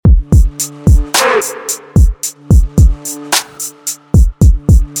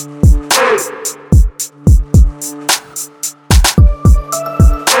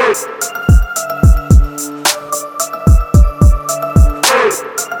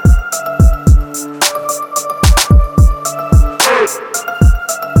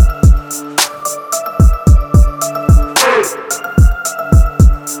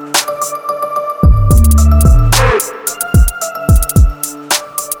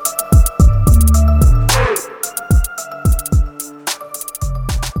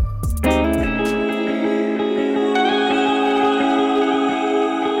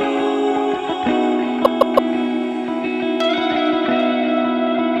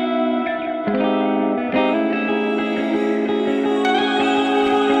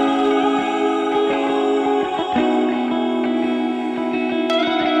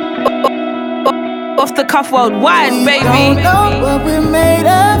Off the cuff worldwide, baby. Don't know what we're made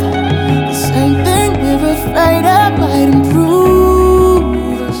of. The same thing we're afraid of might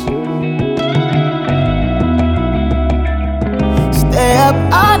improve us. Stay up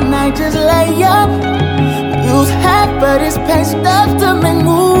all night, just lay up. Use half, but it's pain stuff to make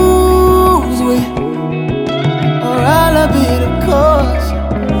moves with. Or I'll be the cause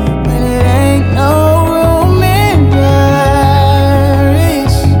when it ain't no room in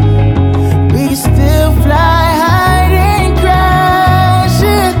Paris. We can still fly high and crash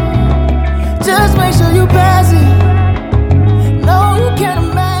it. Just make sure you pass it. No, you can't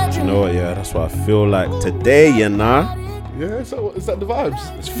imagine. You know what, yeah, that's what I feel like today, you know. Yeah, is that the vibes?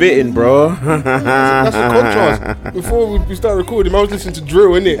 It's fitting, bro. That's the contrast. Before we start recording, I was listening to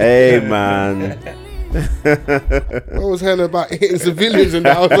drill, innit? Hey, man. I was hearing about hitting civilians and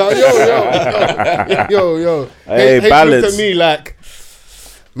that. I was like, yo. Hey, H balance. looked at me like,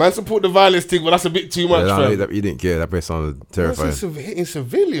 man, support the violence thing, but that's a bit too much, fam. You didn't care. That place sounded Man terrifying. said hitting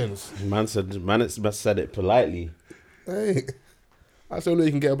civilians. Man said it politely. Hey, that's the only way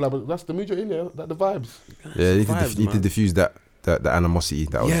you can get a black. That's the mood you're in there. That the vibes. Yeah, you vibes, need to diffuse that animosity.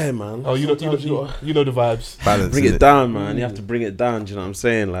 That was Yeah, man. Oh, you know the vibes. balance. Bring innit? it down, man. You have to bring it down. Do you know what I'm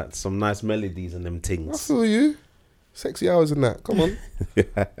saying? Like some nice melodies and them I things. feel you. Sexy hours and that. Come on.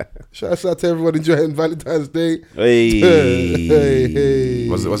 Shout out to everyone enjoying Valentine's Day. Hey. Hey.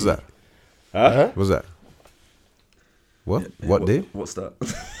 What's that? Huh? What's that? What day? What's that?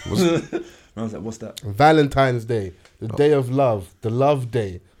 I was like, what's that? Valentine's Day, the day of love, the love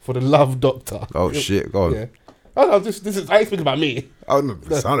day for the love doctor. Oh shit! Go on. Yeah. I ain't speaking about me. Oh no,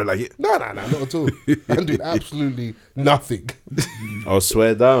 it sounded like it. No, not at all. I'm doing absolutely nothing. I'll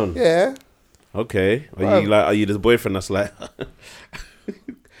swear down. Yeah. Okay. Are you the boyfriend that's like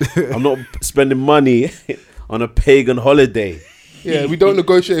I'm not spending money on a pagan holiday? Yeah, we don't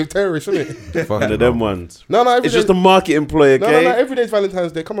negotiate with terrorists, innit? One of them ones. No, every It's day- just a market employee, okay? No, every day's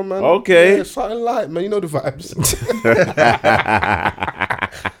Valentine's Day. Come on, man. Okay. Yeah, something light, man. You know the vibes.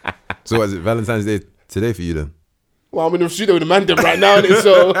 So what is it? Valentine's Day today for you then? Well, I'm in the studio with the man right now, innit?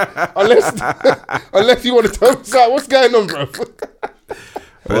 So unless you want to tell me something, what's going on, bro?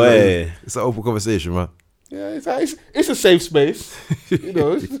 Boy. It's an open conversation, man. Yeah, it's a safe space. You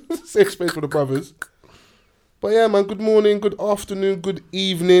know, it's a safe space for the brothers. But yeah, man, good morning, good afternoon, good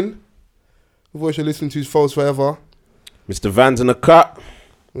evening. The voice you're listening to is False Forever. Mr. Van's in the cut.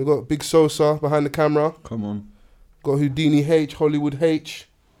 We've got Big Sosa behind the camera. Come on. Got Houdini H, Hollywood H.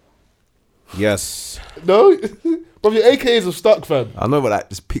 Yes. No? But your AKAs are stuck, fam. I know, but like,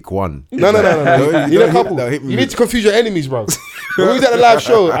 just pick one. No. You need a couple. Hit me You with- need to confuse your enemies, bro. When we was at the live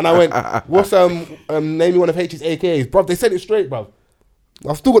show and I went, what's name me one of H's AKAs? Bro, they said it straight, bro.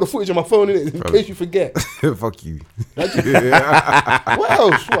 I've still got the footage on my phone, innit, in case you forget. Fuck you. What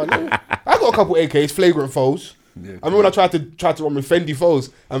else? What, no? I got a couple AKs, flagrant foes. Yeah, I remember when I tried to run with Fendi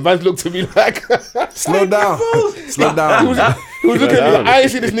foes and Vance looked at me like Slow down. Slow down. he was looking at me like, I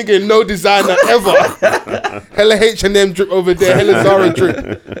ain't seen this nigga in no designer ever. Hella H&M drip over there, hella Zara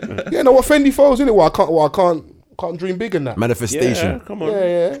drip. Yeah, no, what Fendi foes, innit? Well, I can't dream big in that. Manifestation. Yeah, come on.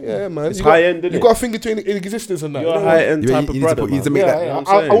 Yeah, man. It's high end, innit? You got a finger to in existence and that. You're you a know? high end You type of need to brother. put- you need to man. make Yeah, that- yeah. You know what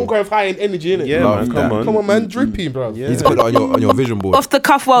I I'm won't go with high end energy, innit? Yeah, Love man, that. come on. Come on, man, dripping, bro. You need to put it on your vision board. Off the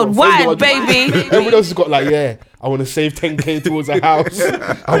cuff worldwide, baby. Everyone else has got like, yeah, I want to save 10k towards a house.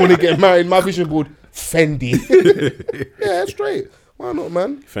 I want to get married. My vision board, Fendi. Yeah, straight. Why not,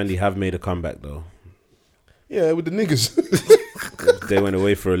 man? Fendi have made a comeback though. Yeah, with the niggas. They went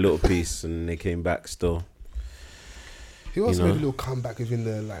away for a little piece and they came back still. He also You know. made a little comeback within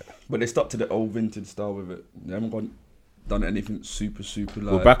the like. But they stuck to the old vintage style with it. They haven't done anything super like.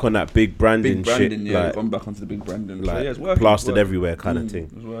 We're back on that big branding, big branding, shit. yeah. Like, gone back onto the big branding. So, like yeah, it's working. plastered it's working. everywhere kind of thing.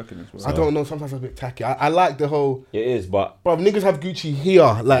 It's working. I don't know. Sometimes it's a bit tacky. I like the whole. It is, but Bro, niggas have Gucci here,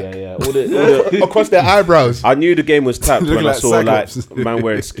 like yeah. All the across their eyebrows. I knew the game was tapped Looking when I like saw Cyclops. like man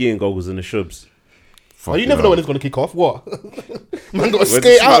wearing skiing goggles in the shubs. Oh, you never know when it's gonna kick off. What? Man, got to Where's the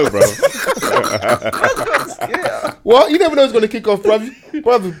skate out, smoke, bro? What? You never know it's gonna kick off, bruv.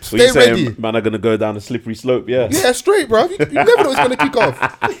 Bruv, What stay you saying, ready. man? Are gonna go down a slippery slope? Yeah. Yeah, straight, bruv. You never know it's gonna kick off.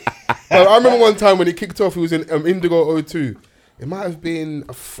 Bro, I remember one time when it kicked off, it was in Indigo 02. It might have been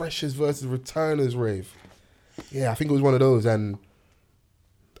a Freshers versus Returners rave. Yeah, I think it was one of those, and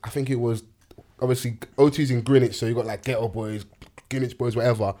I think it was obviously O2's in Greenwich, so you got like Ghetto Boys, Greenwich Boys,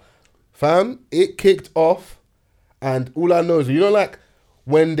 whatever. Fam, it kicked off, and all I know is, you know, like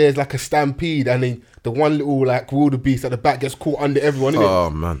when there's like a stampede and then the one little like wildebeest at the back gets caught under everyone, innit?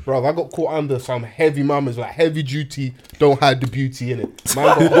 Oh man, Bro, I got caught under some heavy mamas, like heavy duty, don't hide the beauty, innit?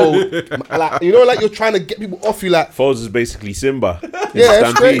 Man got hold, like, you know, like you're trying to get people off you, like, Foles is basically Simba.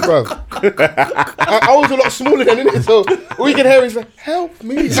 yeah, straight, bro. I was a lot smaller than it, so all you can hear is like, help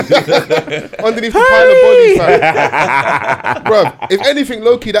me. Underneath the pile of bodies, fam. Bro, if anything,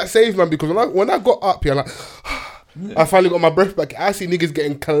 low-key, that saved, man, because when I got up here, like, I finally got my breath back. I see niggas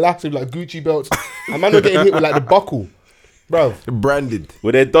getting collapsed with like Gucci belts. And man were getting hit with like the buckle. Bro. branded.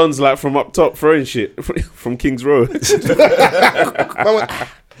 Were there dons like from up top throwing shit from King's Road? Man went,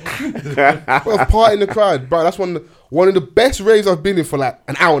 bro, part in the crowd. Bro, that's one of the best raves I've been in for like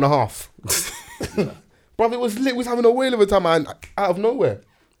an hour and a half. Bro, it was lit. We was having a whale of a time, man. Out of nowhere.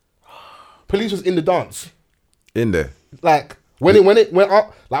 Police was in the dance. In there. Like, when it went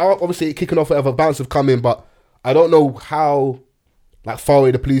up, like obviously it kicking off whatever, bounce have come in, but I don't know how like far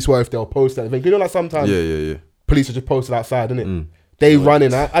away the police were if they were posted. You know, like sometimes Yeah. police are just posted outside, innit? They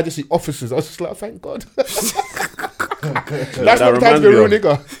running. I just see officers. I was just like, thank God. That's not the time to be a real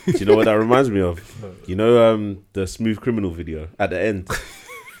nigga. Do you know what that reminds me of? You know the Smooth Criminal video at the end?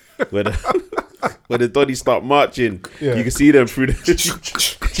 Where the Donnies start marching, Yeah. you can see them through the...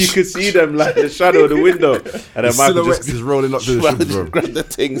 you can see them like the shadow of the window. And then Michael Silhouettes is rolling up to the shoulders, bro. grab the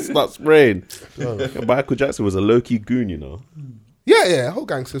thing, start spraying. Michael Jackson was a low-key goon, you know. Yeah, whole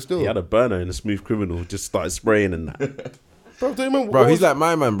gangster still. He had a burner in the Smooth Criminal, just started spraying and that. Bro, do you remember? Bro, what he's was- like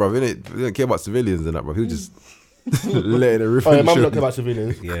my man, bro. He don't care about civilians and that, bro. He was just letting it rip. Oh, yeah, on man, the don't care show. about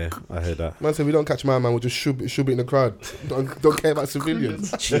civilians. Yeah, I heard that. Man said we don't catch my man. We'll just shoot it in the crowd. Don't care about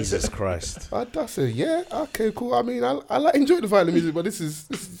civilians. Jesus Christ. I said, yeah, okay, cool. I mean, I like enjoy the violent music, but this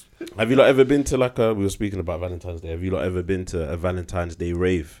is Have you lot ever been to like we were speaking about Valentine's Day. Have you lot ever been to a Valentine's Day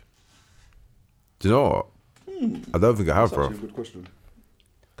rave? Do you know what? I don't think I have, That's bro. actually a good question.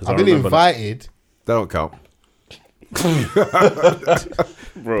 'Cause I've I been remember invited. That don't count.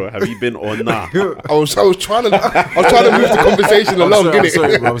 Bro, have you been or nah? I was trying to move the conversation along, I'm innit?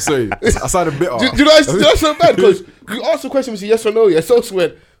 sorry, bro. I'm sorry. I sounded bitter. Do you know that's so bad? Because you asked the question, we say yes or no, yeah. So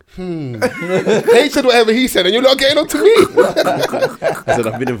went, He said whatever he said, and you're not getting on to me. I said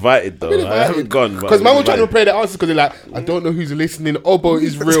I've been invited though. I haven't gone. Because man was trying to play the answers because they're like, I don't know who's listening. Obo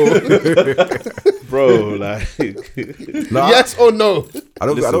is real. bro, like No, Yes or no? I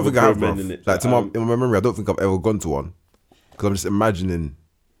don't Listen, think I have, bro. grown men, innit? Like in my memory, I don't think I've ever gone to one. Because I'm just imagining,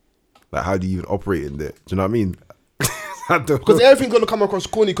 like, how do you even operate in there? Do you know what I mean? I don't Because know. everything's gonna come across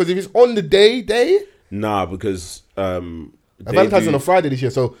corny. Because if it's on the day, nah, because Valentine's on a Friday this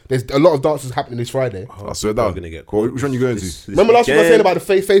year, so there's a lot of dances happening this Friday. I swear People are down. gonna get Well, caught. which one you going to? This Remember last week I was saying weekend. about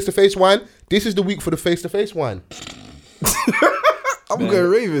the face-to-face wine? This is the week for the face-to-face wine. I'm going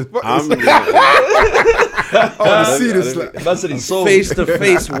Ravens. Fuck I'm this. I want to see this. Like, Man said he's sold. face to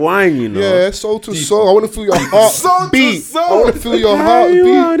face wine, you know. Yeah, soul to soul. I want to feel your heart Soul to beat. soul. I want to feel your heart You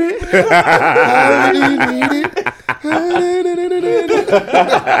beat. want it? How do you need it?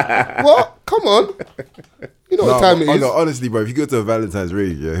 What? Come on. You know what time it is. no, honestly, bro, if you go to a Valentine's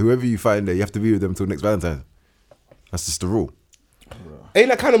rave, yeah, whoever you find there, you have to be with them till next Valentine's. That's just the rule. Ain't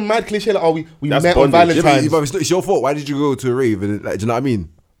that kind of mad cliche like, oh, we That's met on bondage. Yeah, Valentine's. but it's your fault. Why did you go to a rave? And like, do you know what I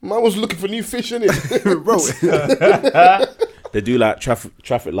mean? Man was looking for new fish, innit? Bro, They do like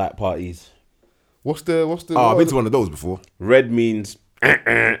traffic light parties. What's the I've been to one of those before. Red means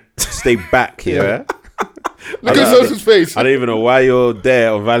stay back, yeah. Look at Sosa's face. I don't even know why you're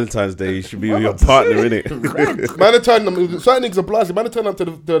there on Valentine's Day. You should be with your partner, innit? Man had turned them, certain niggas are blasted. Man had turned up to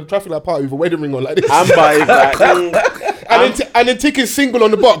the traffic light party with a wedding ring on like this. Amber is like And then Tick is single on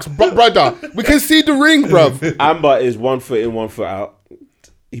the box. Brother, we can see the ring, bruv. Amber is 1 foot in, 1 foot out.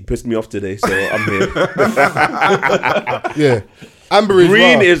 He pissed me off today, so I'm here. Yeah. Amber is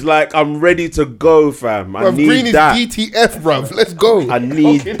Green raw. is like, I'm ready to go, fam. I Bruv, need green is that. DTF, bruv. Let's go. I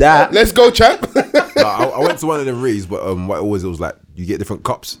need that. Let's go, champ. No, I went to one of them raves, but what it was like you get different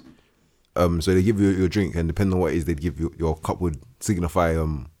cups. So they give you your drink, and depending on what it is, they'd give you your cup would signify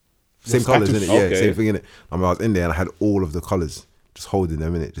same colours in it. status. Yeah, Okay. same thing in it. I was in there and I had all of the colours, just holding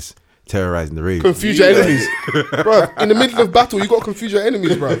them in it, just terrorizing the rave. Confuse your enemies. Bruv, in the middle of battle, you got to confuse your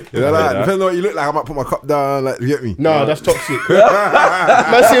enemies, bruv. You know, like, depending on what you look like, I might put my cup down. Like, you get me? Nah, that's toxic.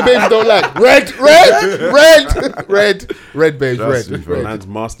 Man, see babes don't like red, babes, Trust red. me, bro. Man's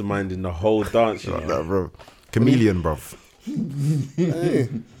masterminding the whole dance, you Like know. that, bro. Chameleon, bro. Hey,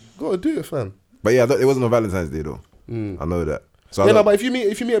 gotta do it, fam. But yeah, it wasn't on Valentine's Day though. I know that. So I Yeah, no, don't- but if you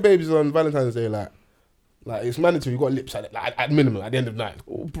meet a babes on Valentine's Day, like it's mandatory. You got lips at minimum at the end of the night.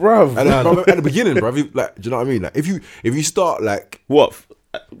 Bruv. at the beginning, bro. Like, do you know what I mean? Like, if you start like, What,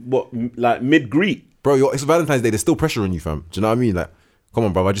 like mid-greet? bro, it's Valentine's Day. There's still pressure on you, fam. Do you know what I mean? Like, come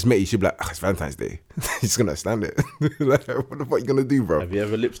on, bro, I just met you. She'd be like, it's Valentine's Day. She's gonna stand it. Like, what the fuck you gonna do, bro? Have you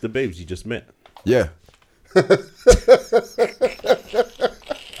ever lips the babes you just met? Yeah.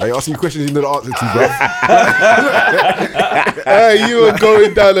 Are you asking me questions you know the answer to, bro? Hey, you are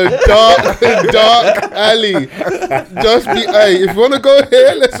going down a dark alley. Just be, hey, if you want to go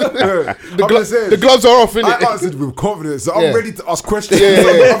here, let's. The gloves are off, innit? I answered with confidence, so I'm ready to ask questions.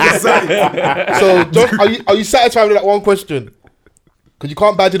 Yeah. So, Josh, are you satisfied with that one question? Because you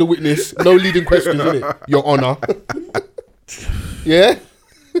can't badger the witness. No leading questions, innit? Your Honour. Yeah?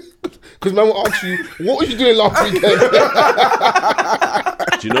 Because man will ask you, what was you doing last weekend?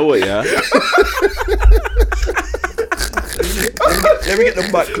 Do you know what, yeah? Let me get the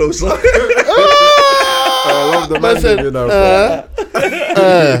mic closer. I love the man, said,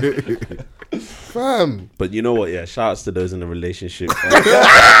 fam. But you know what, yeah? Shouts to those in the relationship.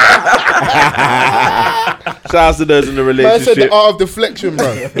 Shouts to those in the Man relationship. said the art of deflection,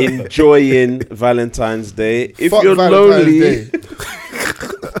 bro. Enjoying Valentine's Day. If Fuck you're Valentine's lonely, Day.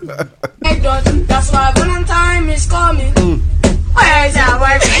 That's why Valentine is coming. Where is our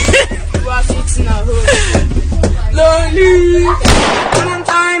wife? You are fixing a hole. Lonely.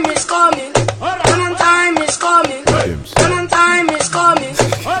 Valentine is coming. Valentine is coming. Valentine is coming.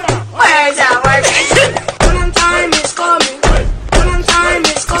 Where is our wife? Valentine is coming. Valentine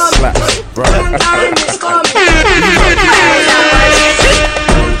is coming. Valentine is coming. Where is our wife?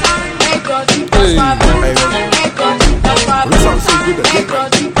 Thank God. That's why Valentine. Thank God. That's why Valentine. Thank God.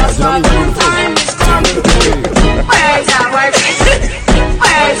 That's why Valentine is coming. Where is our wife?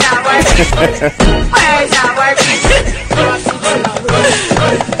 Where is our wife? Where is our wife?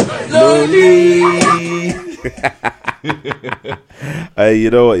 hey, you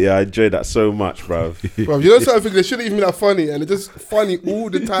know what? Yeah, I enjoyed that so much, bro. Bro, you know something? They shouldn't even be that funny, and it's just funny all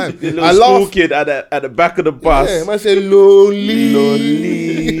the time. Little I school laugh. kid at the back of the bus. Yeah, man say lonely.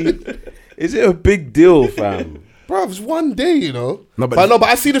 Lonely. Is it a big deal, fam? Bro, it's one day, you know. No, but but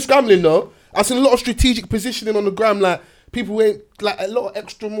I see the scrambling though. I seen a lot of strategic positioning on the gram, like people ain't like a lot of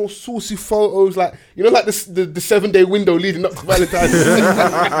extra more saucy photos, like you know, like the 7-day window leading up to Valentine's.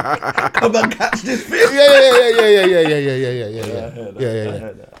 Come and catch this fish.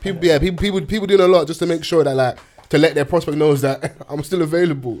 Yeah. People doing a lot just to make sure that like to let their prospect knows that I'm still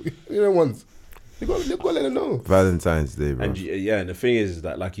available. You know, ones you got to let them know. Valentine's Day, bro. And and the thing is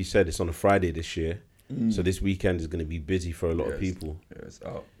that, like you said, it's on a Friday this year, so this weekend is going to be busy for a lot of people. Yeah, it's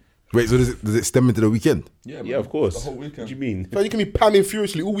out. Wait, so does it stem into the weekend? Yeah, Yeah, of course. The whole weekend. What do you mean? So you can be pamming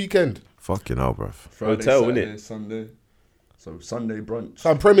furiously all weekend. Fucking hell, bro. Friday, Hotel, Saturday, innit? Sunday. So Sunday brunch.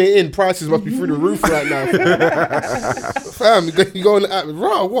 So Premier Inn prices must be through the roof right now. Fam, you go on the app,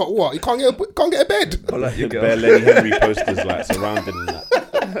 raw, what? You can't get a bed. I like your girl. Bare Lenny Henry posters like surrounding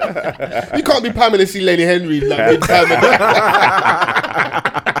that. You can't be pamming and see Lenny Henry like mid-pamming.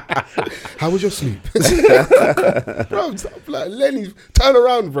 How was your sleep? Bro, stop, like Lenny, turn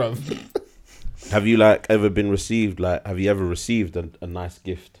around, bro. Have you like ever been received? Like, have you ever received a nice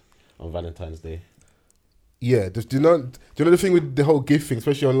gift on Valentine's Day? Yeah, do you know the thing with the whole gift thing,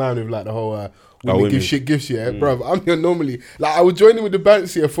 especially online with like the whole women give shit gifts, yeah, bro. I'm here normally, like I would join in with the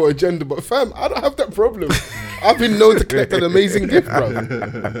bounce here for agenda, but fam, I don't have that problem. I've been known to collect an amazing gift,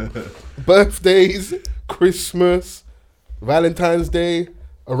 bro. Birthdays, Christmas, Valentine's Day,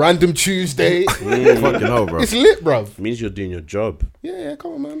 a random Tuesday. Fucking hell, bro. It's lit, bro. It means you're doing your job. Yeah,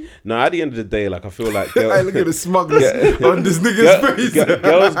 come on, man. No, at the end of the day, like I feel like Hey, look at the smugness on this nigga's face.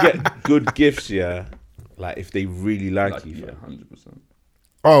 girls get good gifts, yeah. Like if they really like you, Yeah, fam. 100%.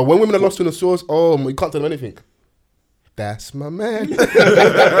 Oh, when women are lost in the sauce, you can't tell them anything. That's my man.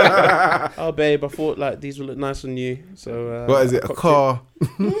 Oh, babe, I thought like these would look nice on you. So What is it? A car?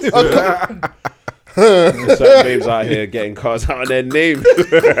 Certain babes out here getting cars out of their name.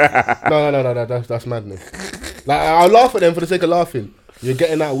 No, that's madness. Like I'll laugh at them for the sake of laughing. You're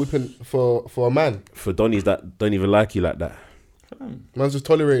getting out whipping for a man. For Donnies that don't even like you like that. Man's just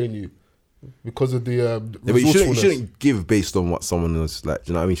tolerating you because of the Yeah, but you resourcefulness. shouldn't give based on what someone else like.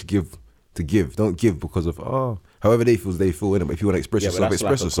 Do you know what I mean? You should give to give. Don't give because of however they feel, innit? But if you want to express yourself, that's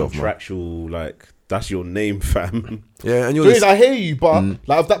express like yourself, a man. contractual, like that's your name, fam. Yeah, and The you're thing is, I hear you, but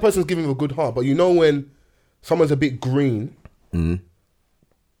like if that person's giving you a good heart, but you know when someone's a bit green and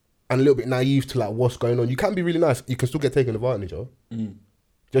a little bit naive to like what's going on, you can be really nice. You can still get taken advantage of.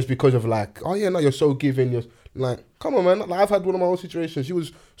 Just because of like, oh yeah, no, you're so giving. You're like, come on, man. Like I've had one of my own situations. She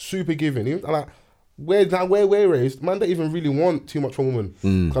was super giving. Even, like where we're raised, man, don't even really want too much from women.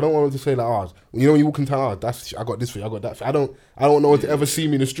 I don't want them to say like, you know, when you walk into town, that's I got this for you, I got that for you. I don't want no one to ever see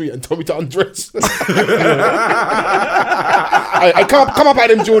me in the street and tell me to undress. I can't come up at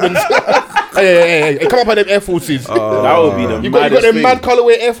them Jordans. Hey, come up on them Air Forces. That would be the You got maddest them thing. mad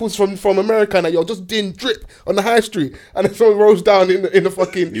colorway Air Forces from America, and you're just doing drip on the high street, and then someone rolls down in the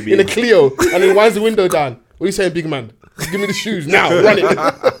fucking in a Clio, and he winds the window down. What are you saying, big man? Give me the shoes now, run it.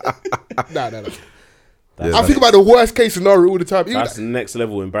 Nah. I think about the worst case scenario all the time. That's the next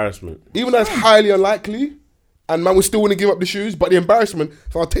level embarrassment. Even though it's highly unlikely, and man will still want to give up the shoes, but the embarrassment,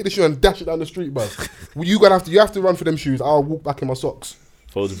 so I'll take the shoe and dash it down the street, bro. You have to run for them shoes. I'll walk back in my socks.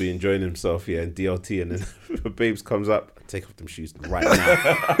 Foles will be enjoying himself, yeah, in DLT, and then the babes comes up, take off them shoes right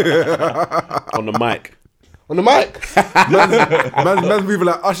now. On the mic. On the mic. Man's moving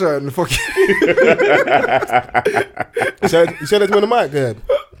like Usher and fucking. You said that to me on the mic, yeah.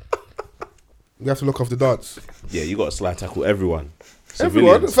 You have to look off the dance. Yeah, you got to slide tackle everyone.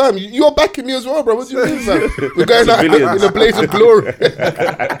 Everyone, Civilians. fam, you're backing me as well, bro. What do you mean, fam? We're going out in a blaze of glory.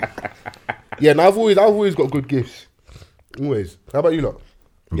 Yeah, and I've always got good gifts. Always. How about you lot?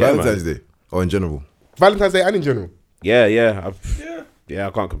 Yeah, Valentine's Day or in general? Valentine's Day and in general. Yeah, I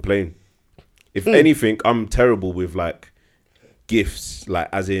can't complain. If anything, I'm terrible with like gifts, like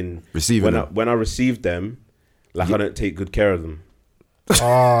as in Receiving them. when I receive them, like I don't take good care of them.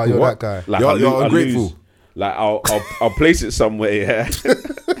 Ah, you're that guy. Like You're I ungrateful. lose. Like I'll place it somewhere, yeah,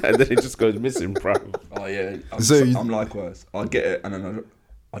 and then it just goes missing, bro. Oh yeah, So I'm likewise. I'll get it and then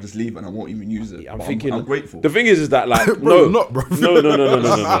I'll just leave it and I won't even use it. I'm But thinking. I'm grateful. The thing is that like Bro, not, bro. no.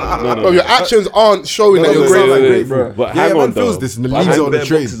 Bro, your actions aren't showing that No, you're no, no, grateful. no. bro. But Yeah, hang man on though. feels this and I leaves it have on the bare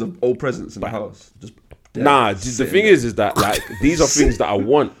train. boxes of old presents in the house. Just there, Nah, the sitting thing there. is that like these are things that I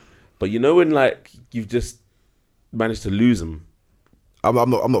want, but you know when like you've just managed to lose them, I'm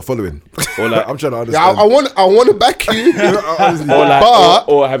not following. or like, I'm trying to Yeah, understand. I want to back you. Honestly, or like, But-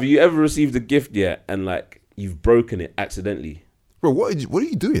 or have you ever received a gift yet and like you've broken it accidentally? bro, what are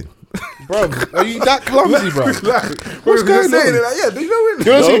you doing? Bro, are you that clumsy, bro? What's going on? Yeah, do you know You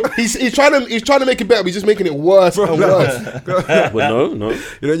know what I'm saying? He's trying to make it better, but he's just making it worse and worse. But no. You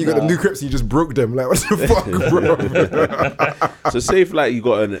know, you got the new crips and you just broke them. Like, what the fuck, bro? So say if like you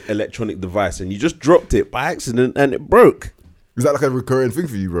got an electronic device and you just dropped it by accident and it broke. Is that like a recurring thing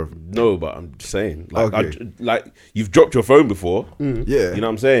for you, bro? No, but I'm just saying, like, Okay. like you've dropped your phone before. Yeah. You know what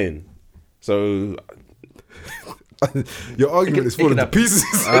I'm saying? So Your argument is falling to happen. pieces.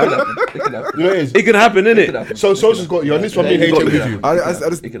 It could happen. You know what it is? it can happen, It could innit? happen. So Sosa's got you, and this one me and HM with you. I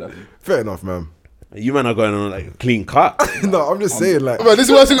just, It could happen. fair enough, man. You man are going on like a clean cut. No, I'm just saying, like, Bro, this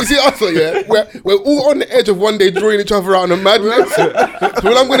is what I see us like, yeah. We're all on the edge of one day drawing each other out on a madness. So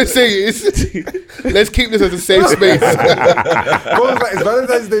what I'm gonna say is, let's keep this as a safe space. bro, like, it's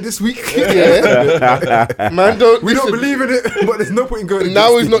Valentine's Day this week. Yeah, man, don't. We don't listen, believe in it, but there's no point in going.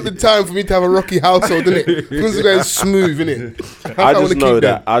 Now is against not the time for me to have a rocky household, innit? Things are going smooth, innit? I just wanna know keep that.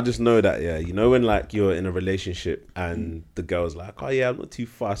 them. I just know that. Yeah, you know when like you're in a relationship and the girl's like, "Oh yeah, I'm not too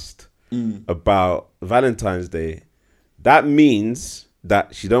fussed about Valentine's Day." That means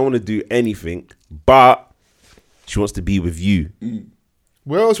that she don't want to do anything, but she wants to be with you,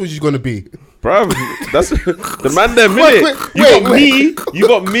 Where else was you gonna be? bro. That's the man there. Minute you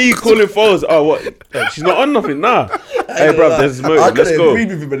got me calling phones. Oh what? She's not on nothing. Nah. Hey, bro, there's a I motive. Let's couldn't go. agree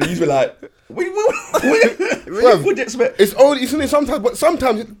with him, but he's been like, what do you expect? It's only, isn't it?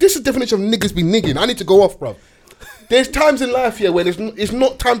 Sometimes this is the definition of niggas be nigging. I need to go off, bro. There's times in life here where it's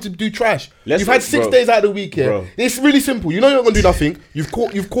not time to do trash. Let's You've had not- 6 bro. days out of the week here. Bro. It's really simple. You know you're not gonna do nothing. You've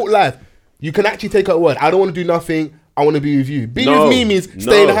caught life. You can actually take her word. I don't want to do nothing. I want to be with you. Being with me means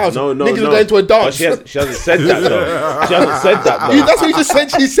stay in the house. Niggas are going to a But dance. she hasn't said that though. She hasn't said that though. That's what you just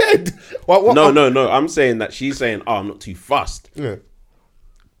said. She said. What, No. I'm saying that she's saying, "Oh, I'm not too fussed." Yeah.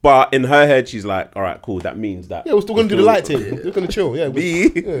 But in her head, she's like, "All right, cool. That means that." Yeah, we're still gonna do the light thing. We're gonna chill. Yeah. Me,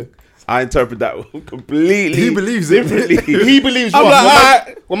 Yeah. I interpret that completely. He believes it. differently. He believes I'm what? like,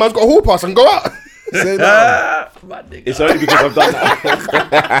 alright. One man's got a hall pass and go out. Say that. It's only because I've done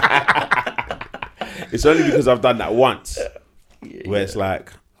that. It's only because I've done that once, where it's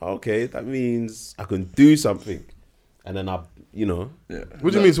like, okay, that means I can do something, and then What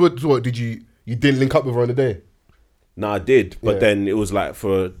What do you mean? So what did you didn't link up with her on the day? No, I did, but Yeah. then it was like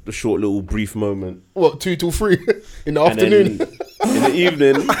for a short little brief moment. What, 2 till 3 in the And then afternoon? in the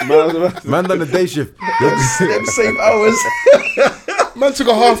evening, Man done the day shift. Them same hours. Man took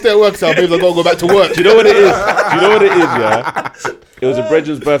a half day at work, so I babes, I gotta go back to work. Do you know what it is? Yeah? It was a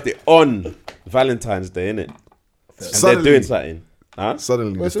brethren's birthday on Valentine's Day, innit? And Suddenly. they're doing something. Huh?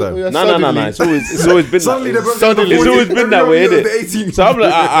 Suddenly this What's it- time. yeah, No. suddenly. It's always been Suddenly that. they're Suddenly. It's always been that way, The innit? 18th. So I'm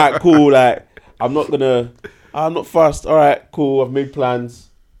like, all right, cool. Like, I'm not fast. All right, cool. I've made plans.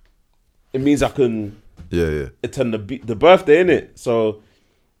 It means I can Yeah. attend the birthday, innit? So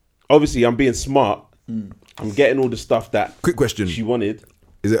obviously I'm being smart. I'm getting all the stuff that Quick question. she wanted.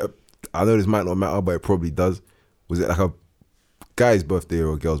 Is it I know this might not matter, but it probably does. Was it like a guy's birthday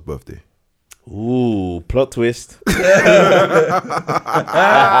or a girl's birthday? Ooh, plot twist.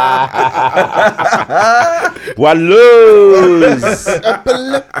 Wallows.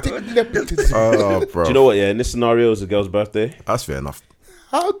 Epileptic nepotism. Oh, bro. Do you know what? Yeah, in this scenario, it's a girl's birthday, That's fair enough.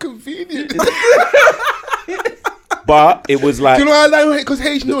 How convenient. but it was like Do you know how I like it? Because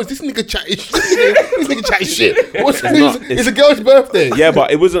H knows this nigga chatting shit. This nigga chatting shit. It's a girl's birthday. yeah,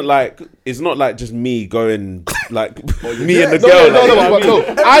 but it wasn't like it's not like just me going like me and the No, girl. no, like, no,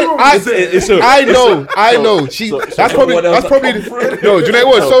 no. I know. That's probably. Do you know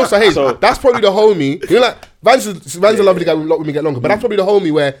what? So hey, that's probably the homie. You know, like Van's a lovely guy. When we get longer, but that's probably the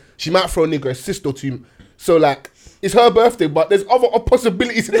homie where she might throw a nigga a sister or two. So like, it's her birthday, but there's other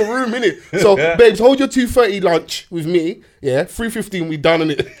possibilities in the room, innit? So, babes, hold your 2:30 lunch with me. Yeah, 3:15, we done,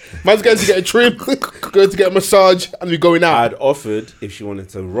 innit? Man's going to get a trim, going to get a massage, and we going out. I'd offered if she wanted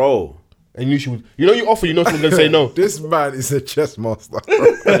to roll. And you knew she would. You know, you offer, you know someone's going to say no. This man is a chess master. You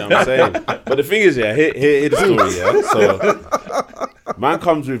know what I'm saying? But the thing is, yeah, here the story, yeah. So, man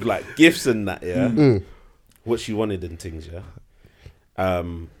comes with like gifts and that, yeah. What she wanted and things, yeah.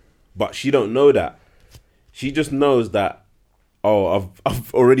 But she don't know that. She just knows that,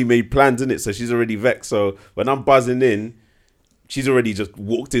 I've already made plans, innit? So she's already vexed. So when I'm buzzing in, she's already just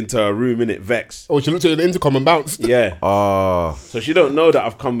walked into her room, innit, vexed. Oh, she looked at the intercom and bounced. Yeah. Oh, So she don't know that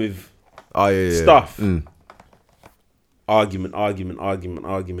I've come with yeah. stuff. Argument.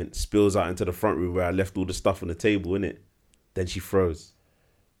 Spills out into the front room where I left all the stuff on the table, innit? Then she froze.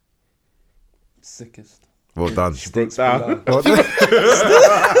 Sickest. Well done. Broke down.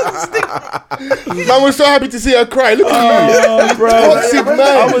 Man was so happy to see her cry. Look at you. Bro. Toxic man.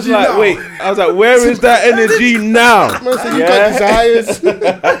 I was like, wait. I was like, where is that energy now? Man said, you got desires.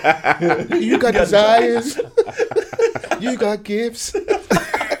 You got desires. You got gifts.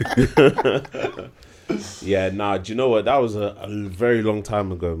 Yeah, nah, do you know what? That was a very long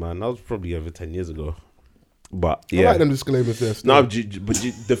time ago, man. That was probably over 10 years ago. But I yeah. like them disclaimers there. No, but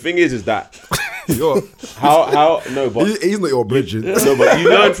the thing is that Yo, how no, but he's not your bridging. no, but you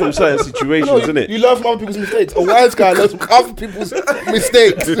learn from certain situations, No, innit? you learn from other people's mistakes. A wise guy learns from other people's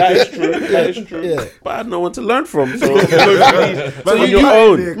mistakes. That is true. That is true. Yeah. But I had no one to learn from. So on your you-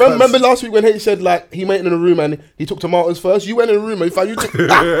 own. Remember last week when H said like he went in a room and he took tomatoes first? You went in a room and you took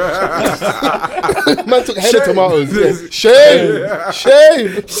man took head of tomatoes. Yeah. Shame.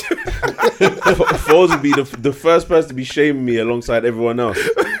 Foles would be the first person to be shaming me alongside everyone else.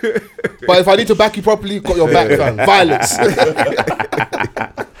 But if I need to back you properly, got your back, fam. Violence.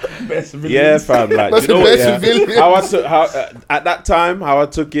 Yeah, fam. Like, That's you know the what? best civilian. At that time, how I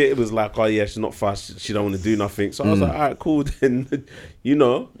took it, it was like, oh yeah, she's not fast. She don't want to do nothing. So I was like, all right, cool. Then, you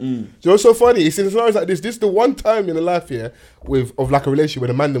know. Do you know what's so funny? It's in scenarios like this. This is the one time in the life, yeah, of like a relationship where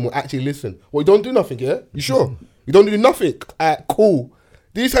the man then will actually listen. Well, you don't do nothing, yeah? You sure? You don't do nothing? Alright, cool.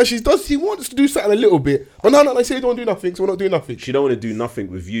 These times she wants to do something a little bit. But no, I say you don't do nothing, so we're not doing nothing. She don't want to do nothing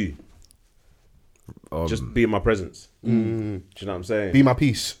with you. Just be in my presence. Do you know what I'm saying? Be my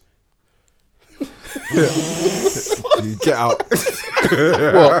peace. You get out. What?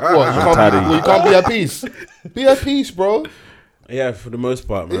 You can't be at peace. Be at peace, bro. Yeah, for the most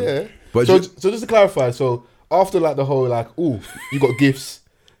part, man. Yeah. But so just to clarify, so after like the whole like, ooh, you got gifts.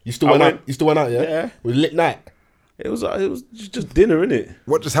 You still went out. You still went out, yeah? Yeah. With lit night. It was just dinner, innit?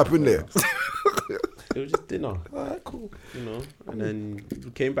 What just happened there? It was just dinner, Alright, cool. you know. And then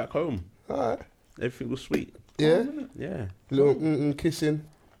we came back home. Alright. Everything was sweet. Yeah. Yeah. Little kissing.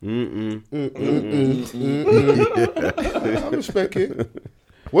 Mm-mm. I respect it.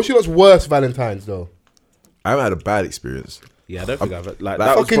 What's your lot's worst Valentine's though? I haven't had a bad experience. Yeah, I don't think I've like Like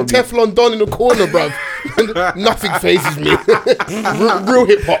that. Was Fucking probably, Teflon Don in the corner, bruv. Nothing phases me. real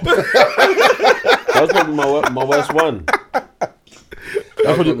hip hop. that was probably my worst one.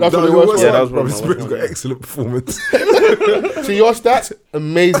 That's what the worst Yeah, one. that was Bro, my Spirit's worst got one. excellent performance. See your stats,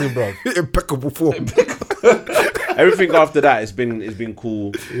 amazing, bruv. Impeccable form. Everything after that, it's been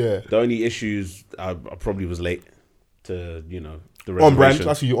cool. Yeah. The only issues I probably was late to the reservation. On brand.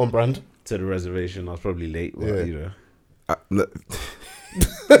 That's you on brand. To the reservation, I was probably late. But, Yeah. you know.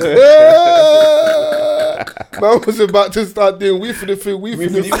 Man was about to start doing we for the thing.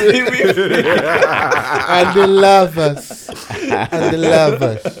 And they love us. And they love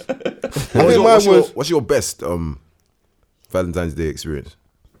us. What's your best Valentine's Day experience?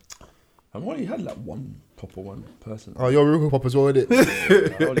 I've only had like one proper one person. Oh, you're real hip hop as well, isn't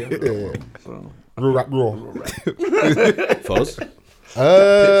it? I only had that one, so. Real rap raw. Foz?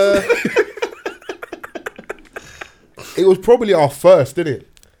 It was probably our first, didn't it?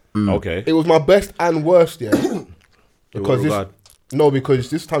 Okay. It was my best and worst, yeah. Because No, because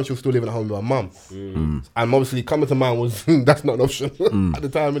this time she was still living at home with her mum. And obviously coming to mine was, that's not an option at the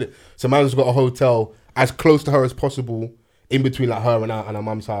time, innit? So man's got a hotel as close to her as possible in between like her and her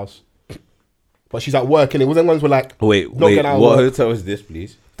mum's house. But she's at work, and it wasn't ones were like, Wait, not getting out of what work. hotel is this,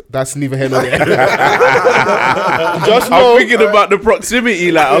 please? That's neither here nor there. Just I'm know, thinking about the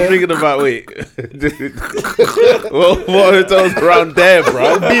proximity, like, I'm thinking about, wait. what hotel's around there,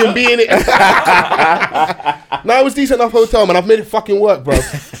 bro? B&B in it. Now it was decent enough hotel, man. I've made it fucking work, bro. You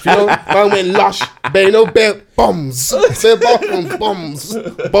know, man went lush, bare bombs, bare bathroom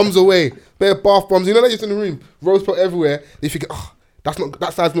bombs away, bare bath bombs. You know, they're just in the room, rose pet everywhere. They think, oh,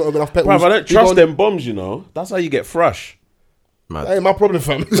 that side's not enough petals. Bro, I don't trust them bombs, you know. That's how you get thrush. Mad. That ain't my problem,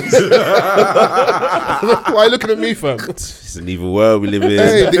 fam. Why are you looking at me, fam? It's an evil world we live in.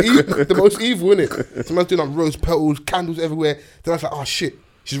 Hey, the most evil, innit? Someone's doing like rose petals, candles everywhere. Then I was like, oh shit,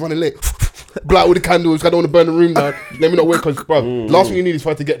 she's running late. Blow out all the candles. I don't want to burn the room down. Let me not wait, because, bro, last thing you need is for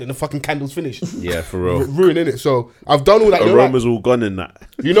her to get the fucking candles finished. Yeah, for real. Ruin, innit? So I've done all that. Aroma's all gone in that.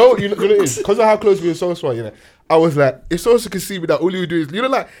 You know what it is? Because of how close we and Sosa are, you know, I was like, if Sosa can see me, that all you do is, you know,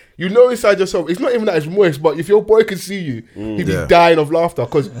 like, you know inside yourself, it's not even that it's moist, but if your boy can see you, he'd be dying of laughter,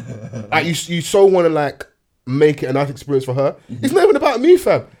 because like, you so want to, like, make it a nice experience for her. It's not even about me,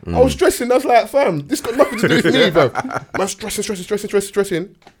 fam. I was stressing. I was like, fam, this got nothing to do with me, fam. Man,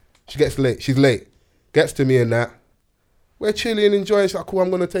 stressing. She gets late. She's late. Gets to me and that. We're chilling, enjoying. She's like, cool, I'm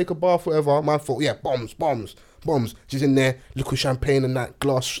going to take a bath, whatever. Man thought, yeah, bombs. She's in there, little champagne and that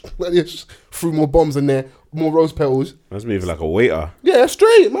glass. Like this. Threw more bombs in there, more rose petals. That's moving like a waiter. Yeah,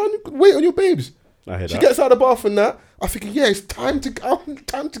 straight, man. Wait on your babes. I hear She that. gets out of the bath and that. I'm thinking, yeah, it's time to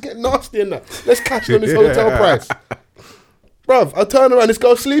get nasty and that. Let's catch it on this hotel price. Bruv, I turn around, this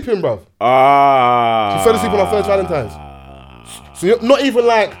girl's sleeping, bruv. She fell asleep on our first Valentine's. So you're not even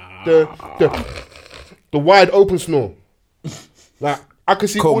like the wide open snore. Like, I could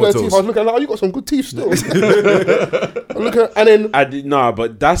see all her teeth. I was looking like, oh, you got some good teeth still. I'm looking at, and then...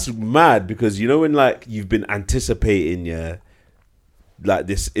 but that's mad, because you know when, like, you've been anticipating, like,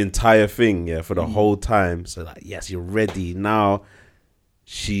 this entire thing, for the whole time. So, like, yes, you're ready. Now,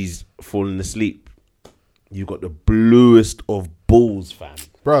 she's falling asleep. You got the bluest of balls, fam.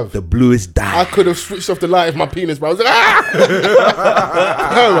 Bro, the bluest dye. I could have switched off the light of my penis, bro. I was like, ah!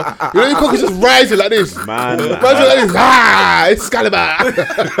 You know, your cock is just rising like this. Man. Like this. Ah, Excalibur.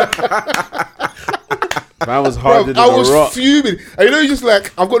 Man was harder than I a was rock. fuming. And you know, you just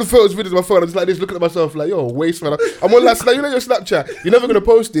like, I've got the photos, videos on my phone. I'm just like this, looking at myself like, yo, waste, man. I'm on that, you know your Snapchat. You're never going to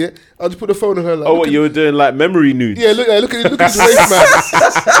post it. I'll just put the phone on her. Like, oh, what, you were doing like memory nudes? Yeah, look at his waist, man.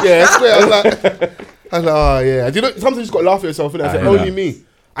 Yeah, I swear. I was like, oh, yeah. Do you know, sometimes you just got to laugh at yourself, innit? I said, only me.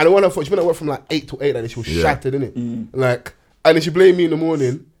 And the one I thought, she went to work from like 8 to 8, and she was shattered, innit? Like, and then she blamed me in the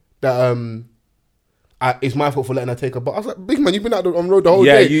morning that it's my fault for letting her take a bath. I was like, big man, you've been out on the road the whole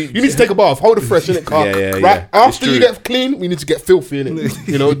day. You need to take a bath. Hold it fresh, innit, car? Right? After you get clean, we need to get filthy, innit?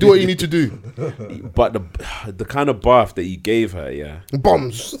 You know, do what you need to do. But the kind of bath that you gave her,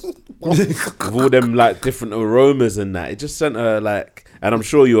 bombs. With all them like different aromas and that, it just sent her like, and I'm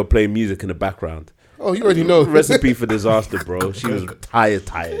sure you were playing music in the background. Oh, you already know. Recipe for disaster, bro. She was tired.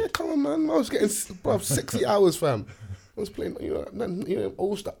 Yeah, come on, man. I was getting 60 hours, fam. I was playing,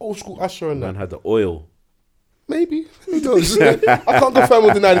 old school Usher and that. Man had the oil. Maybe. Who knows? I can't confirm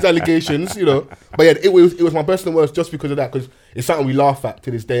or deny these allegations, you know. But yeah, it was my best and worst just because of that, because it's something we laugh at to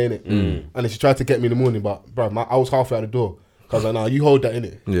this day, innit? And then she tried to get me in the morning, but bro, I was halfway out the door. Cause like, nah, you hold that,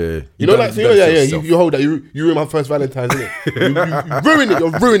 innit? Yeah. You know, like, so, you hold that. You ruined my first Valentine's, innit? you ruined it.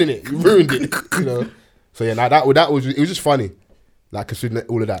 You're ruining it. You ruined it. You know. So yeah, that was it was just funny, like considering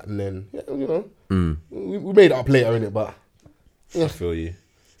all of that, and then you know, we made it up later, innit? But I feel you.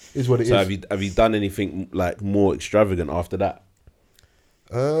 Is what it is. So have you done anything like more extravagant after that?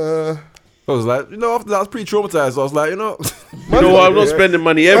 I was like, after that I was pretty traumatized. So I was like, you know what? I'm not spending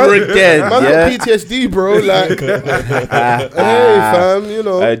money ever again. Man got PTSD, bro. Like, hey, fam, you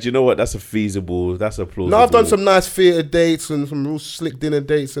know. Do you know what? That's a plausible. No, I've done some nice theatre dates and some real slick dinner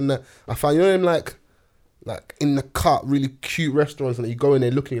dates and that. I found, you know, them like in the cut, really cute restaurants, and you go in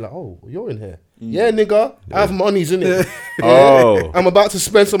there looking, you're like, oh, you're in here. Yeah, nigga, I have monies in it. Oh, I'm about to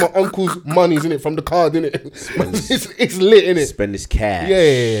spend some of my uncle's monies in it from the card, in it. It's lit, in it. Spend this cash.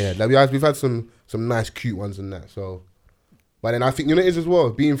 Yeah. Like we've had some nice, cute ones and that. So, but then I think, you know, it is as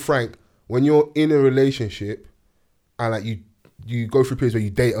well. Being frank, when you're in a relationship and like you go through periods where you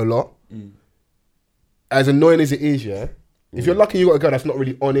date a lot, as annoying as it is, if you're lucky, you got a girl that's not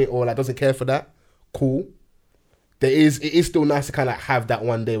really on it or like doesn't care for that. Cool. It is still nice to kind of have that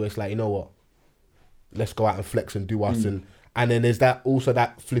one day where it's like, you know what? Let's go out and flex and do us, and then there's that also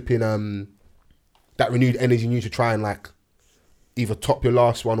that flipping that renewed energy in you to try and like either top your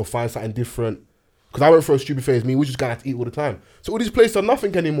last one or find something different. Because I went through a stupid phase. Me, we just going to eat all the time. So all these places are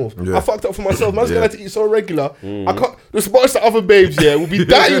nothing anymore. Yeah. I fucked up for myself. Man's going to eat so regular. I can't. The spots that other babes will be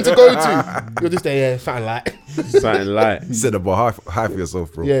dying to go to. You're just there, something like. Something light. You said about high for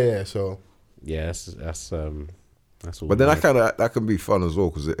yourself, bro. Yeah. So Yeah, that's all. But then that can be fun as well,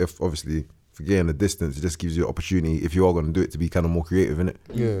 because if obviously if you're getting the distance, it just gives you an opportunity, if you are going to do it, to be kind of more creative, innit?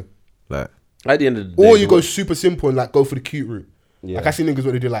 yeah. Like, at the end of the day, Or you go super simple and like go for the cute route. Yeah. Like I see niggas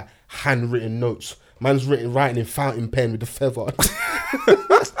what they do like handwritten notes. Man's writing in fountain pen with the feather.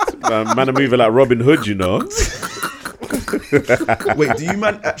 man are moving like Robin Hood, you know. Wait, do you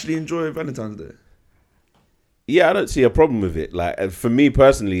man actually enjoy Valentine's Day? Yeah, I don't see a problem with it. Like for me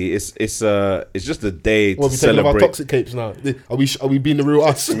personally, it's just a day What, to we taking off our celebrate. toxic capes now? Are we being the real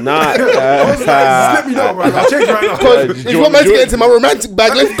us? Nah, let me know, man. I'll change right now. Because if one man's getting into my romantic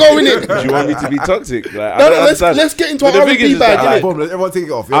bag, let's go in it. do you want me to be toxic? Like, I No, don't let's understand. get into But our the thing R&B is bag, that, innit? like, Boom, let everyone take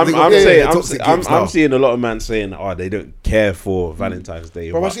it off. I'm seeing a lot of men saying, "Oh, they don't care for Valentine's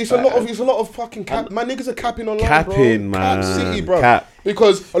Day." Bro, But, it's a lot of fucking cap. My niggas are capping online, Capping, bro. man. Cap city, bro. Cap.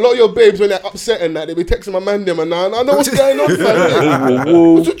 Because a lot of your babes, when they're upset and that, they be texting my man them and I know what's going on, fam.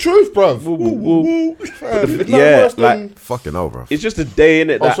 It's the truth, bro. Yeah, like Fucking hell, bro. it's just a day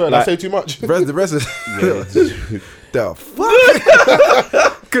in it. Oh, sorry, did I say too much? The rest is the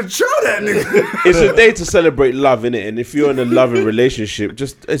fuck. Control that nigga. It's a day to celebrate love, innit? And if you're in a loving relationship,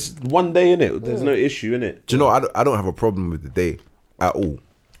 it's one day, innit? There's no issue, innit? Do you know, I don't have a problem with the day at all.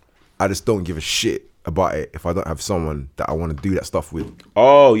 I just don't give a shit about it if I don't have someone that I want to do that stuff with.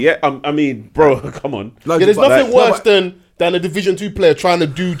 Oh yeah, I mean, bro, come on. No, Yeah, there's but nothing like- worse than a Division 2 player trying to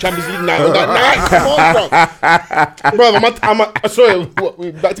do Champions League night on that night. Come on, bro. Sorry,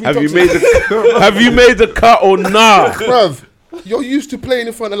 back to me. Have you made the cut or nah? Bruv, you're used to playing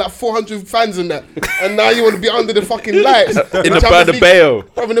in front of like 400 fans and that, and now you want to be under the fucking lights In the Bernabeu.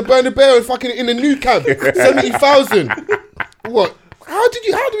 Bruv, in the Bernabeu and fucking in the new camp, 70,000. What? How do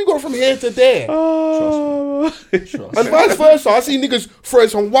we go from here to there? And vice versa. I see niggas throwing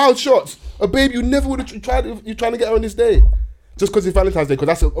some wild shots. A babe you never would have tried if you're trying to get her on this day. Just because it's Valentine's Day, because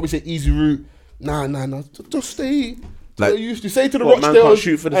that's obviously an easy route. Nah. Just stay. Like- Like, you're used to. Say to the What, man can't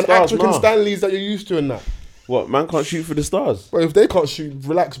shoot for Rochdales the and stars, African nah. Stanleys that you're used to and that. What, man can't shoot for the stars? But if they can't shoot,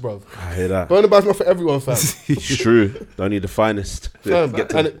 relax, bro. I hear that. Bernabeu's not for everyone, fam. It's true. Don't need the finest. Fam,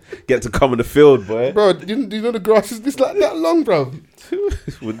 Get to come on the field, boy. Bro, do you know the grass is this like that long, bro?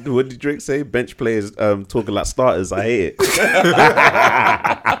 What did Drake say? Bench players talking like starters. I hate it.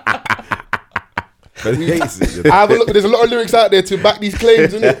 But he hates it, you know? I have a look. There's a lot of lyrics out there to back these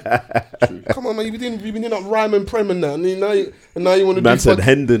claims, isn't it? Come on, man. You've been doing up rhyme and prem and that, and now you want to Man do said fuck-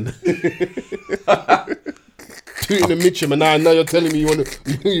 Hendon. Tweeting the Mitchum, and now you're telling me you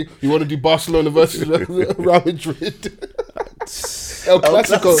want to do Barcelona versus Real Madrid. El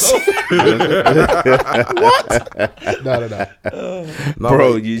Clasico. What? No. No,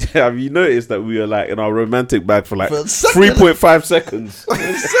 Bro, but- have you noticed that we were like in our romantic bag for like 3.5 seconds?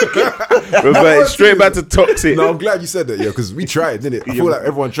 Reverted straight back to toxic. No, I'm glad you said that, yeah, because we tried, didn't it? I feel like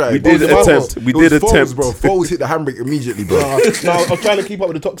everyone tried. We did It was attempt. Foles. We It was did Foles, attempt. bro. Foles hit the handbrake immediately, bro. No, I was trying to keep up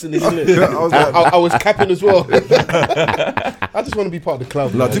with the toxicness, isn't it? I was like- I was capping as well. I just want to be part of the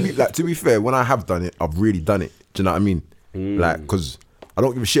club. No, man. to be fair, when I have done it, I've really done it. Do you know what I mean? Like, because I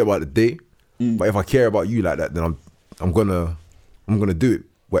don't give a shit about the day, but if I care about you like that, then I'm gonna do it,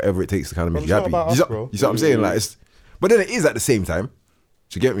 whatever it takes to kind of make It's you not happy. about You us, see bro. what I'm saying? Like, but then it is at the same time.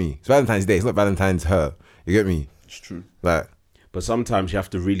 Do you get me? It's Valentine's Day. It's not Valentine's her. You get me? It's true. Like, But sometimes you have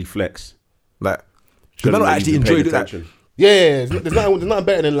to really flex. because I Shouldn't don't really actually be enjoy paying it. Like, attention. Yeah. There's nothing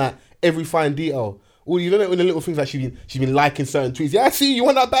better than like every fine detail. Or you know, in the little things like she's been liking certain tweets. Yeah, I see you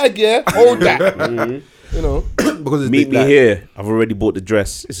want that bag, yeah? Hold that. You know. because it's Meet me like, here. I've already bought the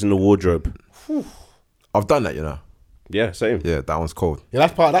dress. It's in the wardrobe. I've done that, you know. Yeah, same. Yeah, that one's cold. Yeah,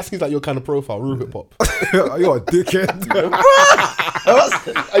 that seems like your kind of profile, Rupert Pop. You're a dickhead.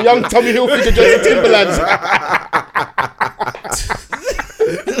 A young Tommy Hilfiger dressed in Timberlands.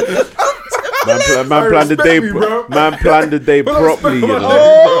 Man planned the day. respect me, bro. Man planned the day properly. You know?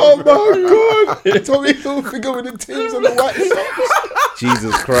 Oh my god! Tommy Hilfiger with the Timbs and the white socks.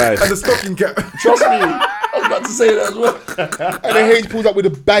 Jesus Christ. And the stocking cap. Trust me. I was about to say that as well. And then H pulls up with the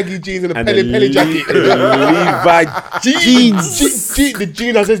baggy jeans and a And Pele jacket. Levi jeans. The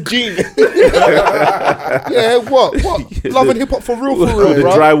jean that says jean. Yeah, what? Love and hip hop for real, The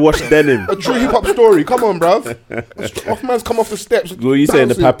bro. dry wash denim. A true hip hop story. Come on, bruv. Off man's come off the steps. What are you saying?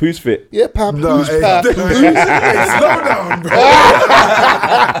 The bouncing. papoose fit? Yeah, papoose, No, hey, papoose. hey, slow down, bro.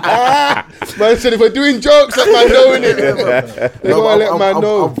 Man said if we're doing jokes, let man know, innit? They No, gotta but let man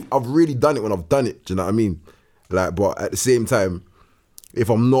know. I've really done it when I've done it. Do you know what I mean? Like, but at the same time, if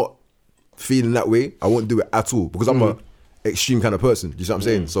I'm not feeling that way, I won't do it at all because I'm a extreme kind of person. You see what I'm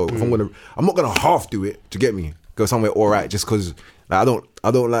saying? So if I'm not gonna half do it to get me go somewhere all right just because like, I don't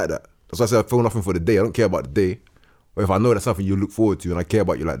like that. That's why I said I feel nothing for the day. I don't care about the day. Or if I know that's something you look forward to and I care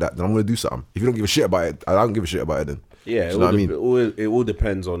about you like that, then I'm gonna do something. If you don't give a shit about it, I don't give a shit about it then. Yeah, you know what I mean? It all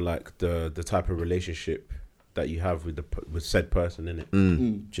depends on like the type of relationship that you have with said person, innit? Do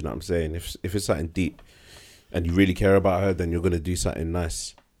you know what I'm saying? If it's something deep and you really care about her, then you're gonna do something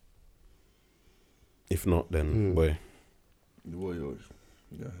nice. If not, then boy.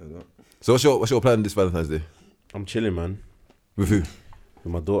 Yeah, heard that. So what's your plan this Valentine's Day? I'm chilling, man. With who? With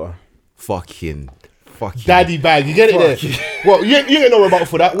my daughter. Fucking. Daddy bag, you get it there? What? You ain't no rebuttal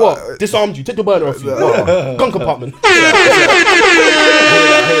for that. What? Disarmed you. Take the burner off you. What? Gun compartment. But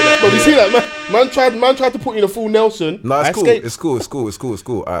you see that man tried to put you in a full Nelson. No, I it's cool. escaped. It's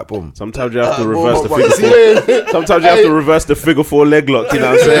cool. Alright, boom. Sometimes you have to reverse the figure four. Sometimes you have to reverse the figure four leg lock. You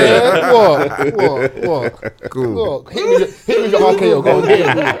know what I'm saying? What? Cool. What? Hit me with your RKO. Go on,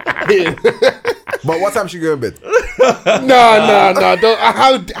 hit him. But what time should you go in bed? No. Don't.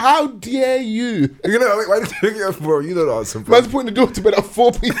 How dare you? You know, why did you get bro? You know the answer, bro. Man's putting the door to bed at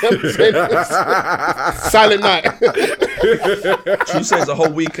 4 p.m. Silent night. Tuesday's a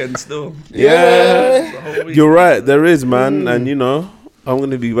whole weekend still. Yeah. You're right. There is, man. And you know, I'm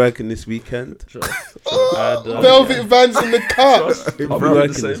going to be working this weekend. Velvet Vans in the car. I'll be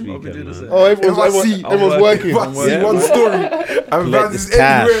working this weekend. Oh, everyone's working. See one story and Vans is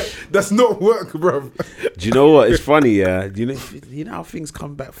everywhere. That's not work, bro. Do you know what? It's funny, yeah. Do you know how things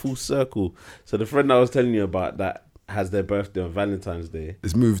come back full circle? So the friend I was telling you about that has their birthday on Valentine's Day.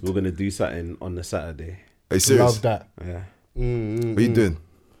 It's moved. We're gonna do something on the Saturday. Are you serious? Love that. Yeah. What are you doing?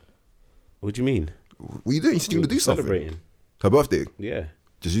 What do you mean? What are you doing? You said you were gonna do something. Celebrating. Her birthday? Yeah.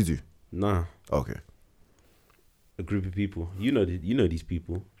 Just you two? Nah. Okay. A group of people. You know these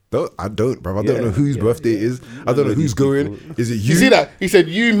people. I don't, bro. I don't know whose birthday it is. I don't know who's going. Is it you? You see that? He said,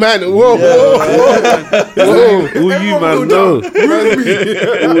 "You man." Whoa. Who you man know? Who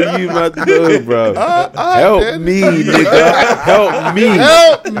you man know, bro? Help me, nigga.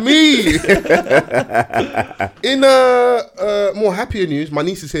 Help me. In more happier news, my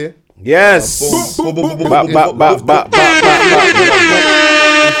niece is here. Yes.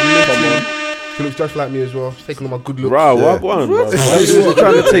 She looks just like me as well. She's taking all my good looks. Bro, what one, bro? She's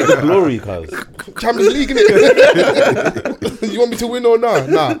trying to take the glory, cuz. Champions League, innit? You want me to win or not?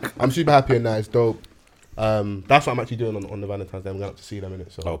 Nah, I'm super happy and it's dope. That's what I'm actually doing on the Valentine's Day. I'm going up to see them in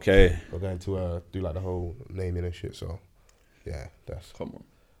it. So okay. We're going to do like the whole naming and shit. So yeah, that's. Come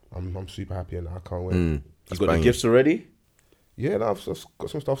on. I'm super happy and I can't wait. You got the gifts already? Yeah, no, I've got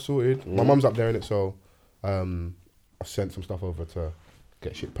some stuff sorted. My mum's up there in it, so I sent some stuff over to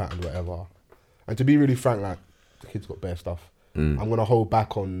get shit patterned, whatever. And to be really frank, like the kids got bare stuff. I'm gonna hold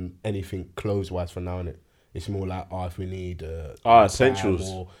back on anything clothes wise for now, innit? It's more like, if we need essentials,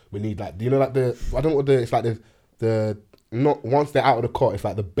 or we need like, do you know, like it's like the not once they're out of the cot, it's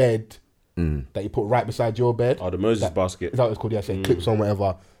like the bed that you put right beside your bed. Oh, the Moses basket. Is that what it's called? Yeah, say clips on,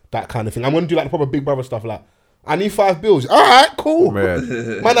 whatever, that kind of thing. I'm gonna do like the proper Big Brother stuff, like I need 5 bills. All right, cool.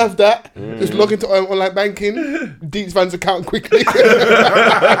 Man have that. Just log into online banking, Deets Van's account quickly.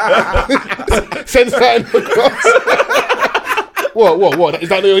 Send something across. What? Is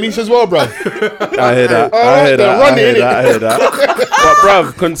that your niece as well, bruv? I hear that. I hear that. But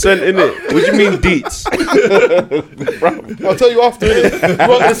bruv, consent innit? What do you mean deets? I'll tell you after, innit? You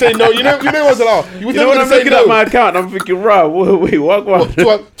weren't going to say no. You know what's allowed. You know when I'm looking at my account, I'm thinking, right, wait, what?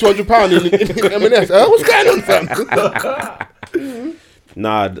 £200 in M&S. What's going on, fam?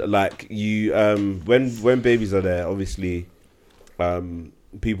 Nah, like you, when babies are there, obviously,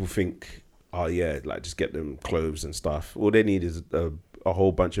 people think, oh yeah, like just get them clothes and stuff. All they need is a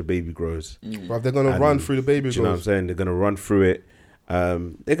whole bunch of baby grows. Bruv, they're gonna run through the baby grows. You know what I'm saying? They're gonna run through it.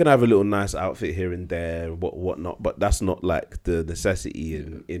 They're gonna have a little nice outfit here and there, whatnot. But that's not like the necessity.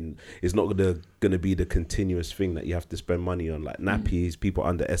 In it's not gonna be the continuous thing that you have to spend money on. Like nappies, people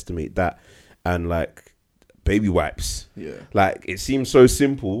underestimate that, and like baby wipes. Yeah, like it seems so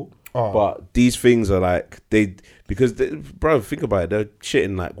simple. But these things are like bro, think about it. They're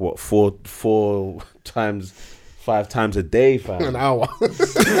shitting like what 4 times, 5 times a day, fam. An hour. You know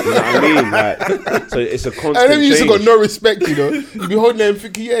what I mean? Like, so it's a constant. And then you just change. got no respect, you know. You be holding them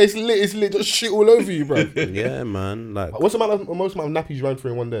thinking, yeah, it's lit, just shit all over you, bro. Yeah, man. Like, what's the most amount of nappies you ran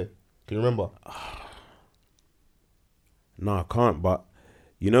through in one day? Can you remember? No, I can't. But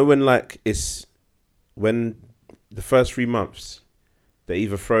you know when when the first 3 months. They're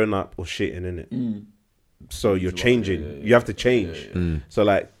either thrown up or shitting in it. So you're changing. You have to change. So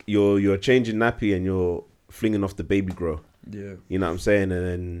like you're changing nappy and you're flinging off the baby grow. Yeah. You know what I'm saying? And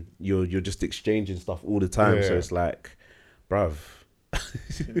then you're just exchanging stuff all the time. So Yeah. it's like, bruv.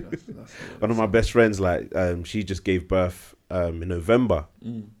 One of my best friends, like, she just gave birth in November.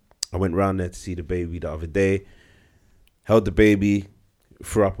 I went round there to see the baby the other day. Held the baby,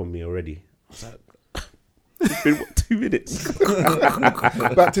 threw up on me already. I was like, it's been what, 2 minutes?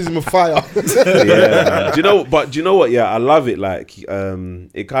 Baptism of fire. Yeah. Do you know what? Yeah, I love it. Like,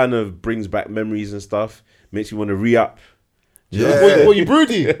 it kind of brings back memories and stuff. Makes you want to re-up. Yeah. What, you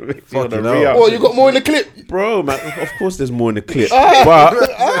broody? Makes you want to Fucking hell. re-up. Oh, you got more in the clip? Bro, man, of course there's more in the clip. But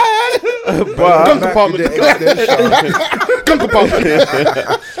Gun compartment. Gun compartment.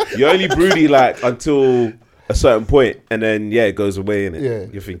 you're only broody like until a certain point, and then it goes away, innit? Yeah.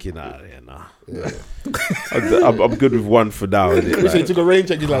 You're thinking, nah. I'm good with one for now, innit? So he Like, took a rain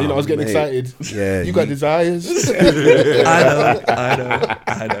check. He's like, I was getting mate. excited. yeah, You got desires.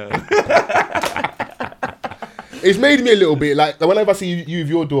 I know. It's made me a little bit like whenever I see you with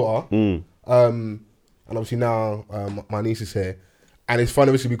your daughter, and obviously now my niece is here, and it's fun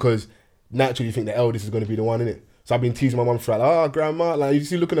obviously because naturally you think the eldest is going to be the one, innit? So I've been teasing my mum for like, grandma, like you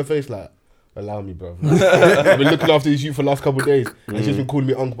see look in her face like, allow me, bro. I've been looking after this youth for the last couple of days, and she's been calling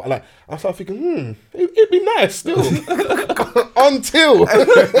me uncle. But like I started thinking, it'd be nice still until,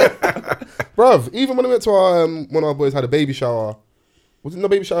 bruv. Even when I went to our one of our boys had a baby shower, was it no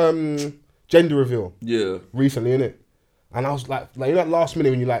baby shower? Gender reveal. Yeah. Recently, innit? And I was like you know that last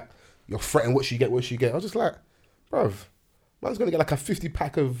minute when you're fretting what she get. I was just like, bruv, man's gonna get like a 50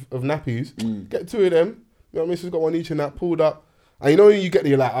 pack of nappies, get 2 of them, you know what I mean? She's got one each and that pulled up. And you know when you get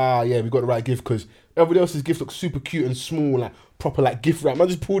there, you're like, we got the right gift because everybody else's gift looks super cute and small, like proper like gift wrap. Man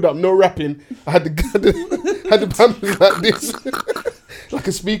just pulled up, no wrapping. I had the pampers like this. Like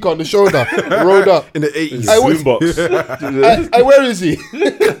a speaker on the shoulder, rolled up. In the 80s. boombox. Where is he?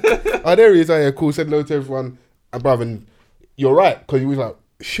 There he is. Yeah, cool. Said hello to everyone. And bruv, and you're right, because he was like,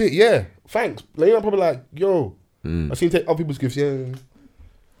 shit, yeah, thanks. Like, you know, probably like, yo, I seen take other people's gifts, yeah.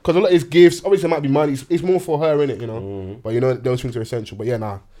 Because a lot of his gifts, obviously it might be money, it's more for her, innit, you know? But you know, those things are essential. But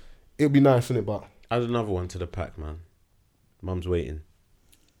yeah, it'd be nice, innit, but. Add another one to the pack, man. Mum's waiting.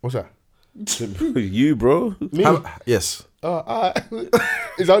 What's that? You, bro. Me? Yes. Is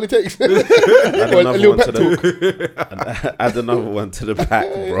that all it takes? Add a another little one pep to talk. the add another one to the pack,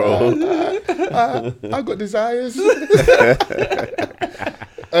 bro. I got desires.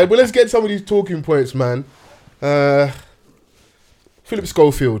 But let's get some of these talking points, man. Philip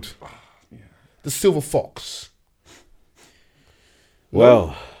Schofield, the Silver Fox.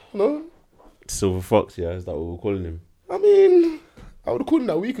 Well, No, Silver Fox, yeah, is that what we're calling him? I mean, I would have called him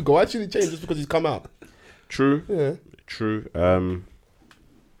that a week ago. I actually changed just because he's come out. True. Yeah. True.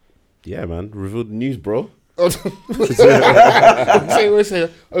 Yeah, man. Revealed the news, bro. Say,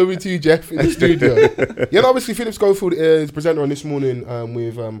 over to you, Jeff, in the studio. Yeah, obviously, Philip Schofield is presenter on This Morning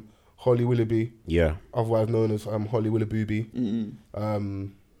with Holly Willoughby, Yeah. otherwise known as Holly Willoughby.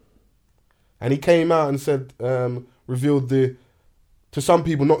 And he came out and said, revealed the, to some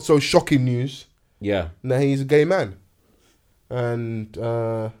people, not so shocking news Yeah. that he's a gay man. And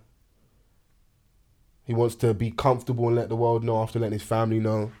he wants to be comfortable and let the world know after letting his family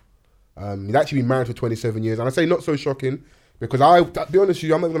know. He's actually been married for 27 years. And I say not so shocking because I'll be honest with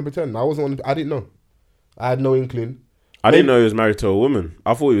you, I'm not going to pretend. I didn't know. I had no inkling. I didn't know he was married to a woman.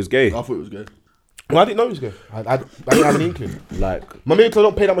 I thought he was gay. I thought it was good. Well, I didn't know he was gay. I didn't have an inkling. Like, Maybe because I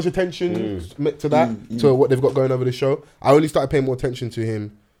don't pay that much attention to that, to what they've got going over the show. I only started paying more attention to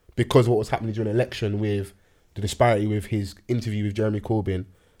him because of what was happening during the election with the disparity with his interview with Jeremy Corbyn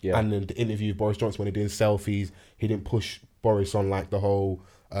and then the interview with Boris Johnson when they're doing selfies. He didn't push Boris on like the whole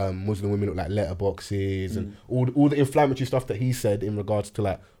Muslim women look like letterboxes and all the inflammatory stuff that he said in regards to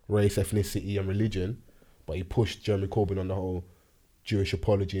like race, ethnicity and religion. But he pushed Jeremy Corbyn on the whole Jewish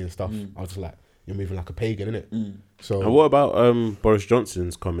apology and stuff. I was just like, you're moving like a pagan, innit? So and what about Boris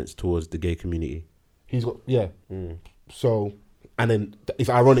Johnson's comments towards the gay community? he's got So and then it's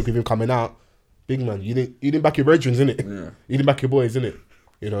ironic with him coming out, big man. You didn't back your brethren, innit? Yeah. You didn't back your boys, innit?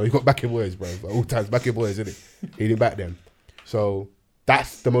 You know, you got back your boys, bro. At all times, back your boys, innit? He didn't back them. So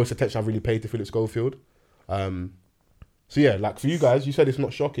that's the most attention I've really paid to Philip Schofield. So yeah, like for you guys, you said it's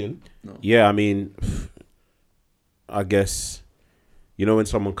not shocking. No. Yeah, I mean, I guess, you know, when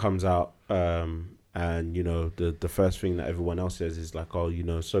someone comes out and, you know, the first thing that everyone else says is like, oh, you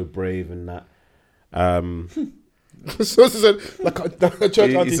know, so brave and that. So like a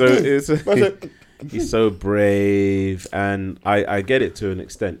church auntie. He's so brave, and I get it to an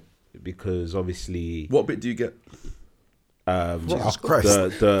extent because obviously, What bit do you get? Jesus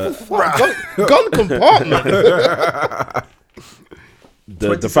Christ. the gun compartment.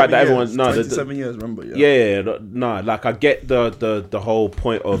 the fact that everyone 27 years, remember? Like I get the whole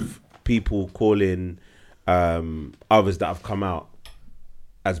point of people calling others that have come out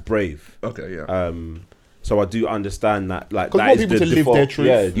as brave. Okay, yeah. So I do understand that, like, 'Cause that you want is people the to live default. their truth.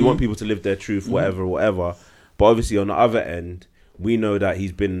 Yeah, you want people to live their truth, whatever. But obviously, on the other end, we know that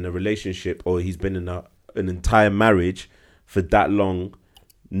he's been in a relationship or he's been in an entire marriage for that long.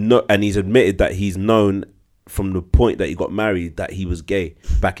 And he's admitted that he's known from the point that he got married that he was gay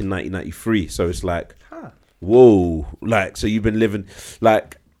back in 1993. So it's like, whoa, like, so you've been living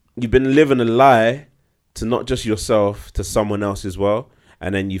a lie to not just yourself, to someone else as well.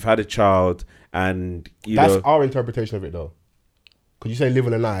 And then you've had a child, and that's our interpretation of it, though. Could you say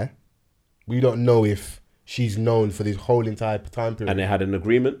living a lie? We don't know if she's known for this whole entire time period. And they had an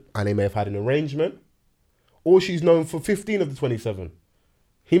agreement. And they may have had an arrangement. Or she's known for 15 of the 27.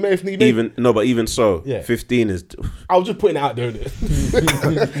 He may have... Even so, Yeah. 15 is... I was just putting it out there, innit?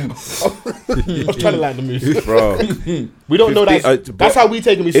 I was trying to lighten the mood. Bro. We don't know that. That's how we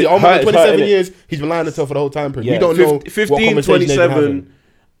take him. We see, It my hurts, 27 innit? years, he's been lying to himself for the whole time period. Yeah, We don't know 15, what conversation they've been 27, having.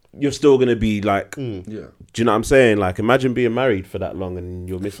 you're still going to be like... Yeah. Do you know what I'm saying? Like, imagine being married for that long and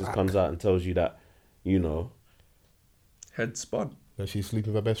your missus comes out and tells you that, Head spun. That she's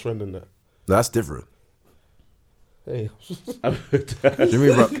sleeping with her best friend and that. That's different. Hey, Do you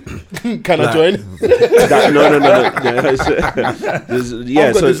mean, bro? can I join? Yeah,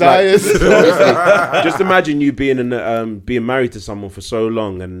 I've got so it's like, desires. just imagine you being married to someone for so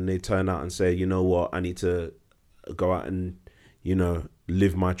long and they turn out and say, you know what, I need to go out and,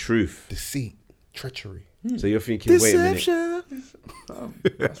 live my truth. Deceit, treachery. So you're thinking, wait a minute.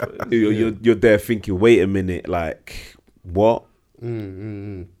 You're there thinking, wait a minute, like, what?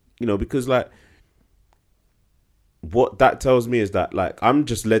 Because like, what that tells me is that, like, I'm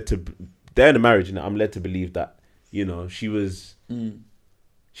just led to, they're in a marriage and I'm led to believe that, she loves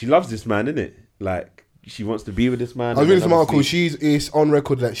this man, innit? Like, she wants to be with this man. I was reading some article. It's on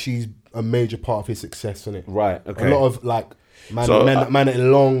record that she's a major part of his success, isn't it? Right, okay. A lot of, like, men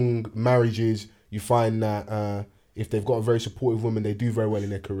in long marriages, you find that if they've got a very supportive woman, they do very well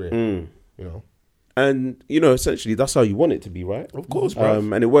in their career. And, essentially, that's how you want it to be, right? Of course, bro.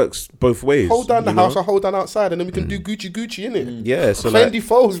 And it works both ways. Hold down the house or hold down outside, and then we can do Gucci, innit? Yeah, so Fendi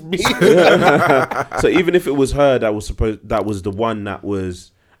foes, me. So even if it was her that was the one that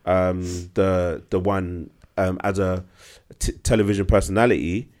was the one as a television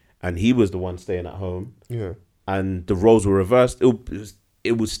personality, and he was the one staying at home, and the roles were reversed,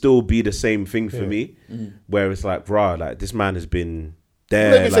 it would still be the same thing for me, where it's like, rah, like, this man has been there.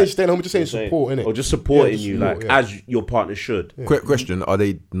 I'm not even saying staying home, we're just saying support, innit? Or just supporting just you, support, like, as your partner should. Quick question: are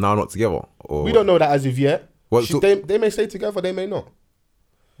they now not together? Or We don't know that as of yet. Well, so- They may stay together, they may not.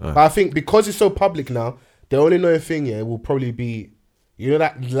 But I think because it's so public now, the only known thing will probably be,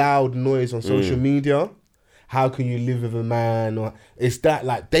 that loud noise on social media. How can you live with a man? Or it's that,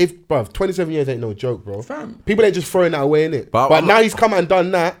 like, 27 years ain't no joke, bro. Fam. People ain't just throwing that away, innit? But But now he's come and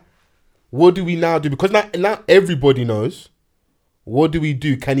done that. What do we now do? Because now everybody knows. What do we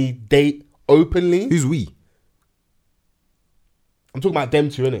do? Can he date openly? Who's we? I'm talking about them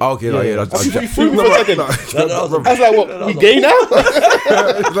two, innit? Oh, okay, yeah. That's You threw me for a second. I was like, what? We gay now?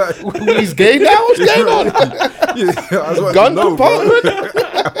 He's gay now? What's going on? Gun compartment?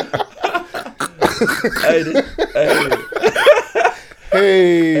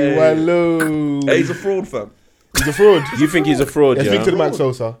 Hey, Wallo. Hey, he's a fraud, fam. He's a fraud. You think he's a fraud? Yeah, Yeah. speak to the man,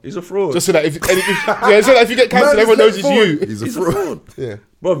 Sosa. He's a fraud. Just so that if you get cancelled, everyone knows it's you. He's a He's a fraud. fraud. Yeah.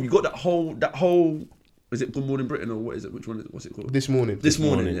 Bro, you got that whole. Is it Good Morning Britain or what is it? Which one? What's it called? This morning. This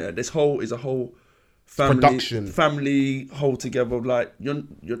morning, yeah. This whole is a whole family Production. family whole together. Like you're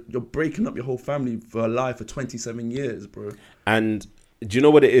breaking up your whole family for a life for 27 years, bro. And do you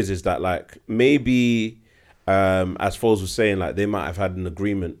know what it is? Is that, like, maybe, as Foles was saying, like, they might have had an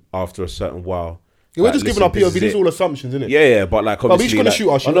agreement after a certain while. Yeah, we're Like, just giving listen, our this POV. is These it. are all assumptions, isn't it? Yeah, but, like, But we obviously, just gonna like, shoot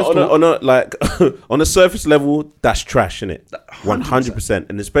our shit, on a surface level, that's trash, innit? 100%,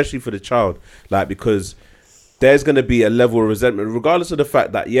 and especially for the child, like, because there's gonna be a level of resentment, regardless of the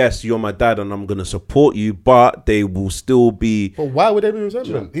fact that, yes, you're my dad and I'm gonna support you, but they will still be. But why would they be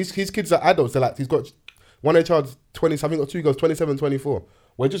resentment? His kids are adults. They're like, he's got one of their child's 20 something, got two girls, 27, 24.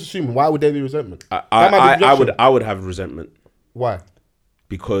 We're just assuming. Why would there be resentment? I would have resentment Why?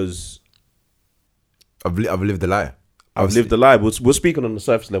 because I've lived a lie. I've lived a lie. We're speaking on the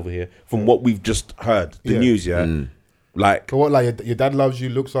surface level here from what we've just heard, the Yeah. news, yeah. Like, So what? Like your dad loves you,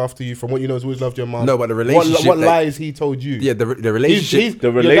 looks after you. From what you know, has always loved your mom. No, but the relationship What that- lies he told you? Yeah, the relationship. The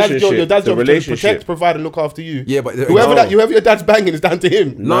Your relationship, dad's the job is to relationship. protect, provide, and look after you. Yeah, but whoever your dad's banging is down to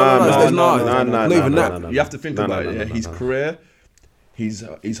him. No, it's not even that. You have to think about it. Yeah, his career,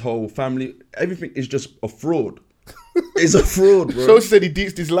 his whole family, everything is just a fraud. It's a fraud, bro. So said he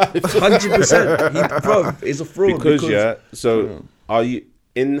deets his life. 100%. Bro, it's a fraud. Because yeah, so are you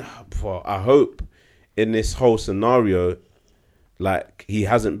in? Well, I hope in this whole scenario, like he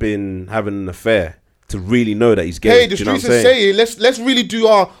hasn't been having an affair to really know that he's gay. Hey, the Do you know streets what are I'm saying? saying, let's really do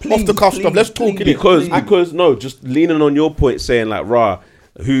our off the cuff stuff. Let's talk in it. Because no, just leaning on your point, saying like, rah,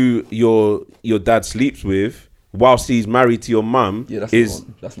 who your dad sleeps with whilst he's married to your mum Yeah, that's is not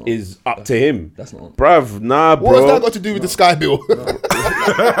on. That's not is up to him. That's not on. Bruv, nah, bro. What has that got to do with the Sky Bill?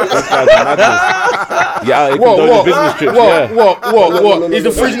 Yeah, it can go to business trips. Yeah. What? Is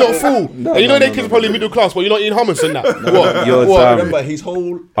the fridge not full? And you know they kids are probably middle class, but you're not eating hummus and that. What? You're What? dumb. Remember, his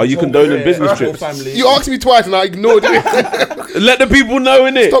whole. Are you his whole condoning career, business his whole trips? family. You asked me twice and I ignored it. Let the people know,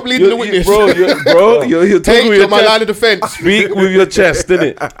 innit? Stop leading the witness. You're talking Take with your my chest. line of defense. Speak with your chest,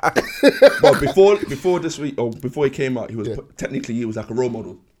 innit? But before this week, or before he came out, he was technically he was like a role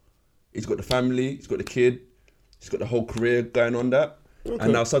model. He's got the family, he's got the kid, he's got the whole career going on that.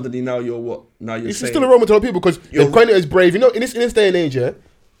 And now suddenly you're what? Now you're He's saying still a role model to people because they're calling it as brave. You know, in this day and age, yeah,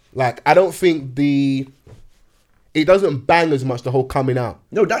 like I don't think it doesn't bang as much the whole coming out.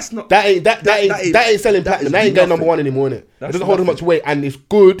 No, that's not. That ain't selling platinum. That ain't getting number one anymore, innit? It That's doesn't hold as much weight, and it's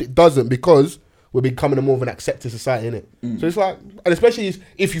good. It doesn't because we're becoming a more of an accepted society, innit? So it's like, and especially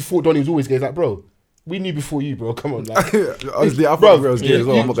if you thought Donnie was always gay, it's like, bro, we knew before you, bro. Come on, like, Honestly, I thought I was gay as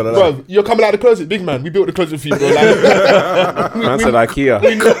well. I'm not gonna lie. bro, you're coming out of the closet, big man. We built the closet for you, bro. Like, Man said IKEA.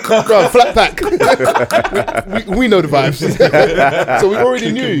 we know, bro, flat pack. we know the vibes. So we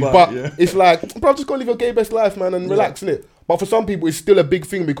already knew. But it's like, bro, just go live your gay best life, man, and relax, innit? But for some people, it's still a big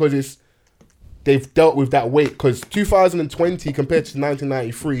thing because they've dealt with that weight. Because 2020 compared to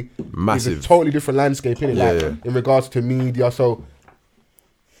 1993 Massive. is a totally different landscape, innit? In regards to media. So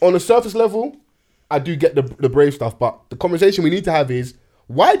on a surface level, I do get the brave stuff, but the conversation we need to have is,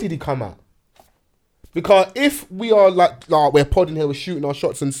 why did he come out? Because if we are like we're podding here, we're shooting our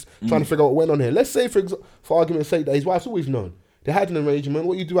shots and trying to figure out what went on here. Let's say, for argument's sake, that his wife's always known. They had an arrangement.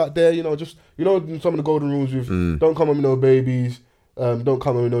 What you do out there, just, some of the golden rules with don't come home with no babies, don't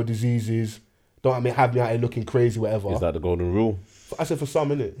come home with no diseases, don't have me out here looking crazy, whatever. Is that the golden rule? I said for some,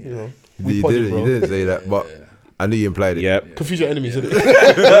 innit? You didn't say that, but I knew you implied it. Yep. Confuse your enemies, innit?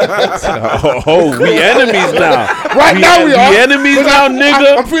 Oh, we enemies now. Now we are. We enemies now,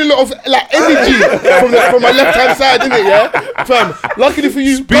 nigga. I'm feeling a lot of energy from my left hand side, innit? Yeah, fam. Luckily for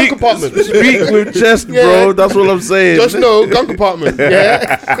you, gun compartment. Speak with chest, bro. That's what I'm saying. Just know, gun compartment.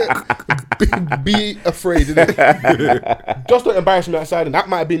 Yeah. Be afraid, innit? Just don't embarrass me outside, and that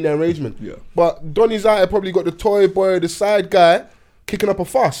might have been the arrangement. Yeah. But Donny's out. Probably got the toy boy, the side guy, kicking up a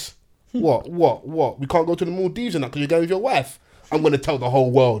fuss. What? We can't go to the Maldives and that because you're going with your wife. I'm going to tell the whole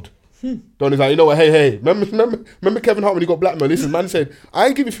world. Donny's like, you know what? Hey. Remember Kevin Hart when he got blackmailed? Listen, man said, I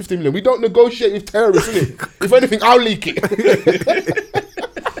ain't giving 15 million. We don't negotiate with terrorists, innit? If anything, I'll leak it.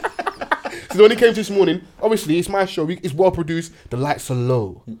 So when he came this morning, obviously it's my show. It's well produced. The lights are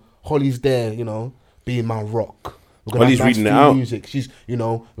low. Holly's there, being my rock. We're gonna Holly's have nice reading it theme out. Music. She's, we're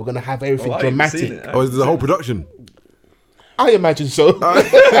going to have everything I ain't seen dramatic. it. Oh, is the whole production? I imagine so.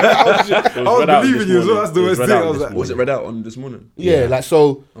 I was believing you as well. That's the worst thing. I was like, Was it read out on this morning? Yeah, like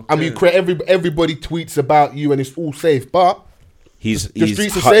so. I mean, everybody tweets about you, and it's all safe. But He's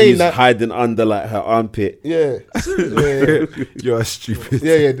streets are saying he's that- hiding under like her armpit. yeah, you're stupid.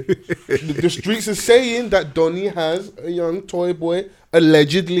 yeah. The streets are saying that Donny has a young toy boy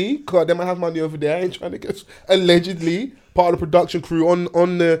allegedly. Cause they might have money over there. I ain't trying to guess. Allegedly, part of the production crew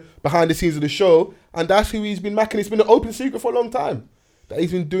on the behind the scenes of the show, and that's who he's been macking. It's been an open secret for a long time that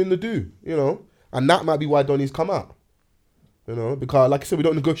he's been doing the do. And that might be why Donny's come out. Because like I said, we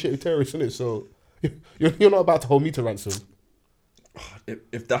don't negotiate with terrorists, innit? So you're not about to hold me to ransom.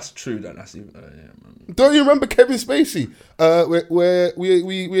 If that's true, then that's even. Yeah, man. Don't you remember Kevin Spacey? Where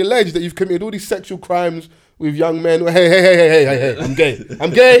we allege that you've committed all these sexual crimes with young men. Hey, I'm gay. I'm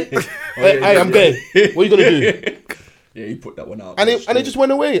gay. Hey, I'm gay. What are you gonna do? Yeah, he put that one out. And it just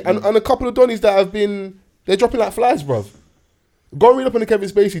went away. And a couple of Donnies that have been, they're dropping like flies, bruv. Go and read up on the Kevin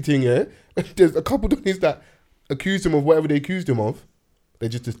Spacey thing, yeah? There's a couple of Donnies that accused him of whatever they accused him of. They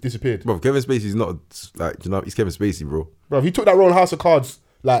just disappeared. Bro, Kevin Spacey's not like, he's Kevin Spacey, bro. Bruv, he took that role in House of Cards.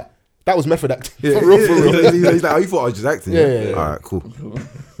 Like, that was method acting. Yeah, For real. He's like, oh, you thought I was just acting? Yeah. All right, cool.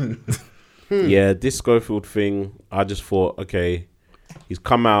 Yeah, this Schofield thing, I just thought, okay, he's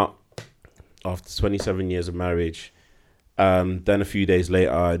come out after 27 years of marriage. Then a few days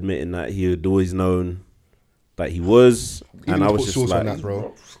later, admitting that he had always known that he was. And I was just like,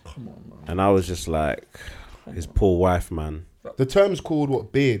 bro. Come on, man. and I was just like, his poor wife, man. The term's called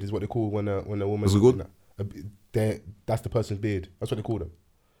what? Beard is what they call when a woman. What's it called? that's the person's beard. That's what they call them.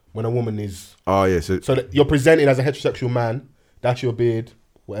 When a woman is Oh yeah, so that you're presented as a heterosexual man, that's your beard,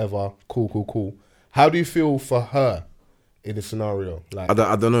 whatever. Cool. How do you feel for her in this scenario? Like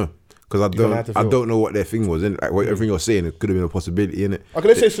I don't know because You don't know how to I feel. don't know what their thing was. Innit? Like everything you're saying, it could have been a possibility, innit? Okay,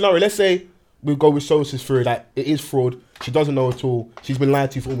 let's say scenario. Let's say we go with Sosa's theory. Like it is fraud. She doesn't know at all. She's been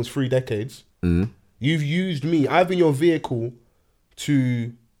lied to for almost 3 decades. You've used me. I've been your vehicle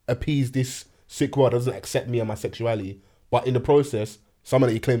to appease this sick world that doesn't accept me and my sexuality. But in the process, someone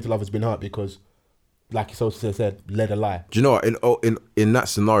that you claim to love has been hurt because, like Sosa said, led a lie. Do you know what? In that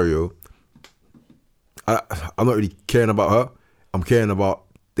scenario, I'm not really caring about her. I'm caring about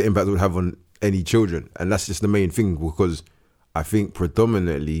the impact it would have on any children, and that's just the main thing because I think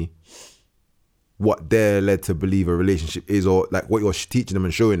predominantly what they're led to believe a relationship is, or like what you're teaching them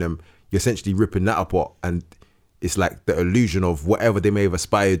and showing them, you're essentially ripping that apart, and it's like the illusion of whatever they may have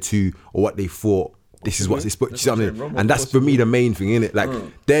aspired to or what they thought. This is what's supposed to be, and that's for me the main thing, innit? Like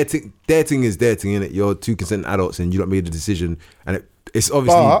their thing is their thing, innit? You're 2 consenting adults and you don't made a decision, and it's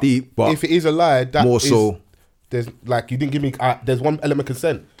obviously deep. But if it is a lie, that more is, so, there's like you didn't give me. There's one element of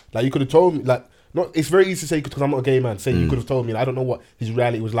consent. Like you could have told me. Like not. It's very easy to say because I'm not a gay man. Say you could have told me. Like, I don't know what his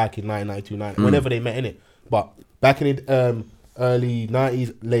reality was like in 1992, whenever they met in it. But back in the early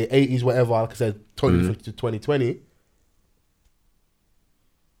 90s, late 80s, whatever. Like I said, 20 to 2020.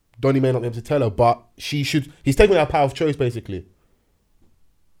 Donnie may not be able to tell her, but she should. He's taking our power of choice, basically.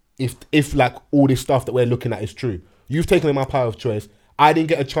 If like all this stuff that we're looking at is true, you've taken away my power of choice. I didn't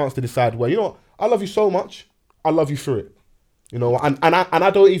get a chance to decide. Well, you know what? I love you so much. I love you through it. You know, and I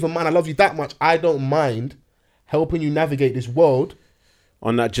don't even mind. I love you that much. I don't mind helping you navigate this world.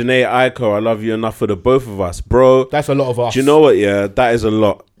 On that Janae Aiko, I love you enough for the both of us, bro. That's a lot of us. Do you know what? Yeah, that is a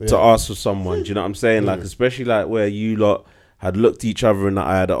lot to ask for someone. Do you know what I'm saying? Like, especially like where you lot had looked each other in the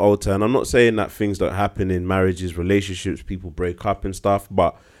eye at the altar. And I'm not saying that things don't happen in marriages, relationships, people break up and stuff,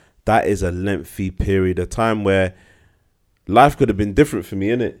 but that is a lengthy period of time where life could have been different for me,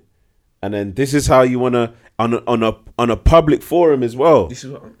 innit? And then this is how you want to, on a public forum as well. This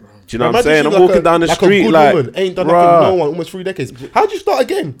is what, do you know what I'm Imagine saying? she's I'm walking a, down the like street a good like, woman, ain't done bruh. nothing to no one almost 3 decades. How'd you start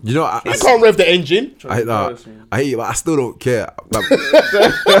again? you know, You can't rev the engine. I hate you, but I still don't care. Like,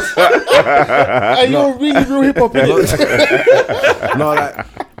 Hey, you're really real hip hop. no, like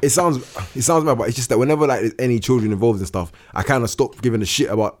it sounds bad, but it's just that whenever like there's any children involved and stuff, I kind of stop giving a shit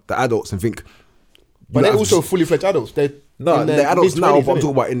about the adults and think. But they're also fully fledged adults. They're No, in their the adults now, mid-20s, but I'm innit? talking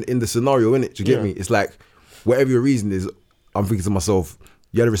about in the scenario, innit? Do you get me? It's like, whatever your reason is, I'm thinking to myself,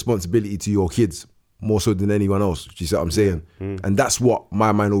 you had a responsibility to your kids more so than anyone else. Do you see what I'm saying? And that's what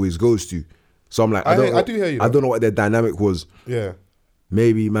my mind always goes to. So I'm like, I do hear you, I though. don't know what their dynamic was. Yeah.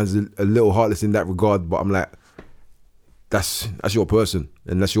 Maybe man's a little heartless in that regard, but I'm like, that's your person,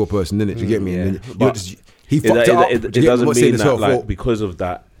 and that's your person, innit? Do you get me? And then you're just, he fucked it up. It Do you get me? I'm doesn't not saying mean it's that her like fault. because of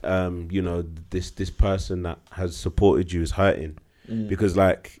that, you know, this person that has supported you is hurting. Because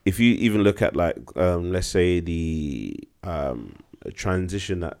like if you even look at like let's say the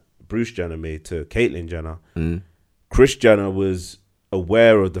transition that Bruce Jenner made to Caitlyn Jenner, Kris Jenner was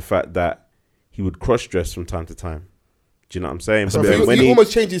aware of the fact that he would cross dress from time to time. Do you know what I'm saying? So But when he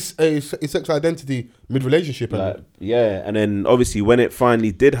almost changed his sexual identity mid-relationship. like, yeah, and then obviously when it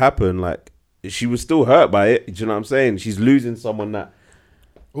finally did happen, like she was still hurt by it. Do you know what I'm saying? She's losing someone that,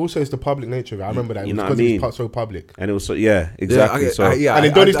 Also, it's the public nature of it. I remember that. You It was know what I because it mean? was so public. and it was so exactly. And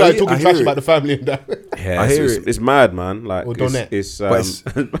then Donnie started talking trash about the family and that. Yeah, I hear it. it's mad, man. Like Or Donette. it's But it's-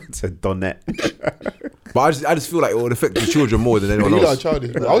 I said Donette. But I just feel like it would affect the children more than anyone You lot are else.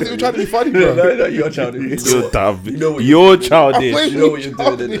 childish, bro. I wasn't even trying to be funny, bro. no, you're childish. You're dumb. You know what You're you're childish. Wait, You know what you're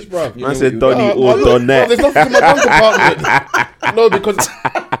doing, childish, innit? bro. Man said Donnie Oh, or look, bro, Donette. there's nothing in my gun compartment. No, because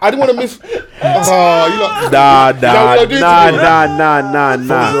I didn't want to miss. Oh, you lot. Nah, that what you're doing to me?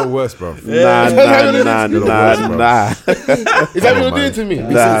 nah. You're worse, bro. Nah. Is that what you're man. doing to me?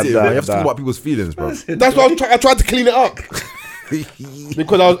 Nah, You have to nah. think about people's feelings, bro. That's why I tried to clean it up.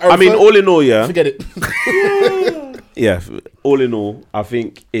 Because I mean, all in all, yeah. forget it. Yeah, all in all, I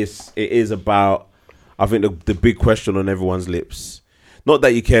think it is about, I think the big question on everyone's lips, not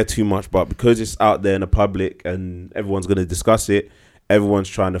that you care too much, but because it's out there in the public and everyone's going to discuss it, everyone's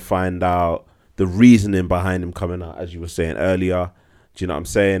trying to find out the reasoning behind him coming out, as you were saying earlier. Do you know what I'm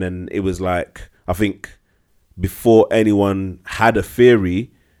saying? And it was like, I think before anyone had a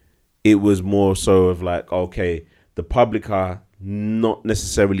theory, it was more so of like, okay, the public are not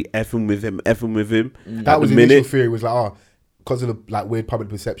necessarily effing with him. That was the initial theory. Was like, because of the like weird public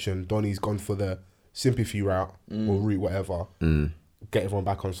perception, Donnie's gone for the sympathy route or route, whatever. Get everyone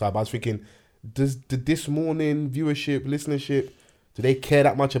back on side. But I was thinking, did this morning viewership, listenership, do they care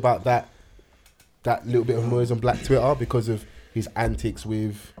that much about that? that little bit of noise on Black Twitter because of his antics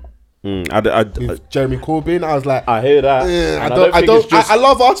with Jeremy Corbyn. I was like, I hear that. I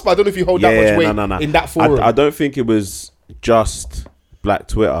love Us, but I don't know if you hold that much weight in that forum. I don't think it was just Black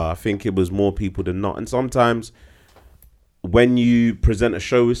Twitter. I think it was more people than not. And sometimes when you present a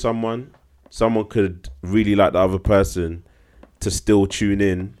show with someone could really like the other person to still tune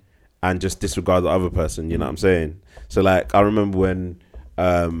in and just disregard the other person. You know what I'm saying? So like, I remember when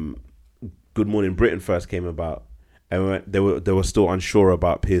Good Morning Britain first came about, and they were still unsure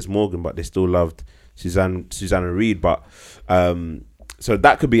about Piers Morgan, but they still loved Susanna Reid. But so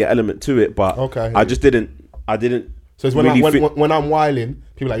that could be an element to it. But okay, I didn't. So it's when I'm whiling,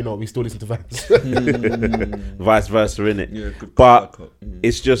 people are like, you know, we still listen to Vance. Vice versa, innit? Yeah, good but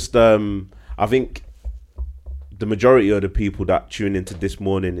it's just I think the majority of the people that tune into This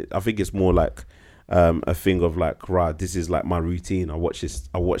Morning, I think it's more like a thing of like, right, this is like my routine. I watch this,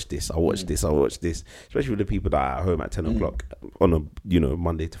 especially with the people that are at home at 10 o'clock on a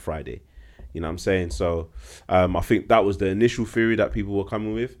Monday to Friday. You know what I'm saying? So I think that was the initial theory that people were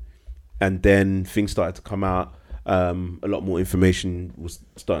coming with, and then things started to come out. A lot more information was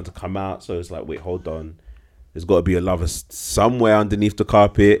starting to come out, so it's like, wait, hold on, there's got to be a lover somewhere underneath the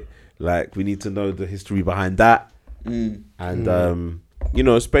carpet. Like, we need to know the history behind that. And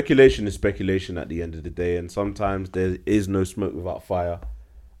speculation is speculation at the end of the day, and sometimes there is no smoke without fire.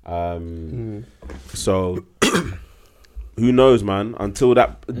 So who knows, man, until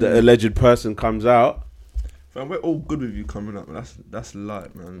the alleged person comes out. Man, we're all good with you coming up, man. That's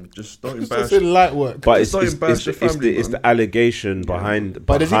light, man. Just don't It's embarrass. just light work. But Just don't embarrass your family, it's the allegation behind.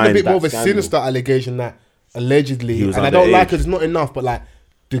 But there's even a bit more of a scandal. sinister allegation that allegedly, He was and I don't like underage. it, it's not enough, but like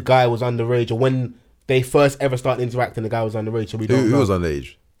the guy was underage, or when they first ever started interacting, the guy was underage, so we don't know. Who was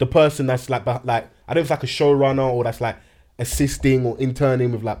underage? The person that's like I don't know if it's like a showrunner or that's like assisting or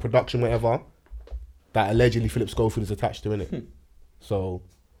interning with like production, whatever, that allegedly Philip Schofield is attached to, innit? So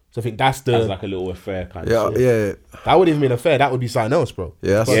I think that's As like a little affair kind Yeah, of shit. yeah, that wouldn't even be an affair, that would be something else, bro.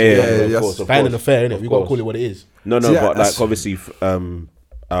 yeah. That's, Yeah, yeah, of course, of That ain't an course. affair, innit? Of We gotta course. call it what it is. No, See, but that's- like obviously,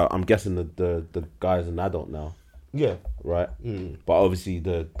 I'm guessing the guy's an adult now, Yeah. right? But obviously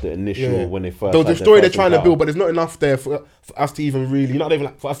the initial when they first the had their story they're first trying to encounter- build, but there's not enough there for us to even really, not even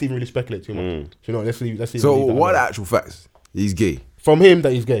like, for us to even really speculate too much. So, let's leave So leave that what are the alone. actual facts? He's gay. From him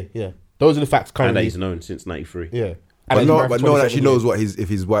that he's gay, yeah. Those are the facts and that currently. he's known since '93. Yeah. But no one 27 actually knows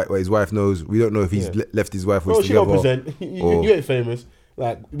years. what his wife knows. We don't know if he's Yeah. left his wife or Bro, he's she don't together. present. or- You ain't famous.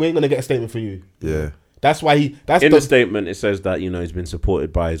 Like, we ain't gonna get a statement for you. Yeah. That's why that's In the statement, it says that he's been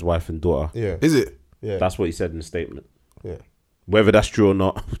supported by his wife and daughter. Yeah. Is it? Yeah. That's what he said in the statement. Yeah. Whether that's true or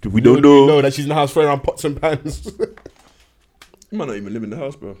not, we We don't know. know that she's in the house throwing around pots and pans. You might not even live in the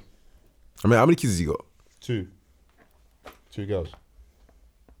house, bro. I mean, how many kids has he got? 2 girls.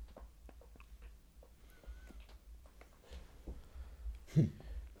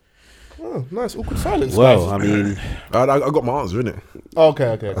 Oh, nice. Awkward silence. Well, guys. I mean, I got my answer, innit? Oh, okay.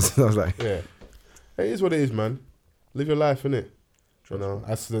 I was like, Yeah. It is what it is, man. Live your life, innit? You know,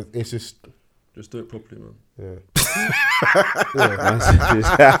 it's just, Just do it properly, man. yeah.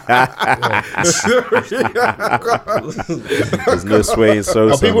 there's no swaying so.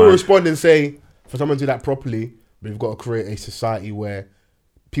 Now, people respond and say, for someone to do that properly, we've got to create a society where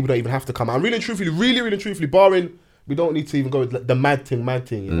people don't even have to come out. And really and truthfully, barring, we don't need to even go with the mad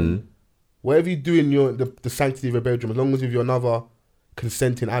thing, you know? Whatever you do in the sanctity of your bedroom, as long as if you're another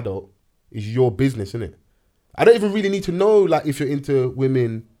consenting adult, is your business, isn't it? I don't even really need to know like if you're into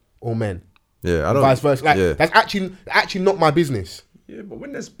women or men. yeah, I don't. Vice versa. Like, yeah. that's actually not my business. Yeah, but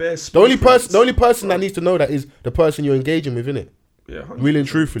when there's bare The only person that needs to know that is the person you're engaging with, innit? yeah, 100%. Really and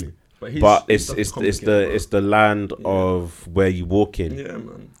truthfully. But he's it's complicated, it's the land of where you walk in. bro. Yeah,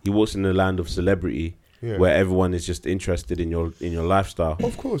 man. He walks in the land of celebrity, Yeah. where everyone is just interested in your lifestyle.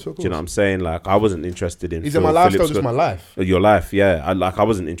 Of course. Do you know what I'm saying? Like, I wasn't interested in. Is it my lifestyle? Just my life. Your life, yeah. I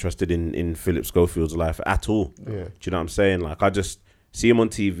wasn't interested in Philip Schofield's life at all. Yeah. Do you know what I'm saying? Like, I just see him on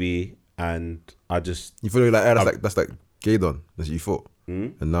TV, and I just You feel like that's like gay done. That's what you thought,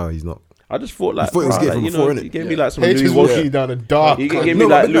 and now he's not. I just thought like, You thought he was bruh, gay like, from you before, know, innit? he gave me like some H Louis is Walsh. walking down a dark. He gave me No,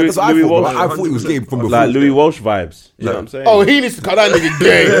 like but Louis that's what I Louis thought, Walsh, but I thought he was gay from before. like Louis Walsh vibes. You know what I'm saying? Oh, he needs to cut that nigga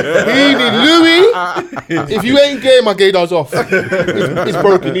gay. He need Louis. If you ain't gay, my gaydar's off. It's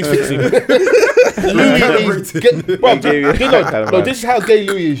broken. He's fixing. Louis is gay. Bro, gave you that kind of vibe. this is how gay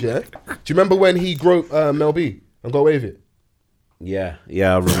Louis is. Yeah. Do you remember when he groped Mel B and got away with it? yeah,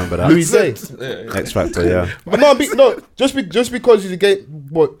 I remember that. Louis Day. X Factor, yeah. But just because he's a gay,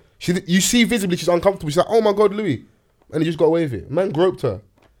 what you see visibly she's uncomfortable. She's like, oh my god, Louis, and he just got away with it. Man groped her.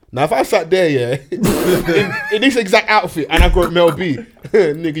 Now, if I sat there, yeah, in this exact outfit, and I got Mel B,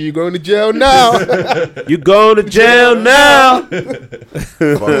 nigga, you going to jail now? You going to jail now?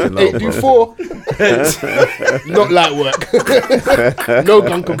 824. Not light work. No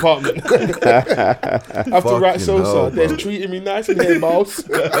gun compartment. I have to write Sosa. They're treating me nice in here, boss.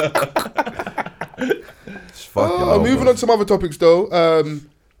 Moving on to some other topics, though.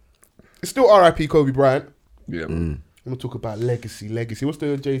 It's still R.I.P. Kobe Bryant. Yeah. I'm going to talk about legacy. What's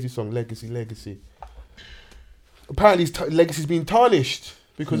the Jay-Z song? Legacy. Apparently, his legacy's been tarnished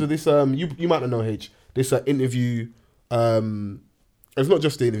because of this. You might not know, H. This interview. It's not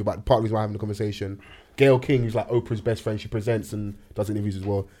just the interview, but part of the reason why I'm having the conversation. Gayle King, who's like Oprah's best friend, she presents and does interviews as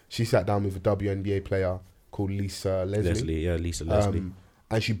well. She sat down with a WNBA player called Lisa Leslie. Lisa Leslie.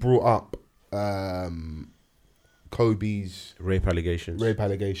 And she brought up Kobe's rape allegations.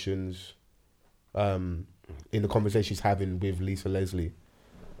 In the conversation she's having with Lisa Leslie,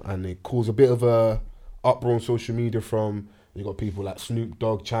 and it caused a bit of a uproar on social media. From you got people like Snoop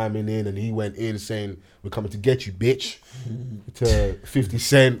Dogg chiming in, and he went in saying, "We're coming to get you, bitch," to 50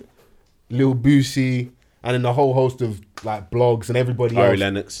 Cent, Lil Boosie, and then a whole host of like blogs and everybody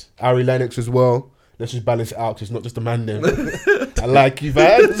else. Ari Lennox as well. Let's just balance it out, because it's not just a man then. I like you,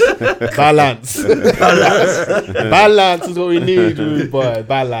 Vance. Balance is what we need, rude boy.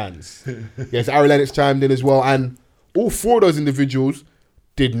 Balance. Yes, Ari Lennox chimed in as well, and all four of those individuals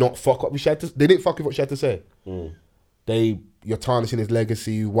did not fuck up. They didn't fuck with what she had to say. You're tarnishing his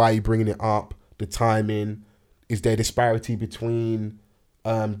legacy. Why are you bringing it up? The timing. Is there disparity between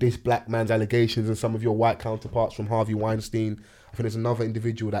this black man's allegations and some of your white counterparts from Harvey Weinstein? I think there's another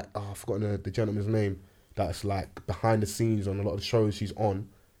individual that, I've forgotten the gentleman's name, that's like behind the scenes on a lot of the shows he's on.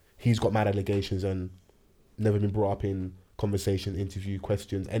 He's got mad allegations and never been brought up in conversation, interview,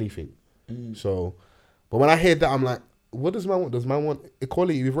 questions, anything. So, but when I hear that, I'm like, what does man want? Does man want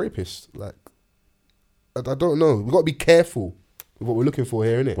equality with rapists? Like, I don't know. We've got to be careful with what we're looking for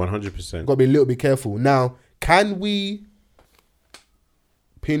here, innit? 100%. We've got to be a little bit careful. Now, can we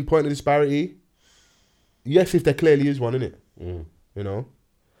pinpoint the disparity? Yes, if there clearly is one, innit? You know,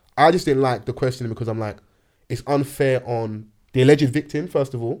 I just didn't like the question because I'm like, it's unfair on the alleged victim.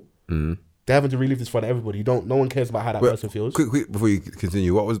 First of all, they're having to relive this for everybody. No one cares about how that person feels. Quick before you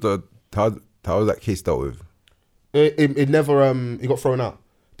continue, what was how was that case dealt with? It never it got thrown out.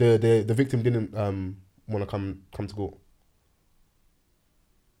 The victim didn't want to come to court.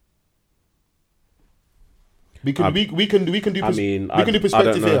 We can do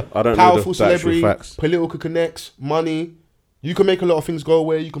perspective here. I don't Powerful know the actual celebrity, facts. political connects, money. You can make a lot of things go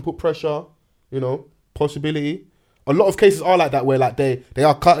away. You can put pressure, possibility. A lot of cases are like that, where like they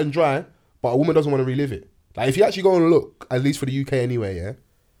are cut and dry, but a woman doesn't want to relive it. Like if you actually go and look, at least for the UK anyway, yeah,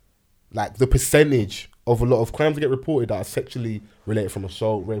 like the percentage of a lot of crimes that get reported that are sexually related, from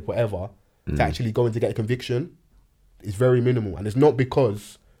assault, rape, whatever, to actually going to get a conviction is very minimal. And it's not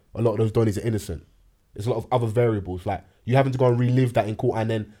because a lot of those donnies are innocent. There's a lot of other variables. Like you having to go and relive that in court, and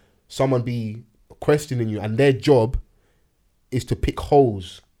then someone be questioning you, and their job is to pick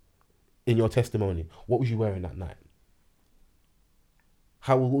holes in your testimony. What was you wearing that night?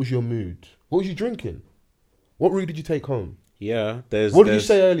 What was your mood? What was you drinking? What route did you take home? Yeah, what did you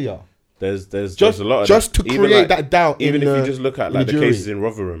say earlier? There's a lot of just that. to create that doubt. Even if you just look at like the jury. cases in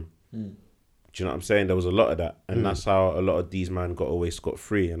Rotherham, do you know what I'm saying? There was a lot of that, and that's how a lot of these men got away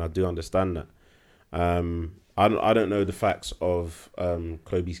scot-free, and I do understand that. I don't know the facts of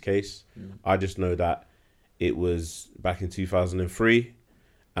Kobe's case. I just know that it was back in 2003,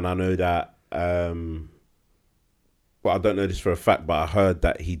 and I know that. Well, I don't know this for a fact, but I heard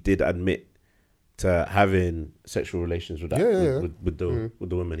that he did admit to having sexual relations with that with the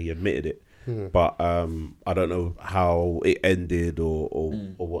woman. He admitted it, but I don't know how it ended or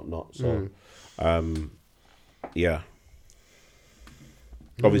whatnot. So, yeah.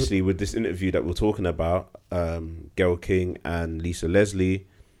 Obviously, with this interview that we're talking about, Gayle King and Lisa Leslie,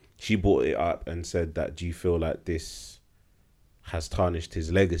 she brought it up and said that, do you feel like this has tarnished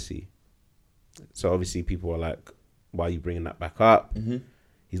his legacy? So obviously people are like, why are you bringing that back up?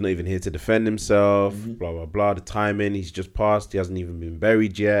 He's not even here to defend himself, blah, blah, blah. The timing, he's just passed. He hasn't even been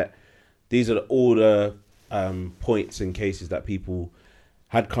buried yet. These are all the points and cases that people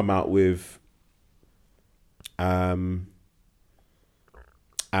had come out with. And,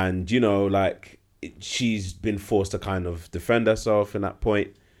 she's been forced to kind of defend herself in that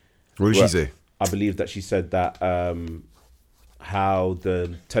point. What did she say? I believe that she said that how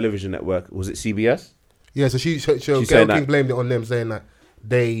the television network, was it CBS? Yeah, so Gayle King blamed it on them, saying that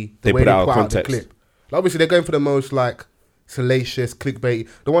they put out the clip. Like, obviously, they're going for the most like salacious, clickbait,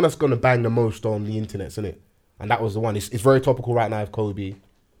 the one that's going to bang the most on the internet, isn't it? And that was the one. It's very topical right now with Kobe.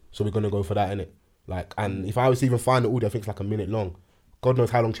 so we're gonna go for that, innit? Like, and if I was to even find the audio, I think it's like a minute long. God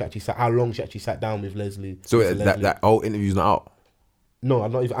knows how long she actually sat down with Leslie. So with that whole interview's not out. No,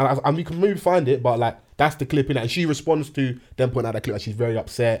 I'm not even. And we can maybe find it, but like that's the clip in it, and she responds to them putting out that clip. Like she's very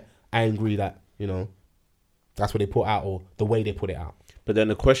upset, angry that that's what they put out or the way they put it out. But then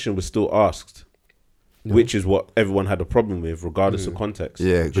the question was still asked, which is what everyone had a problem with, regardless of context.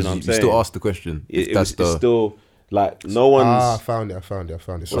 Yeah, Do because you you still ask the question. It's still like no one's. I found it.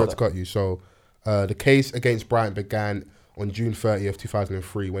 Sorry to cut you. So the case against Bryant began on June 30th,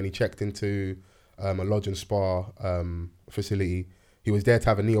 2003, when he checked into a lodge and spa facility. He was there to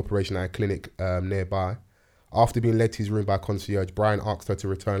have a knee operation at a clinic nearby. After being led to his room by a concierge, Bryant asked her to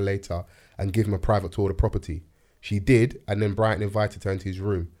return later and give him a private tour of the property. She did, and then Bryant invited her into his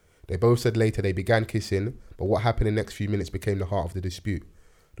room. They both said later they began kissing, but what happened in the next few minutes became the heart of the dispute.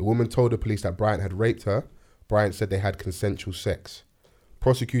 The woman told the police that Bryant had raped her. Bryant said they had consensual sex.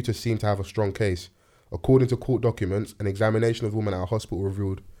 Prosecutors seemed to have a strong case. According to court documents, an examination of the woman at a hospital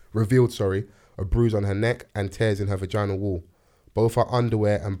revealed a bruise on her neck and tears in her vaginal wall. Both her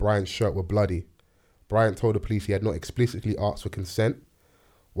underwear and Bryant's shirt were bloody. Bryant told the police he had not explicitly asked for consent.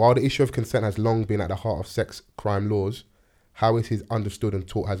 While the issue of consent has long been at the heart of sex crime laws, how it is understood and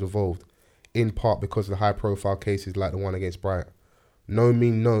taught has evolved, in part because of the high-profile cases like the one against Bryant. No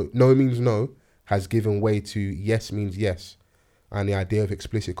means no has given way to yes means yes, and the idea of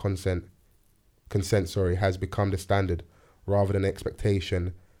explicit consent has become the standard, rather than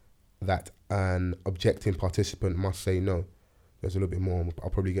expectation that an objecting participant must say no. There's a little bit more. I'll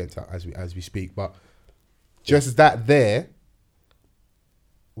probably get into that as we speak, but just that there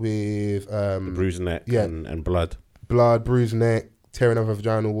with the bruised neck and blood, bruised neck, tearing of a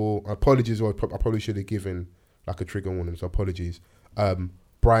vaginal wall. Apologies, or I probably should have given like a trigger warning. So apologies.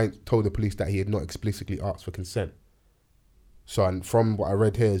 Bryant told the police that he had not explicitly asked for consent. So, and from what I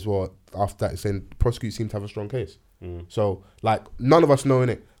read here as well, after that, it's saying the prosecutor seemed to have a strong case. So, like, none of us know,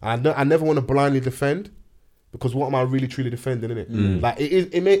 innit? And I never want to blindly defend, because what am I really truly defending, innit? Like,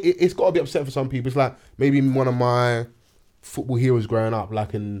 it's got to be upset for some people. It's like maybe one of my football heroes growing up,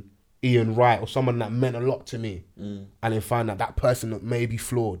 like in Ian Wright or someone that meant a lot to me, and then find that person that may be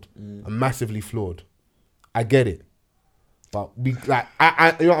flawed, and massively flawed. I get it. But we like,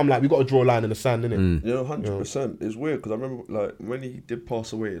 I'm like, we got to draw a line in the sand, innit? 100%. It's weird because I remember like when he did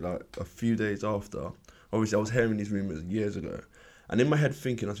pass away, like a few days after. Obviously, I was hearing these rumors years ago, and in my head I was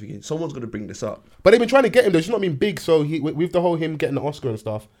thinking, someone's going to bring this up. But they've been trying to get him. There's not been big. So with the whole him getting the Oscar and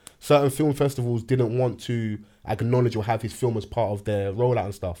stuff, certain film festivals didn't want to acknowledge or have his film as part of their rollout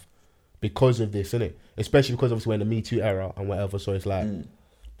and stuff because of this, innit? Especially because obviously we're in the Me Too era and whatever. So it's like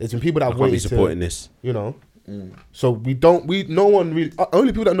there's been people that have waited to supporting this, So no one really.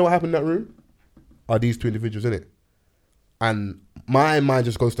 Only people that know what happened in that room are these two individuals, innit? And my mind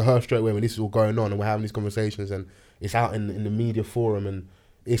just goes to her straight away when this is all going on and we're having these conversations and it's out in the media forum and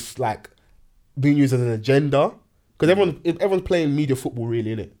it's like being used as an agenda because everyone's playing media football,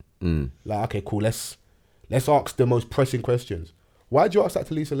 really, innit? Like, okay, cool. Let's ask the most pressing questions. Why did you ask that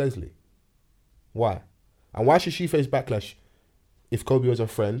to Lisa Leslie? Why? And why should she face backlash if Kobe was her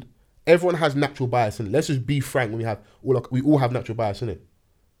friend? Everyone has natural bias, innit? Let's just be frank. When we all have natural bias, innit?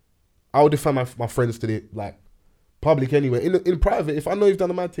 I would defend my friends to the like public anyway. In private, if I know you've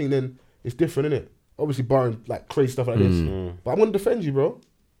done a mad thing, then it's different, innit? Obviously, barring like crazy stuff like this. But I'm gonna defend you, bro.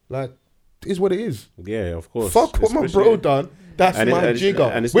 Like, it is what it is. Yeah, of course. Fuck what my bro done. That's my jigger.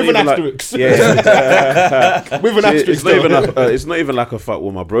 With an asterisk. With an asterisk. It's not even like a fuck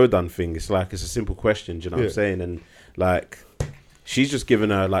what my bro done thing. It's like, it's a simple question. Do you know what I'm saying? And like, she's just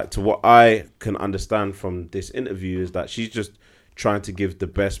given her, like, to what I can understand from this interview is that she's just trying to give the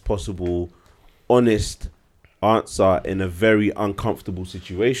best possible honest answer in a very uncomfortable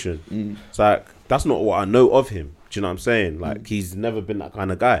situation. It's like, that's not what I know of him. Do you know what I'm saying? Like, he's never been that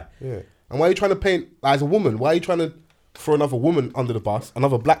kind of guy. Yeah. And why are you trying to paint, like, as a woman, why are you trying to throw another woman under the bus,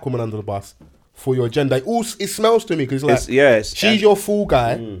 another black woman under the bus for your agenda? It smells to me because it's like, she's your fool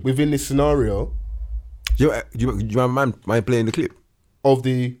guy within this scenario. Do you mind playing the clip?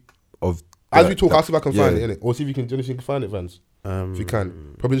 As we talk, I'll see if I can find it, innit? Or see if you can find it, Vance. If you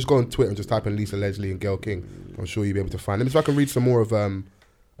can. Probably just go on Twitter and just type in Lisa Leslie and Gayle King. I'm sure you'll be able to find it. Let me see if I can read some more of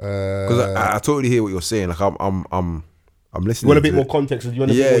because I totally hear what you're saying. Like I'm listening. You want a bit more context? Do you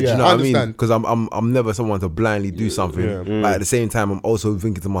want a bit more? Do you know what I mean? Because I'm never someone to blindly do something. But at the same time, I'm also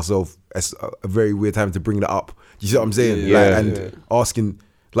thinking to myself, it's a very weird time to bring that up. You see what I'm saying? And asking,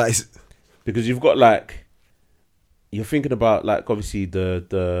 like, because you've got like, you're thinking about like obviously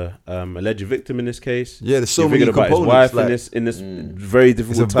the alleged victim in this case. Yeah, there's so you're many thinking components. About his wife in this very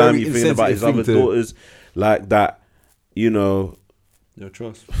difficult time. You're thinking about his other daughters, like that. You know, Yeah,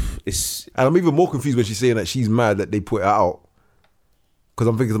 trust. It's And I'm even more confused when she's saying that she's mad that they put it out. Because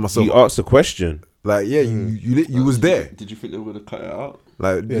I'm thinking to myself, you asked the question. like, yeah, you was there. Did you think they were gonna cut it out?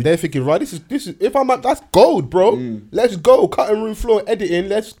 Like, Yeah, they're thinking, right, this is if I'm at, that's gold, bro. Let's go. Cutting room floor, editing,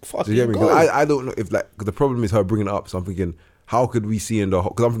 let's fucking do you get me? go. 'Cause I don't know if, like, cause the problem is her bringing it up. So I'm thinking, how could we see in the whole,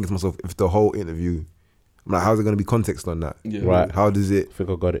 because I'm thinking to myself, if the whole interview, I'm like, how's there going to be context on that? Yeah. Right. How does it, I think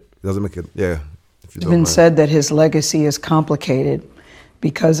I got it. it doesn't make it, yeah. If you It's don't been mind. said that his legacy is complicated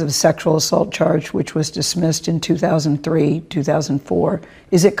because of a sexual assault charge, which was dismissed in 2003, 2004.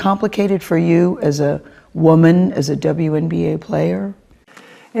 Is it complicated for you as a woman, as a WNBA player?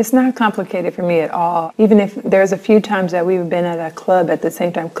 It's not complicated for me at all. Even if there's a few times that we've been at a club at the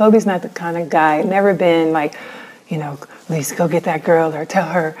same time. Kobe's not the kind of guy, never been like, you know, Lisa, go get that girl or tell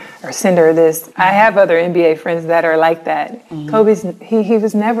her or send her this. I have other NBA friends that are like that. Kobe's, he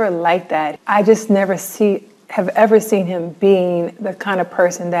was never like that. I just never have ever seen him being the kind of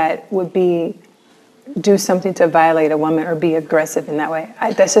person that would do something to violate a woman or be aggressive in that way.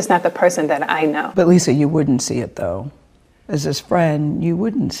 That's just not the person that I know. But Lisa, you wouldn't see it though. As his friend, you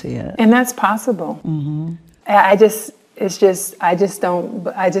wouldn't see it. And that's possible. I just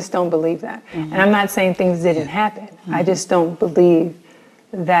don't believe that. And I'm not saying things didn't happen. I just don't believe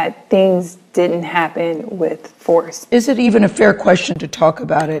that things didn't happen with force. Is it even a fair question to talk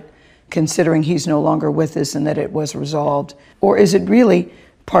about it, considering he's no longer with us and that it was resolved? Or is it really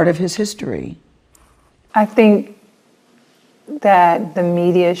part of his history? I think that the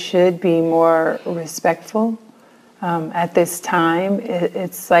media should be more respectful. At this time,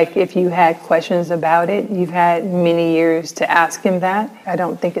 it's like if you had questions about it, you've had many years to ask him that. I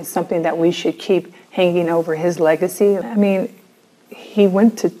don't think it's something that we should keep hanging over his legacy. I mean, it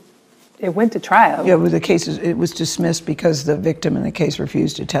went to trial. Yeah, with the cases, it was dismissed because the victim in the case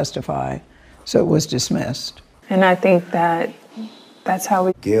refused to testify, so it was dismissed. And I think that's how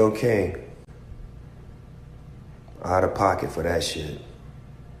we... Gayle King, out of pocket for that shit.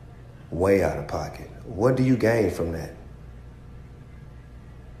 Way out of pocket. What do you gain from that?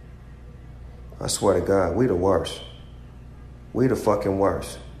 I swear to God, we the worst. We the fucking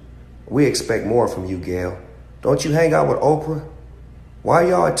worst. We expect more from you, Gayle. Don't you hang out with Oprah? Why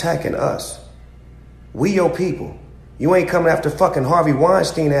y'all attacking us? We your people. You ain't coming after fucking Harvey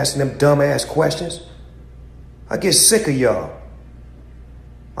Weinstein asking them dumbass questions. I get sick of y'all.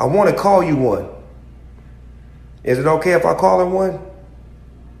 I want to call you one. Is it okay if I call her one?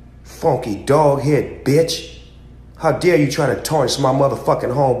 Funky dog head bitch. How dare you try to tarnish my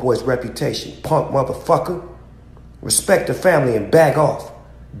motherfucking homeboy's reputation, punk motherfucker. Respect the family and back off,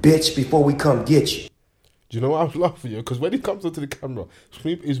 bitch, before we come get you. Do you know what I'm laughing at? Because when he comes onto the camera,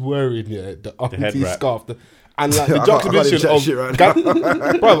 Snoop is wearing the head RT wrap. scarf. And like the I can't even juxtaposition chat of... shit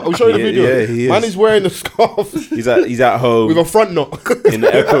right Bro, I'll show you the Yeah, video. yeah, he is. Man is wearing the scarf He's at home with a front knot. in the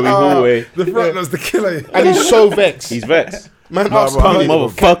echoey hallway. The front was the killer. And he's so vexed. He's vexed. Man, Nah, asked bro, me,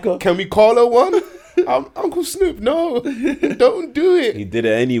 motherfucker. Can we call her one? Uncle Snoop, no. Don't do it. He did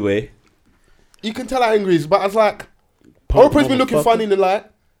it anyway. You can tell how angry he is, but I was like... Punk Oprah's been looking motherfucker. funny in the light.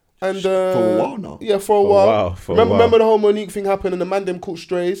 And For a while now. Yeah, for a while. Remember the whole Monique thing happened and the man them caught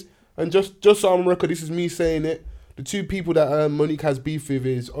strays? And just so I'm on record, this is me saying it. The two people that Monique has beef with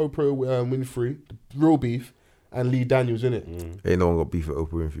is Oprah Winfrey, the real beef, and Lee Daniels, innit? Ain't no one got beef with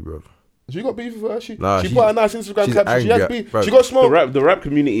Oprah Winfree, bro. She got beef with her? She Nah, put a nice Instagram she's caption. She angry has at- beef. bro. She got smoked. The rap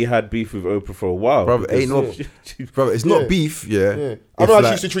community had beef with Oprah for a while. Bro, because- ain't no... Bro, it's not beef, yeah. Yeah. I It's remember how she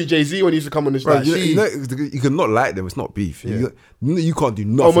like- used to treat Jay-Z when he used to come on the Bro, like, you can not like them. It's not beef. Yeah. You can't do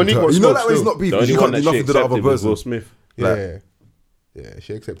nothing. Monique to her. wants You know smoke that way it's still. not beef. The because only You one can't do that she nothing to the other accepted was person. Will Smith. Yeah,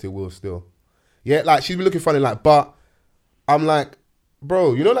 she accepted Will still. Yeah, like she's been looking funny, like, but I'm like,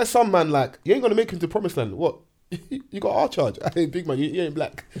 bro, you know, like some man, like, you ain't gonna make him to promised land. What? You got our charge. Hey, big man, you ain't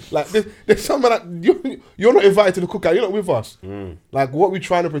black. Like, there's some man like, you're not invited to the cookout. You're not with us. Like, what we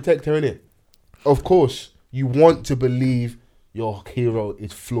trying to protect her, innit? Of course, you want to believe your hero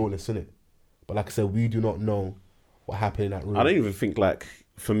is flawless, innit? But like I said, we do not know what happened in that room. I don't even think, like,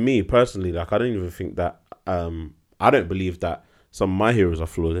 for me personally, like, I don't even think that, I don't believe that some of my heroes are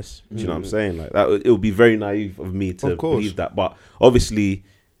flawless. Do you know what I'm saying? Like, that it would be very naive of me to Of course. believe that. But obviously,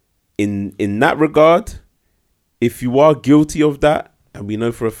 in that regard, if you are guilty of that, and we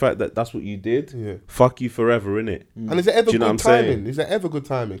know for a fact that that's what you did, fuck you forever, innit? And is there ever Do you know good what I'm saying? timing? Is there ever good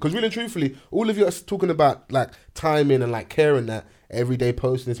timing? Because really, truthfully, all of you are talking about like timing and like caring that every day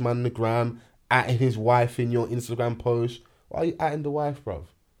posting this man on the gram, atting his wife in your Instagram post. Why are you atting the wife, bruv?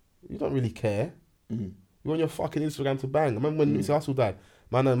 You don't really care. You want your fucking Instagram to bang. Remember when Nipsey Hussle died?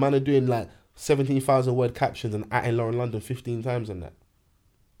 Man are doing like 17,000 word captions and atting Lauren London 15 times on that.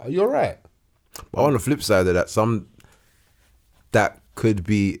 Are you alright? But on the flip side of that, some that could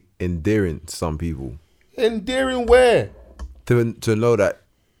be endearing to some people. Endearing where? To know that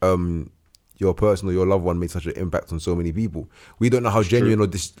your person or your loved one made such an impact on so many people. We don't know how genuine or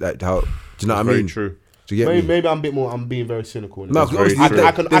this, like, how, do you know what I mean? True. Do you get me? Maybe I'm being very cynical. No, because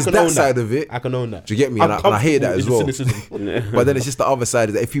I can there's own that side of it. I can own that. Do you get me? And I hear that as well. Cynicism. But then it's just the other side,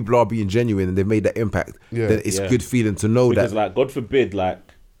 is that if people are being genuine and they've made that impact, then it's a good feeling to know because, that. like, God forbid, like,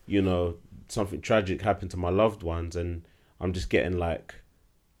 you know, something tragic happened to my loved ones, and I'm just getting like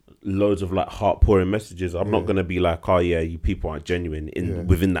loads of like heart pouring messages. I'm not gonna be like, oh yeah, you people aren't genuine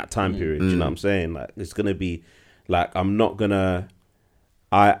within that time period. Do you know what I'm saying? Like, it's gonna be like, I'm not gonna.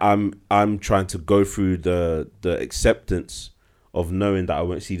 I'm trying to go through the acceptance of knowing that I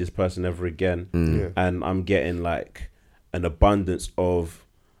won't see this person ever again, and I'm getting like an abundance of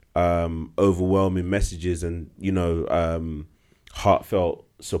overwhelming messages and, you know, heartfelt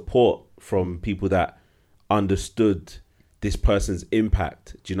support from people that understood this person's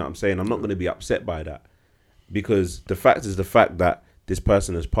impact. Do you know what I'm saying? I'm not going to be upset by that, because the fact is the fact that this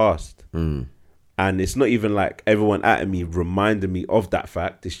person has passed. And it's not even like everyone at me reminded me of that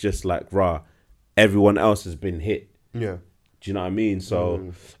fact. It's just like, rah, everyone else has been hit. Yeah. Do you know what I mean?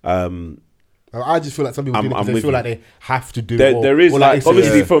 So, I just feel like some people do it because they feel like they have to do there, it. There is like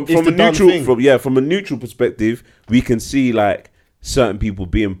obviously from a neutral perspective, we can see like certain people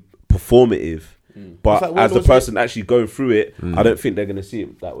being performative, but like, as the person actually going through it, I don't think they're gonna see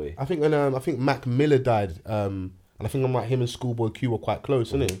it that way. I think when I think Mac Miller died, and I think I'm like, him and Schoolboy Q were quite close,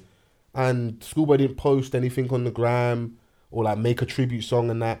 isn't it? And Schoolboy didn't post anything on the gram or like make a tribute song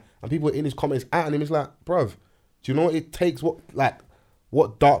and that, and people were in his comments at him. It's like, bruv, do you know what it takes?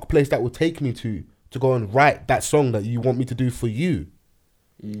 What dark place that would take me to go and write that song that you want me to do for you?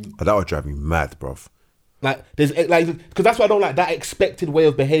 That would drive me mad, bruv. Like, there's like, because that's why I don't like that expected way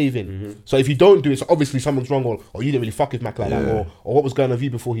of behaving. So if you don't do it, so obviously something's wrong, or you didn't really fuck with Mac like that, or what was going on with you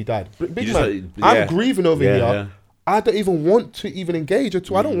before he died. Big man, I'm grieving over here. Yeah. I don't even want to even engage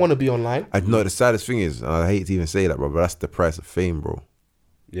at all. I don't want to be online. I know the saddest thing is, and I hate to even say that, bro, but that's the price of fame, bro.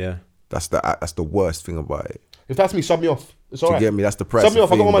 Yeah, that's the worst thing about it. If that's me, sub me off. It's alright. To get me, that's the price. Sub me of off.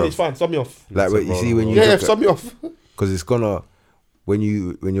 fame, I got my money. bro. It's fine. Sub me off. Like, you see when you sub me off. Because it's gonna, when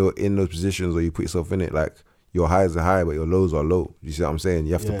you're in those positions or you put yourself in it, like, your highs are high but your lows are low. You see what I'm saying?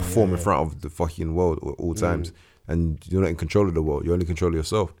 You have to perform in front of the fucking world at all times, and you're not in control of the world. You only control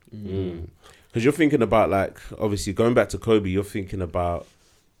yourself. Because you're thinking about, like, obviously going back to Kobe, you're thinking about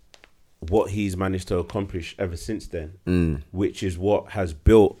what he's managed to accomplish ever since then, which is what has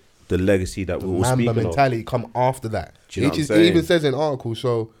built the legacy that we're all speaking of. Mamba mentality come after that. It even says in articles.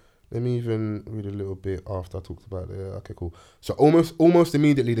 So let me even read a little bit after I talked about it. Okay, cool. So almost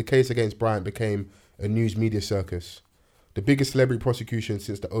immediately, the case against Bryant became a news media circus, the biggest celebrity prosecution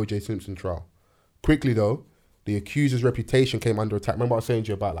since the O.J. Simpson trial. Quickly though, the accuser's reputation came under attack. Remember I was saying to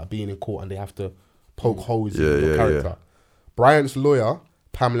you about like being in court and they have to poke holes in your character. Yeah. Bryant's lawyer,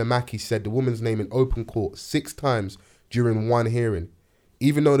 Pamela Mackey, said the woman's name in open court 6 times during one hearing,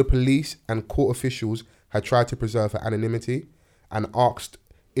 even though the police and court officials had tried to preserve her anonymity and asked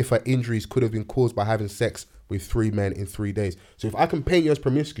if her injuries could have been caused by having sex with 3 men in 3 days. So if I can paint you as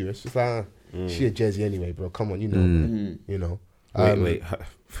promiscuous, it's like, she a Jezzy anyway, bro. Come on, you know, man. You know. Wait.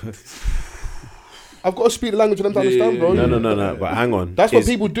 I've got to speak the language for them to understand, bro. No. But hang on. That's what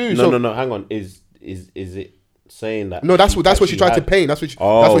people do. No. Hang on. Is it saying that? No, that's what she tried to paint. That's what.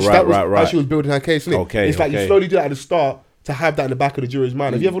 How she was building her case, isn't it? Okay. It's like you slowly do that at the start to have that in the back of the jury's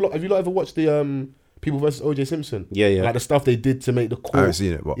mind. Have you ever watched the People versus O.J. Simpson? Yeah. Like the stuff they did to make the court. I haven't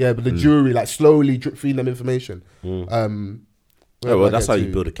seen it, but but the jury like slowly feeding them information. That's how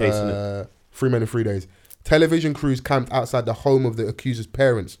you build a case, isn't it? 3 men in 3 days. Television crews camped outside the home of the accuser's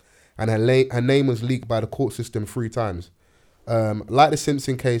parents, and her name was leaked by the court system 3 times. Like the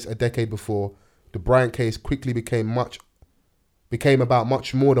Simpson case a decade before, the Bryant case quickly became about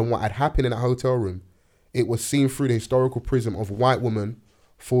much more than what had happened in that hotel room. It was seen through the historical prism of a white woman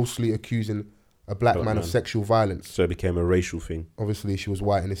falsely accusing a black man of sexual violence. So it became a racial thing. Obviously, she was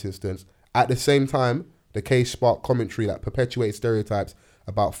white in this instance. At the same time, the case sparked commentary that perpetuated stereotypes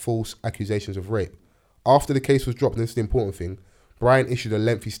about false accusations of rape. After the case was dropped, and this is the important thing, Bryant issued a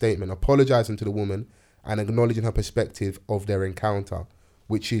lengthy statement apologizing to the woman and acknowledging her perspective of their encounter,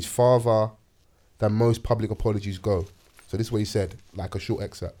 which is farther than most public apologies go. So this is what he said, like a short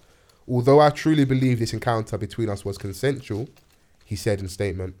excerpt. Although I truly believe this encounter between us was consensual, he said in a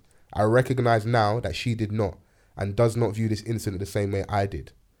statement, I recognize now that she did not and does not view this incident the same way I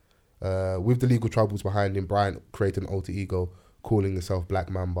did. With the legal troubles behind him, Bryant created an alter ego calling himself Black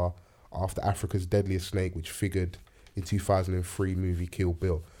Mamba after Africa's deadliest snake, which figured in 2003 movie Kill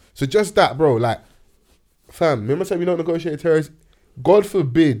Bill. So just that, bro, like, fam, remember I said we don't negotiate terrorists? God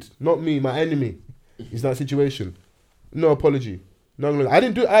forbid, not me, my enemy, is in that situation. No apology. No, I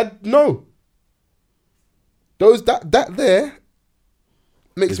didn't do it. No. Those that there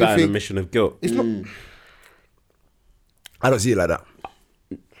makes Is me that think an admission of guilt? it's not. I don't see it like that.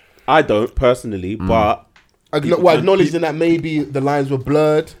 I don't personally, but Acknowledging that maybe the lines were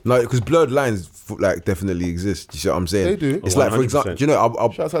blurred. No, because blurred lines like definitely exist. You see what I'm saying? They do. It's like, for example, 100%. you know,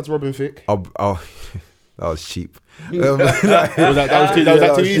 I'll Shouts out to Robin Thicke. that was cheap. That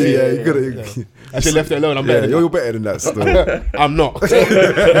was too easy. Yeah, you could I should have left it alone. I'm better. you're better than that still. I'm not. You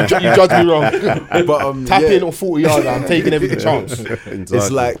judge me wrong. But Tap in or 40 yards. I'm taking every chance.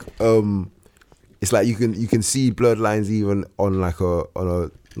 it's like you can see blurred lines even on like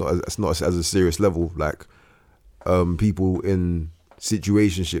not as a serious level, like people in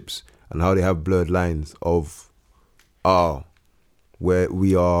situationships and how they have blurred lines of where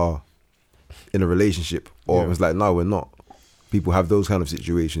we are in a relationship, or it's like, no, we're not. People have those kind of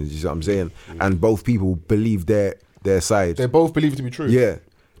situations, you see what I'm saying? And both people believe their side. They both believe it to be true. Yeah.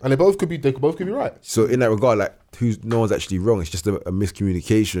 And they both could be right. So in that regard, like, no one's actually wrong. It's just a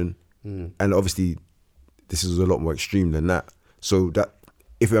miscommunication. And obviously, this is a lot more extreme than that. So that,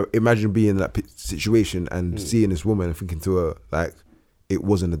 imagine being in that situation and seeing this woman and thinking to her, like, it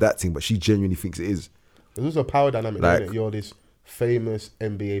wasn't that thing, but she genuinely thinks it is. There's also a power dynamic, Like- isn't it? You're this famous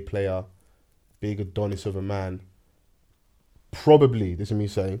NBA player, big Adonis of a man. Probably, this is me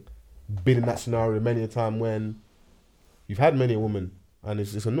saying, been in that scenario many a time when you've had many a woman and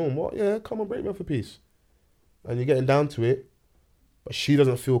it's a norm. What? Yeah, come on, break me off a piece. And you're getting down to it, but she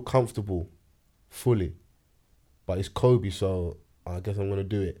doesn't feel comfortable fully. But it's Kobe, so I guess I'm going to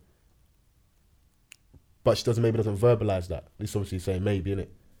do it. But she maybe doesn't verbalize that. It's obviously saying maybe, innit?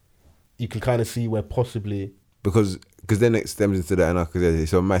 You can kind of see where possibly... Because then it stems into that, and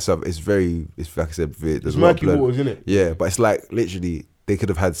so myself, it's like I said, there's It's a lot of murky blood. waters, innit? Yeah, but it's like literally they could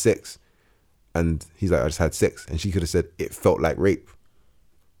have had sex, and he's like, I just had sex, and she could have said it felt like rape.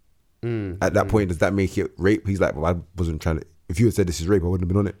 At that point, does that make it rape? He's like, well, I wasn't trying to. If you had said this is rape, I wouldn't have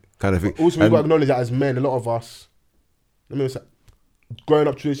been on it, kind of thing. Also, we've got to acknowledge that as men, a lot of us, growing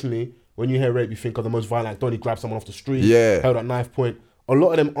up traditionally, when you hear rape, you think of the most violent, like Donnie grabbed someone off the street, held at knife point. A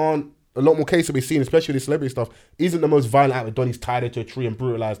lot of them aren't. A lot more cases we've seen, especially with the celebrity stuff, isn't the most violent act where Donnie's tied her to a tree and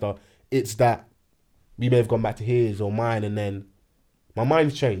brutalised her. It's that we may have gone back to his or mine, and then my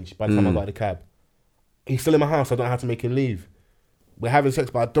mind's changed by the time I got out of the cab. He's still in my house. I don't know how to make him leave. We're having sex,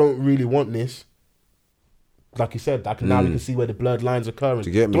 but I don't really want this. Like you said, now we can see where the blurred lines are occurring.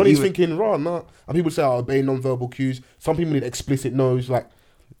 To get me, Donnie's even- thinking, nah. And people say, obey non-verbal cues. Some people need explicit no's. Like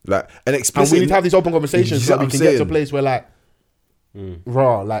an and explicit. we need to have these open conversations You see so that what we I'm can get to a saying? place where like,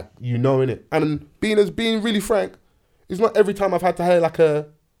 like, innit? And being really frank, it's not every time I've had to hear like a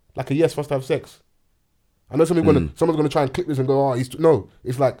yes for us to have sex. I know someone's gonna try and clip this and go, no.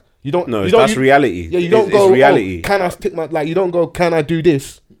 It's like you don't. No, you that's reality. Yeah, you don't It's go. reality. Can I stick my like? You don't go. Can I do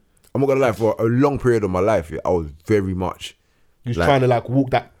this? I'm not gonna lie. For a long period of my life, I was very much. You're trying to like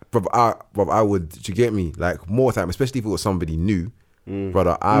walk that. I would. To get me like more time, especially if it was somebody new.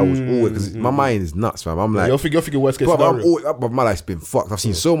 Brother, I was always, because my mind is nuts, fam. I'm like, you're thinking worst case brother, scenario. my life's been fucked. I've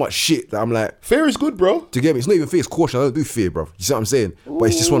seen so much shit that I'm like, Fear is good, bro. to get me, it's not even fear, it's caution. I don't do fear, bro. You see what I'm saying? But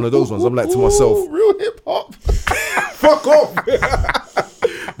it's just one of those ones. I'm like to myself, real hip hop. fuck off.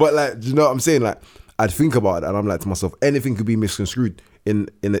 But like, do you know what I'm saying? Like, I'd think about it and I'm like to myself, anything could be misconstrued in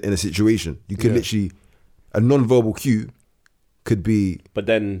a situation. You could literally, a non-verbal cue could be. But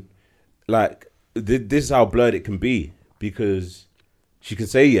then, like, this is how blurred it can be, because she could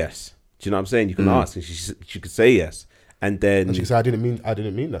say yes. Do you know what I'm saying? You can ask, and she could say yes, and then And she said, I didn't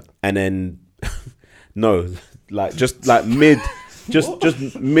mean that. and then no, like just like mid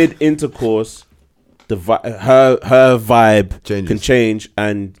intercourse, her vibe Changes. can change,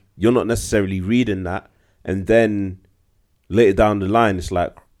 and you're not necessarily reading that, and then later down the line, it's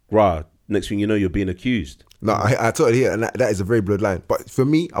like, rah, next thing you know, you're being accused. No, I totally hear it, and that is a very blurred line. But for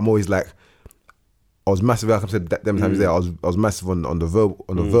me, I'm always like, I was massive. Like I said, them times there, I was massive on the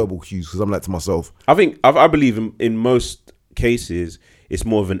verbal cues, because I'm like to myself, I believe in most cases it's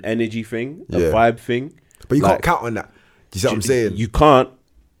more of an energy thing, a vibe thing. but you Like, can't count on that. Do you see what I'm saying? You can't.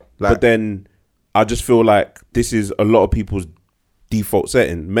 Like- But then I just feel like this is a lot of people's default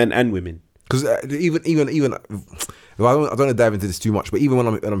setting, men and women. Because even I don't want to dive into this too much, but even when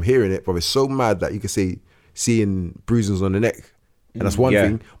I'm hearing it, bro, it's so mad that you can say seeing bruises on the neck, and that's one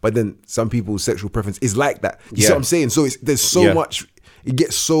thing. But then some people's sexual preference is like that. You see what I'm saying? So there's so much. It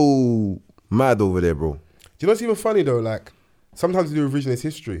gets so mad over there, bro. Do you know what's even funny though? Like, sometimes we do revisionist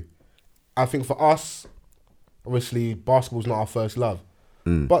history. I think for us, obviously, basketball's not our first love.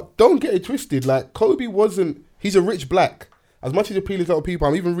 But don't get it twisted. Like, Kobe wasn't. He's a rich black. as much as appealing to other people,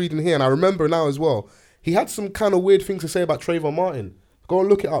 I'm even reading here, and I remember now as well, he had some kind of weird things to say about Trayvon Martin. Go and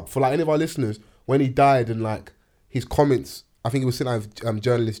look it up for like any of our listeners when he died and like his comments. I think he was sitting down with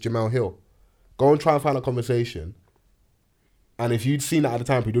journalist Jamel Hill. Go and try and find a conversation. And if you'd seen that at the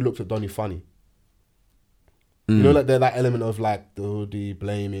time, he'd have looked at Donny funny. You know, like that element of like the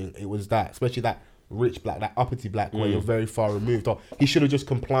blaming. It was that, especially that rich black, that uppity black, where you're very far removed. Or he should have just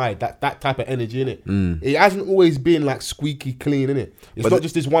complied. That type of energy in it. It hasn't always been like squeaky clean in it. It's not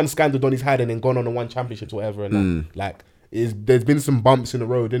just this one scandal Donny's had and then gone on and won championships or whatever. And like there's been some bumps in the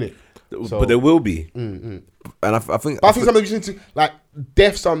road in it. So, but there will be. And I think sometimes you need to like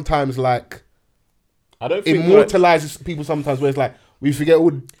death. Sometimes like I don't think immortalizes people. Sometimes where it's like we forget all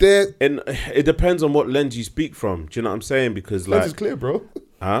dead. And it depends on what lens you speak from. Do you know what I'm saying? Because like, lens is clear, bro.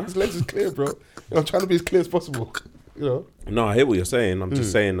 Huh? His lens is clear, bro. I'm trying to be as clear as possible. You know. No, I hear what you're saying. I'm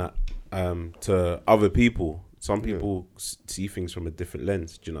just saying that to other people, some people see things from a different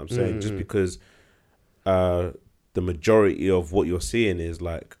lens. Do you know what I'm saying? Just because the majority of what you're seeing is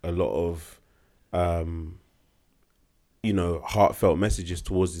like a lot of heartfelt messages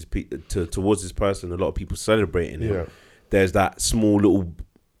towards this person. A lot of people celebrating it. There's that small little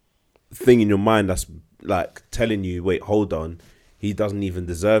thing in your mind that's like telling you, wait, hold on, he doesn't even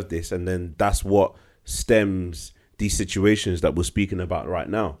deserve this. And then that's what stems these situations that we're speaking about right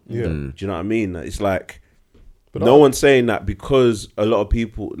now. Do you know what I mean? It's like, but no one's saying that because a lot of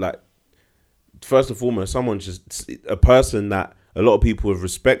people, like, first and foremost, someone's just a person that a lot of people have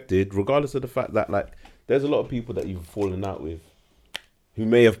respected, regardless of the fact that, like, there's a lot of people that you've fallen out with who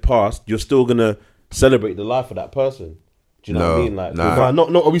may have passed. You're still going to celebrate the life of that person. Do you know what I mean? Like,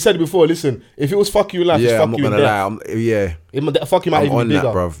 no, we said it before. Listen, if it was fuck you in life, it's fuck you in death. Fuck you might even be bigger.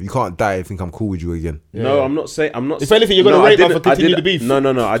 That, bruv. You can't die and think I'm cool with you again. No, I'm not saying. If anything, you're gonna rape man for continue the beef. No.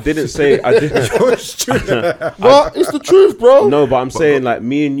 I didn't say. I didn't. Well, it's the truth, bro. No, but I'm saying like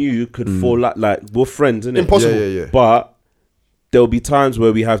me and you could fall out. Like we're friends, innit? Impossible. Yeah. But there'll be times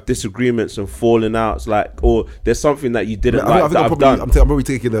where we have disagreements and falling outs, like, or there's something that you didn't like that I've done. I'm probably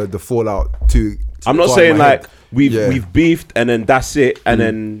taking the fallout to. I'm not saying like we've beefed and then that's it, and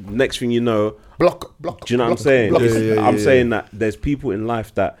then next thing you know, block. Do you know what I'm saying? I'm saying that there's people in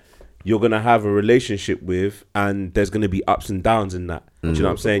life that you're gonna have a relationship with, and there's gonna be ups and downs in that. Do you know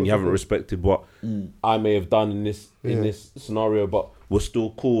what I'm saying? You haven't respected what I may have done in this scenario, but we're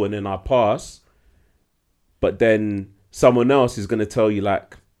still cool, and then I pass. But then someone else is gonna tell you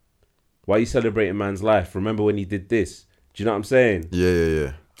like, why are you celebrating man's life? Remember when he did this? Do you know what I'm saying?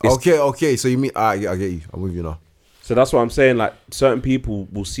 Yeah. Okay. So you mean I get you. I'm with you now. So that's what I'm saying. Like certain people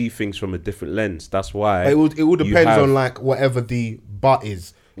will see things from a different lens. That's why it all depends on like whatever the but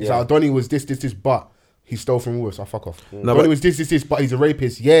is. It's like Donny was this, but he stole from Woolworths. So fuck off. No, Donny was this, but he's a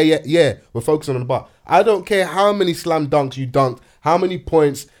rapist. Yeah. We're focusing on the but. I don't care how many slam dunks you dunked, how many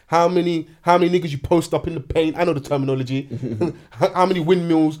points, how many niggas you post up in the paint. I know the terminology. How many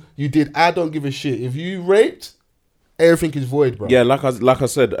windmills you did. I don't give a shit. If you raped, everything is void, bro. Yeah, like I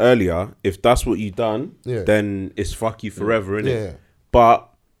said earlier, if that's what you done, then it's fuck you forever, innit? Yeah. But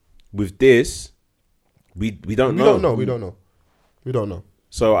with this, we don't know. We don't know.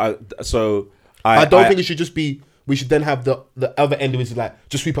 So I don't think it should just be. We should then have the other end of it is like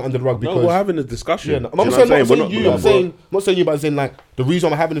just sweep it under the rug. Because we're having a discussion. I'm not saying you, but I'm saying like the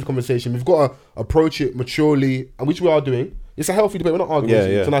reason I'm having this conversation, we've got to approach it maturely, and which we are doing. It's a healthy debate. We're not arguing.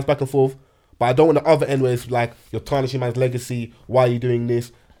 It's a nice back and forth. But I don't want the other end where it's like you're tarnishing man's legacy. Why are you doing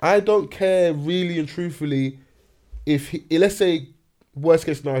this? I don't care really and truthfully if let's say worst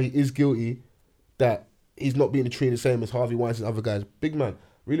case scenario he is guilty, that he's not being treated the same as Harvey Weinstein and other guys. Big man,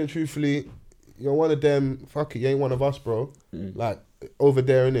 really and truthfully, you're one of them. Fuck it, you ain't one of us, bro. Like over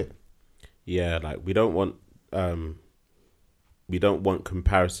there, innit? Yeah, like we don't want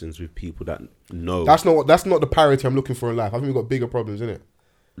comparisons with people that know. That's not the parity I'm looking for in life. I think we've got bigger problems, innit?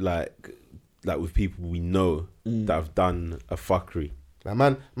 Like with people we know that have done a fuckery. Like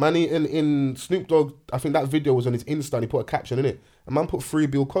man in Snoop Dogg, I think that video was on his Insta and he put a caption in it. A man put free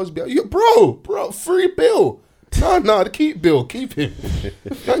Bill Cosby. Bro, free Bill. No, keep Bill, keep him.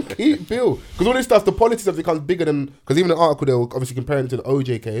 Keep Bill. Because all this stuff, the politics have become bigger than, because even the article they were obviously comparing it to the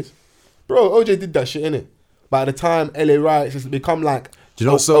OJ case. Bro, OJ did that shit, innit? But at the time, LA riots has become like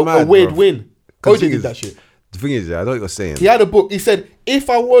a weird win. OJ did that shit. The thing is, I know what you're saying. He had a book. He said, if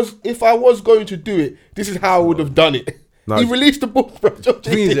I was going to do it, this is how I would have done it. No, he released the book, bro. The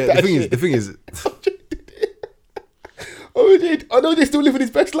thing is, OJ, I know they're still living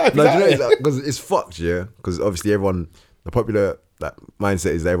his best life. Because it's fucked, yeah. Because obviously everyone, the popular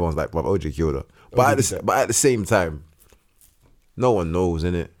mindset is that everyone's like, "Well, OJ killed her," but at the same time, no one knows,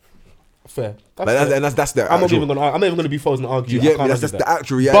 innit? Fair. That's the. I'm not even gonna be forced and argue. You get me? That's the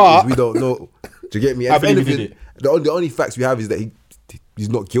actual reality. We don't know. Do you get me? I believe he did it. The only facts we have is that he's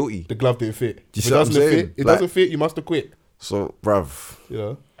not guilty. The glove didn't fit. You see what I'm saying? It doesn't fit. You must have quit. So, bruv. You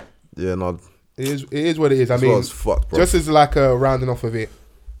know. Yeah, no. It is what it is. I mean, as fuck, bruv. Just as like a rounding off of it,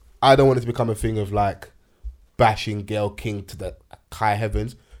 I don't want it to become a thing of like bashing Gayle King to the high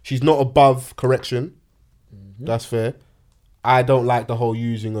heavens. She's not above correction. Mm-hmm. That's fair. I don't like the whole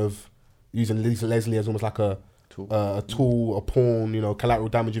using Lisa Leslie as almost like a tool, a pawn, you know, collateral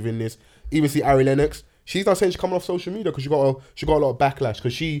damage within this. Even see Ari Lennox, she's not saying she's coming off social media because she got a lot of backlash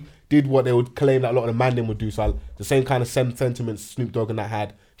because she did what they would claim that a lot of the man them would do. So the same kind of sentiments Snoop Dogg and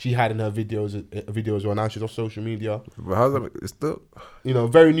that she had in her videos as well. Now she's off social media. But how's that? It's still, you know,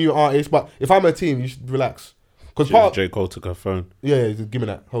 very new artist. But if I'm a team, you should relax. Because J. Cole took her phone. Yeah, give me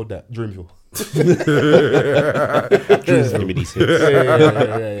that. Hold that. Dreamville. Give me these hits.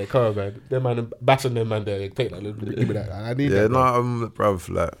 Yeah. Come on, man. Them man, bashing them man there. Take that. Give me that. I need that. Yeah, no, bruv,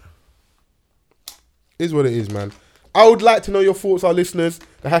 like. Is what it is, man. I would like to know your thoughts, our listeners.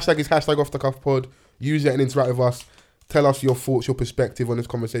 The hashtag is #OffTheCuffPod. Use it and interact with us. Tell us your thoughts, your perspective on this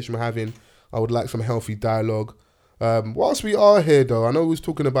conversation we're having. I would like some healthy dialogue. Whilst we are here, though, I know we was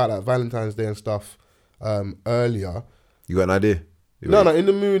talking about like Valentine's Day and stuff earlier. You got an idea? No, in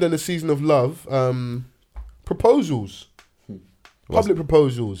the mood and the season of love. Proposals. Public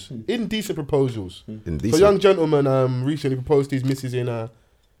proposals. Indecent proposals. Indecent. So a young gentleman recently proposed to his missus in a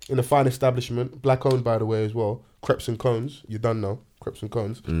fine establishment, black owned by the way as well. Crepes and Cones. You done know. Crepes and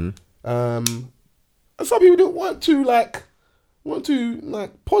Cones. And some people didn't want to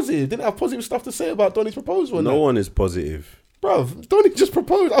positive. Didn't have positive stuff to say about Donnie's proposal. No one is positive. Bruv, Donnie just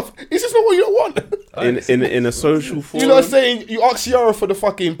proposed. Is this not what you want? in a social forum. You know what I'm saying? You ask Ciara for the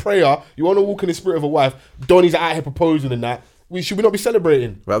fucking prayer. You want to walk in the spirit of a wife. Donnie's out here proposing and that. Should we not be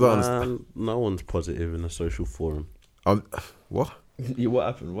celebrating? But I don't understand. No one's positive in a social forum. What? Yeah, what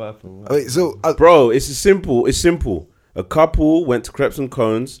happened? Wait, so bro, it's simple. A couple went to Crepes and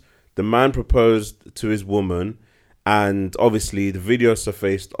Cones. The man proposed to his woman, and obviously the video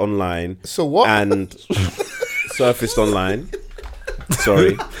surfaced online. So what? And surfaced online.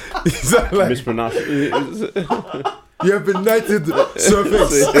 Sorry, like, mispronounced. You have been knighted,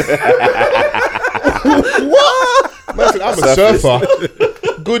 surface. What? Man said, I'm a surfer.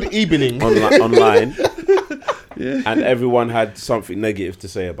 Good evening. Online. Yeah. And everyone had something negative to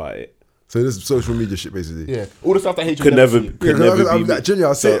say about it. So this is social media shit, basically. Yeah, all the stuff that could never be. Genuinely,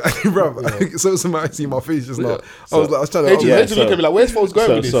 I say, bro, so somebody see my face just now. I was trying to. Look at me like, where's folks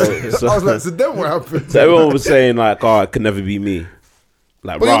going with this? I was like, so then what happened? So everyone was saying like, oh, it could never be me.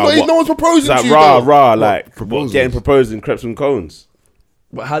 Like, but no one's proposing like, to you. Like getting proposed in Crepes and Cones.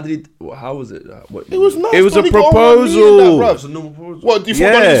 But how was it? It was nice. It was a proposal. It was a normal proposal. What, do you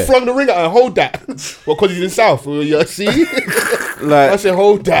thought just flung the ring at her? Hold that. Well, because he's in South. See? Like, I said,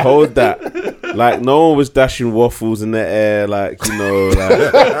 hold that. Hold that. Like, no one was dashing waffles in the air, like, you know, like. You know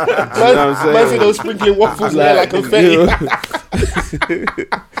what I'm saying? Man said they were sprinkling waffles in the air like confetti. You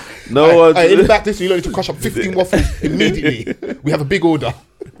know, no one. In the back, you need to crush up 15 waffles immediately. We have a big order.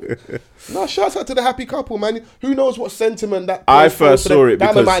 No, shouts out to the happy couple, man. Who knows what sentiment that I first saw it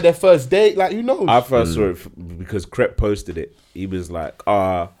because that might their first date. Like, who knows? I first saw it because Crep posted it. He was like,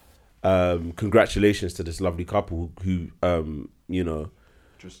 congratulations to this lovely couple who you know,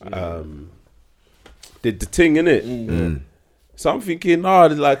 did the thing, innit? So I'm thinking,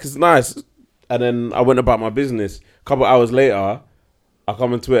 like, it's nice. And then I went about my business. A couple hours later, I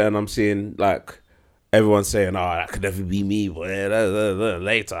come on Twitter and I'm seeing like everyone saying, that could never be me, but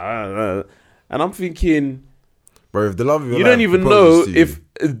later. And I'm thinking, bro, if the love of your you life don't even know if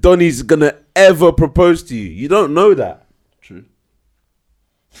Donnie's gonna ever propose to you. You don't know that. True.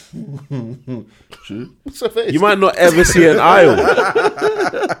 True. You might not ever see an aisle.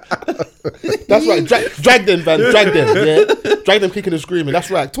 That's right. Drag them, man. Drag them. Yeah. Drag them kicking and screaming.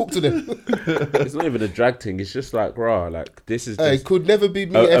 That's right. Talk to them. It's not even a drag thing. It's just like, raw. Like, this is. It could never be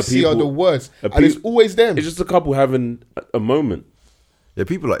me. FC are the worst, and it's always them. It's just a couple having a moment. Yeah,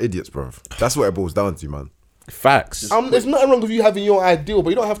 people are idiots, bro. That's what it boils down to, man. Facts. There's nothing wrong with you having your ideal, but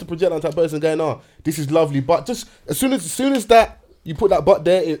you don't have to project on that person going, this is lovely. But just as soon as that you put that but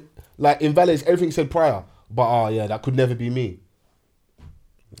there, it like invalidates everything you said prior. But that could never be me.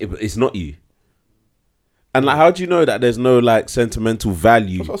 It's not you. And like, how do you know that there's no like sentimental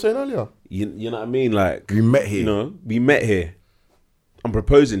value? That's what I was saying earlier. You know what I mean? Like, we met here. You know, we met here. I'm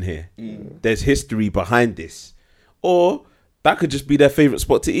proposing here. There's history behind this. Or that could just be their favourite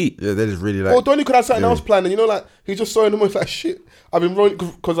spot to eat. Yeah, they're just really like. Or Donnie could have something else planned, and you know, like he's just showing them like shit. I've been rolling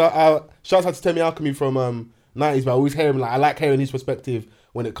because I shouts out to Temi Alchemy from 90s, but I always hear him, like, I like hearing his perspective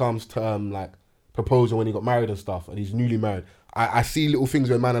when it comes to, like, proposing when he got married and stuff, and he's newly married. I see little things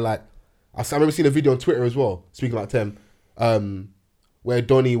where man are like, I remember seeing a video on Twitter as well, speaking about Tem, where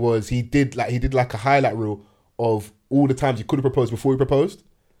Donny was, he did like a highlight reel of all the times he could have proposed before he proposed.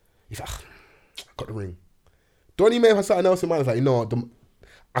 He's like, I got the ring. Donny may have something else in mind. It's like, you know what,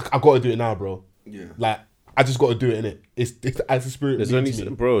 I got to do it now, bro. Yeah. Like, I just got to do it, innit? It's as the spirit. There's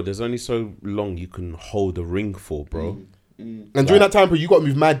only so long you can hold a ring for, bro. And during that time, bro, you got to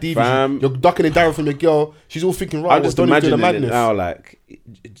move mad divas. You're ducking and down from your girl. She's all thinking, right, I'm just imagining it now,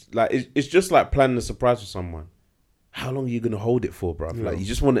 it's just like planning a surprise for someone. How long are you gonna hold it for, bro? Like, you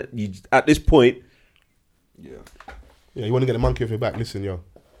just want to. At this point, yeah, you want to get the monkey off your back. Listen, yo,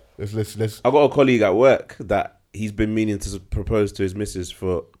 let's. I got a colleague at work that he's been meaning to propose to his missus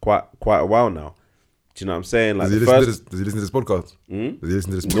for quite a while now. Do you know what I'm saying? Like, does he listen to this podcast? Does he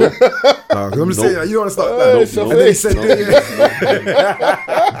listen to this podcast? I'm just saying, you don't want to start that. It's surfaced. The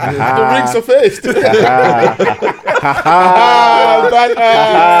ring's surfaced. You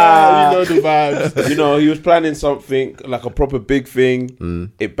know the vibes. You know, he was planning something, like a proper big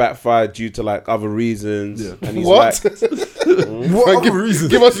thing. It backfired due to, like, other reasons. Yeah. And he's what? What other reasons?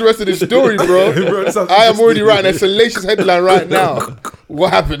 Give us the rest of the story, bro. I am already writing a salacious headline right now.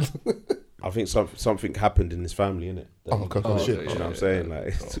 What happened? I think something happened in his family, innit? Shit. You know what I'm saying?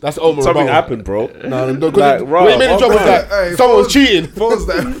 Like, that's Omar. Something happened, bro. No, like, what he made a job was that someone was cheating. Phone's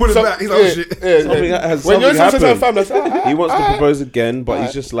that. Put it back. He's like, shit. When you're supposed to have family, he wants to propose again, but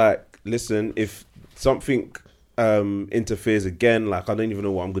he's just like, listen, if something interferes again, like, I don't even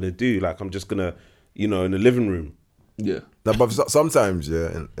know what I'm gonna do. Like, I'm just gonna, in the living room. Yeah. No, but sometimes,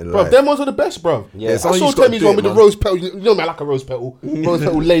 in bro, them ones are the best, bro. Yeah, I saw Temmie's one with the rose petal. You know me, I like a rose petal. Rose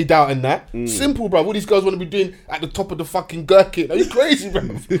petal laid out and that. Simple, bro. What these girls want to be doing at the top of the fucking gherkin. Are you crazy, bro?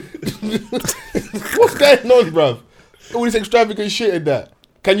 What's going on, bro? All this extravagant shit in that.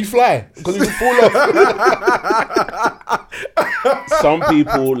 Can you fly? Because you can fall off. Some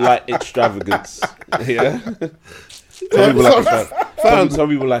people like extravagance. Yeah. Some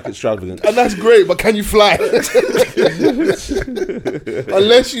people like extravagance, and that's great. But can you fly?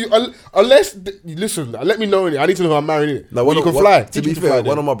 unless listen, let me know. I need to know how I'm marrying it. No, you can fly. To be fair,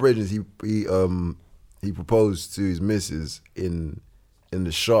 one of my brethren, he proposed to his missus in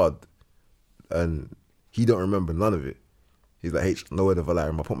the Shard, and he don't remember none of it. He's like, hey, no word of a lie.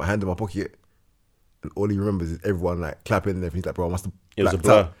 I put my hand in my pocket, and all he remembers is everyone like clapping and everything. He's like, bro, I must have. It was a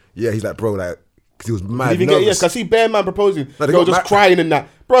blur. Yeah, he's like, bro, like. Because he was mad nervous. nervous. Yes, because I see Bear Man proposing. No, they were just crying and that.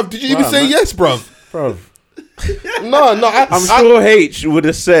 Bruv, did you even say yes, bruv? No. I'm sure H would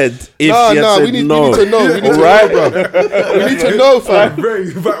have said if she had said we need no. to know. We need to know, bruv. We need to know, fam. Very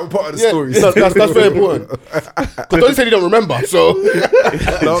vital part of the story. That's very important. Because don't say they don't remember, so.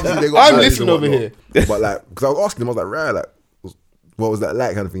 I'm listening over here. But like, because I was asking him, I was like, right, like, what was that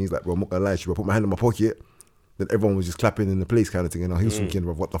like kind of thing? He's like, bro, I'm not going to lie to you. I put my hand in my pocket. Then everyone was just clapping in the place kind of thing. And he was thinking,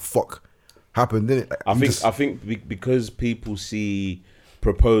 bro, what the fuck happened, didn't it? Like, I think because people see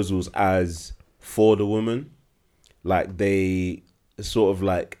proposals as for the woman, like they sort of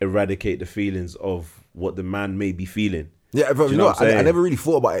like eradicate the feelings of what the man may be feeling. Yeah, but you know what I never really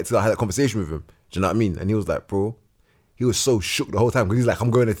thought about it until I had that conversation with him. Do you know what I mean? And he was like, bro, he was so shook the whole time because he's like,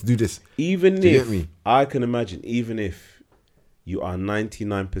 I'm going there to do this. I can imagine, even if you are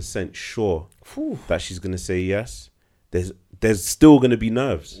 99% sure that she's going to say yes, there's still going to be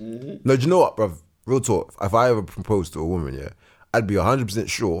nerves. Mm-hmm. No, do you know what, bruv? Real talk. If I ever proposed to a woman, I'd be 100%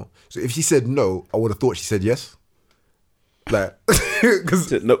 sure. So if she said no, I would have thought she said yes. Like,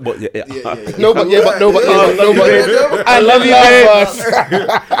 because no, but I love you, babe.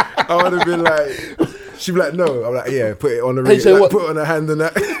 I would have been like, she'd be like, no. I'm like, yeah, put it on the ring, put it on her hand and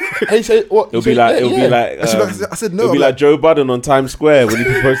that. Hey, say what? It'll be like. I said no. It'll be like Joe Budden on Times Square when he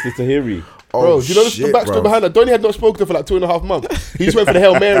proposed to Tahiri. Bro, do you know the backstory behind that? Donny had not spoken to her for like 2.5 months. He just went for the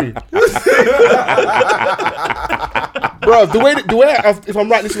Hail Mary. Bro, the way if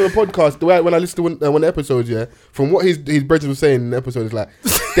I'm right listening to the podcast, the way when I listen to one of the episodes, from what his brethren was saying in the episode, is like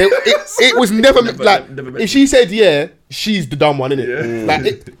it was never like if she said she's the dumb one, innit?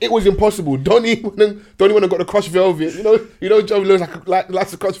 Like it was impossible. Donny went and got the crushed velvet. You know, Joe looks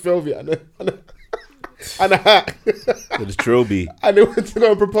likes the crushed velvet and a hat. The trilby. And they went to go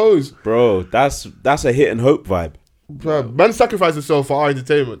and propose. Bro, that's a hit and hope vibe. Bro, man sacrificed himself for our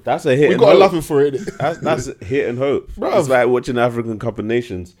entertainment. That's a hit we and got hope. to love him for it. That's a hit and hope. Bro. It's like watching the African Cup of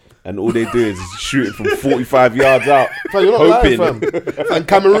Nations and all they do is shoot it from 45 yards out. Bro, you're not hoping. Lying, fam. And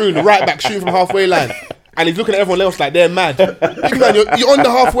Cameroon, right back, shooting from halfway line. And he's looking at everyone else like they're mad. Big man, you're on the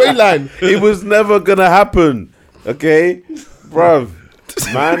halfway line. It was never going to happen. Okay? Bruv.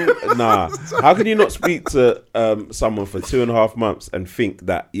 Man, nah. How can you not speak to someone for 2.5 months and think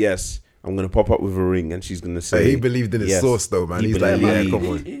that, yes, I'm going to pop up with a ring and she's going to say... He believed in his yes. source though, man. He He's like, believed. yeah, come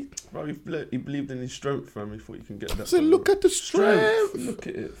on. He believed in his strength, fam. He thought he can get that. So look at the strength. Look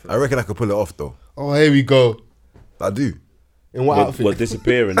at it, fam. I reckon I could pull it off though. Oh, here we go. I do. In what outfit? What,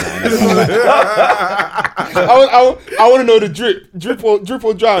 disappearing? I want to know the drip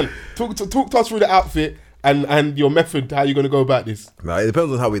or drown. Talk to us through the outfit and your method. How you gonna go about this? Nah, it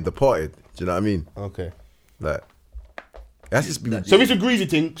depends on how we departed. Do you know what I mean? Okay. Like, that's just be. So if it's a greasy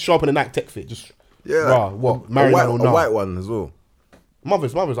thing, sharpen a Nike tech fit. Just Yeah. what? A Marry white, man or a not? white one as well.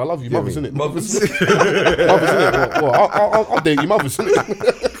 Mothers. I love you. Yeah, Mothers, me. innit? Mothers, innit? What? I'll date you, mothers,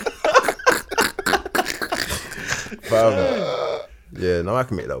 innit? Yeah, no, I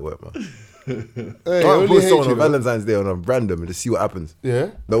can make that work, man. Hey, I only put hate someone you, on man. Valentine's Day on a random and just see what happens. Yeah.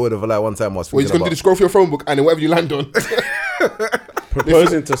 No word of a lie. One time I was Well, you're thinking just gonna do about the scroll for your phone book and then whatever you land on.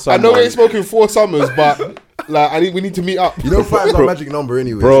 Proposing to I someone. know we ain't spoken 4 summers, but like we need to meet up. You know, 5 is our magic number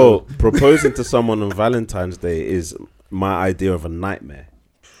anyway. Bro, proposing to someone on Valentine's Day is my idea of a nightmare.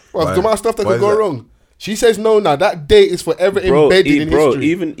 Well, the amount of stuff that Why could is go that? wrong. She says no now. That date is forever embedded in history.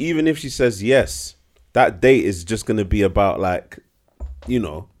 even if she says yes, that date is just gonna be about like, you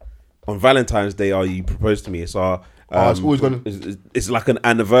know, on Valentine's Day, you proposed to me. It's our it's always gonna. it's like an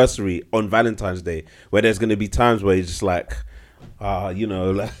anniversary on Valentine's Day where there's gonna be times where you're just like, you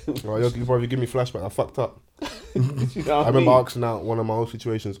know, like. Oh, you probably give me flashback. I fucked up. You know what I remember asking out one of my old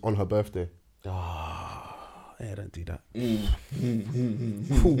situations on her birthday. Yeah, don't do that.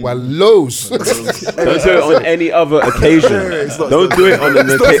 Ooh, well, lows. Don't do it on any other occasion. Don't do it on an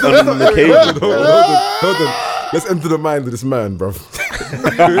occasion. Hold on. Let's enter the mind of this man, bro.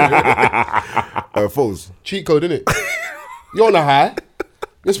 Foles. Cheat code, innit? You're on a high.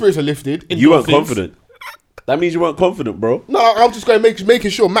 Your spirits are lifted. You weren't Endorphins. confident. That means you weren't confident, bro. No, I'm just going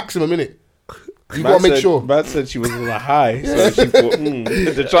making sure maximum, innit? You gotta make sure. Matt said she was on a high, so she thought,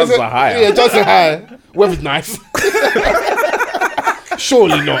 the chances are higher. Yeah, chances are high. Weather's nice.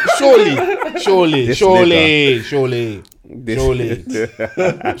 Surely not. Surely. This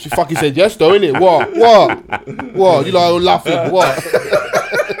She fucking said yes though, innit? What? You like laughing? What?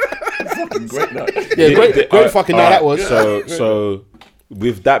 Fucking great night. Yeah, great fucking night that was. So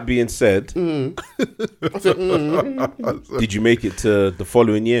with that being said, did you make it to the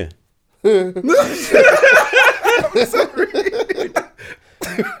following year? Yeah,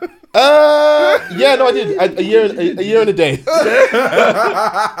 no, I did. A year and a day. But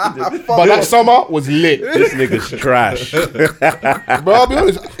that summer was lit. This nigga's trash. Bro, I'll be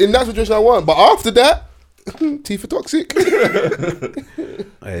honest. In that situation, I won. But after that, teeth are toxic.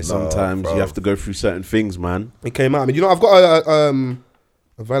 Hey, sometimes you have to go through certain things, man. It came out. I mean, you know, I've got a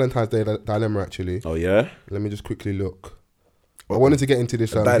Valentine's Day dilemma actually. Oh yeah. Let me just quickly look. I wanted to get into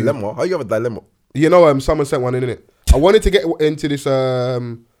this Dilemma? How you have a dilemma? You know, someone sent one in it. I wanted to get into this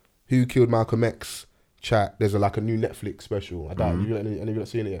Who Killed Malcolm X chat. There's like a new Netflix special. I doubt any of you not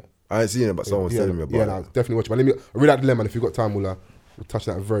seen it yet. I ain't seen it, but someone's telling me about it. it. No, definitely watch it. But let me read that dilemma, and if you've got time, we'll touch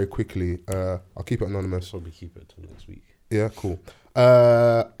that very quickly. I'll keep it anonymous. Probably keep it till next week. Yeah, cool.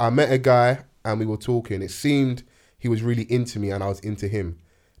 I met a guy and we were talking. It seemed he was really into me and I was into him.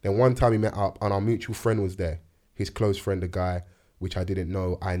 Then one time we met up and our mutual friend was there. His close friend, a guy which I didn't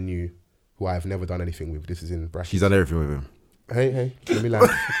know, I knew, who I've never done anything with. This is in brackets. She's done everything with him. Hey, let me land.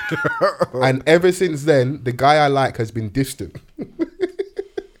 And ever since then, the guy I like has been distant. You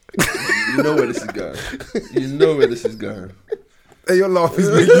know where this is going. Hey, your laugh is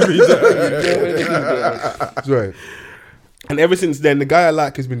making me Sorry. And ever since then, the guy I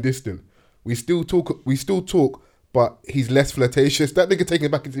like has been distant. We still talk, but he's less flirtatious. That nigga taking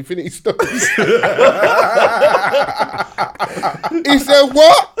it back into Infinity Stones. He said,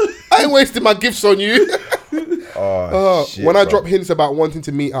 what? I ain't wasting my gifts on you. Shit, when I bro. drop hints about wanting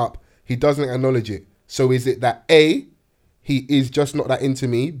to meet up, he doesn't acknowledge it. So is it that A, he is just not that into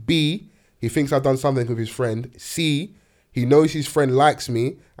me? B, he thinks I've done something with his friend? C, he knows his friend likes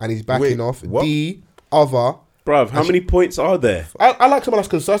me and he's backing off? what? D, other. Bruv, how many points are there? I like someone that's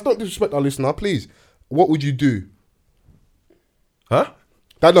concise. Don't disrespect our listener, please. What would you do? Huh?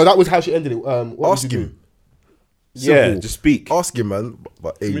 That was how she ended it. What Ask would you him. do? Yeah, Simple. just speak. Ask him, man.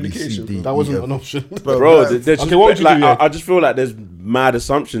 But A, B, C, D. That wasn't E, F. an option. Bro, there's just, Okay, what would you like, do, yeah? I just feel like there's mad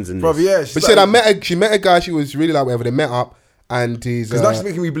assumptions in Bro, this. yeah. But she said she met a guy she was really like whatever. They met up and he's Because that's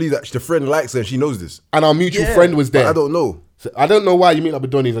making me believe that the friend likes her and she knows this. and our mutual friend was there. But I don't know. So I don't know why you meet up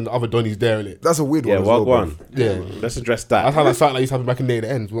with Donnies and the other Donnies there in it. That's a weird Yeah, one. as well, well, one. bro. Yeah. Let's address That's that. how that something like used to happen back in the day.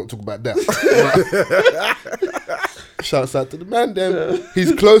 The ends. We won't talk about that. Shouts out to the man then.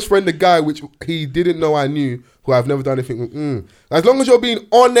 His close friend, the guy which he didn't know I knew, who I've never done anything with. As long as you're being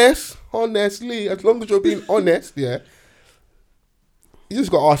honest, honestly, as long as you're being honest, yeah, you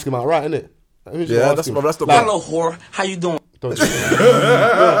just got to ask him out, right, innit? Yeah, that's the Hello, whore. How you doing? We'll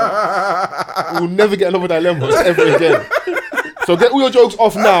never get another dilemma ever again. So get all your jokes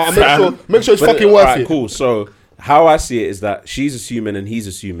off now and make sure it's fucking worth it. Cool. So how I see it is that she's assuming and he's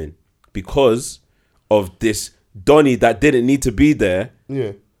assuming because of this Donnie that didn't need to be there.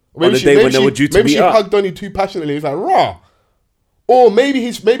 Yeah. On the day when they were due to meet up. Maybe she hugged Donnie too passionately. It's like raw. Or maybe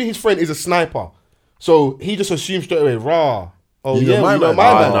his friend is a sniper, so he just assumes straight away raw. Oh, you know my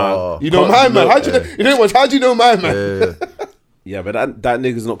man. You know my man. How do you know my man? Yeah, but that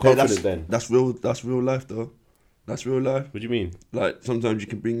nigga's not confident then. That's real life though. That's real life. What do you mean? Like sometimes you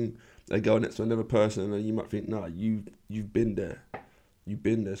can bring a girl next to another person and you might think, nah, you've been there. You've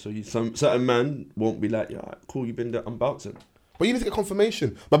been there. So certain man won't be like, yeah, cool, you've been there, I'm bouncing. But you need to get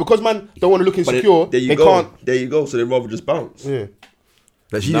confirmation. But because man don't want to look insecure, they can't. There you go. So they rather just bounce. Yeah.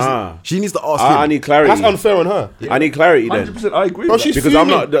 Like she needs to ask him. I need clarity. That's unfair on her. I need clarity then. 100%, I agree. Bro, she's because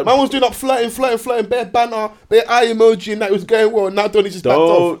fuming. I'm not. Man was doing up flirting, bare banner, bare eye emoji, and that was going well. Now Donnie's just backed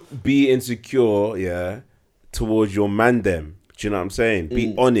off. Don't be insecure, yeah, towards your man them. Do you know what I'm saying?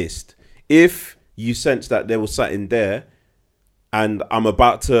 Be honest. If you sense that there was something there, and I'm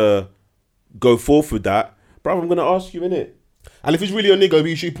about to go forth with that, bro, I'm gonna ask you, innit? And if it's really a nigga,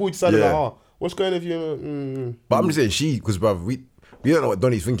 you should pull your side like, what's going on with you? But I'm just saying because bro, we don't know what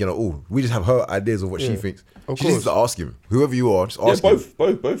Donnie's thinking at all. We just have her ideas of what she thinks. She needs to ask him. Whoever you are, just ask him.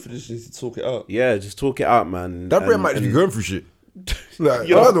 Both just need to talk it out. Yeah, just talk it out, man. That bread might just be going through shit. Like,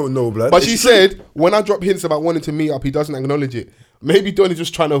 I don't know, blood. But she said, when I drop hints about wanting to meet up, he doesn't acknowledge it. Maybe Donnie's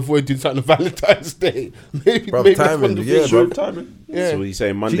just trying to avoid doing something on Valentine's Day. Maybe timing, timing. Yeah. So what you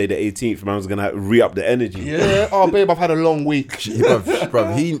saying, Monday the 18th, man's gonna re-up the energy. Yeah. Oh, babe, I've had a long week.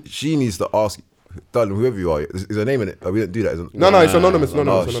 She needs to ask, darling, whoever you are, is her name in it? Oh, we don't do that. No, it's anonymous.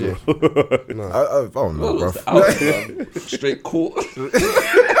 Oh, shit. I don't know, bro. Straight court.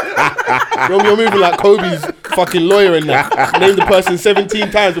 You're moving like Kobe's fucking lawyer in that. Name the person 17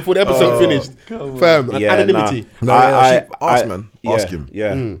 times before the episode finished. Fam, anonymity. Ask him.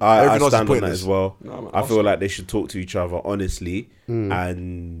 Yeah. I stand on that as well. I feel like they should talk to each other honestly,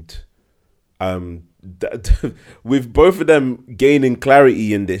 and with both of them gaining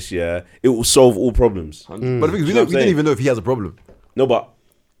clarity in this year, it will solve all problems. But the thing is, we don't even know if he has a problem. No, but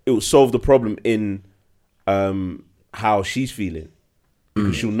it will solve the problem in how she's feeling.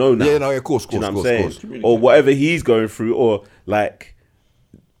 Because she'll know now. Yeah, no, of course. Or whatever he's going through, or like,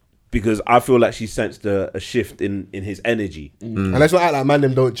 because I feel like she sensed a shift in his energy. And let's not act like man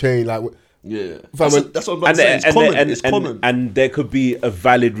them don't change. Like, yeah, that's what I'm about to say. It's common. And there could be a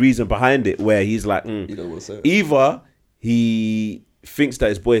valid reason behind it where he's like, you don't want to say it. Either he thinks that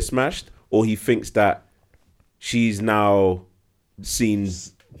his boy is smashed, or he thinks that she's now seen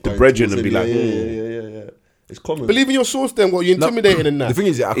the brethren and be like, yeah. It's common. Believe in your source then, what you're intimidating in that. The thing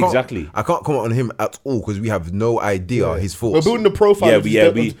is, I can't comment on him at all because we have no idea his thoughts. We're building the profile.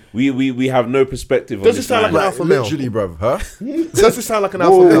 We have no perspective. Does it sound like an alpha male? Literally, bruv, huh? Does it sound like an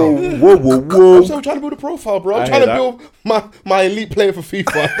alpha male? Whoa. I'm trying to build a profile, bro. I'm trying to build my elite player for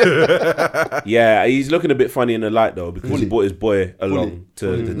FIFA. Yeah, he's looking a bit funny in the light though because he brought his boy along to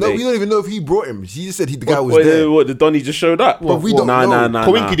the No, date. we don't even know if he brought him. He just said the guy was there. What, the Donnie just showed up? But we don't know.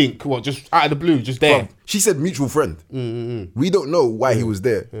 Coinkydink, what? Just out of the blue, just there. She said mutual friend. We don't know why he was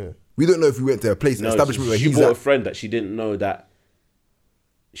there. We don't know if we went to a place, an establishment where she brought a friend that she didn't know that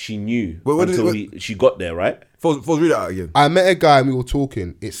she knew until she got there, right? Foles, read it out again. I met a guy and we were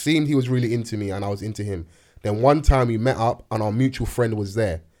talking. It seemed he was really into me and I was into him. Then one time we met up and our mutual friend was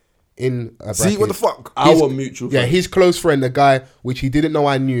there. In a See, what the fuck? Our mutual friend. Yeah, his close friend, the guy which he didn't know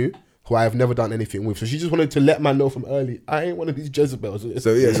I knew, who I have never done anything with. So she just wanted to let man know from early, I ain't one of these Jezebels.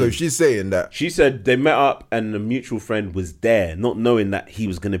 So she's saying that. She said they met up and the mutual friend was there, not knowing that he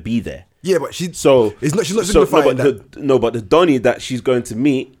was going to be there. Yeah, but she's not signifying that. But the Donnie that she's going to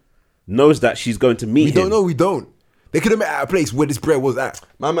meet knows that she's going to meet him. We don't. They could have met at a place where this bread was at.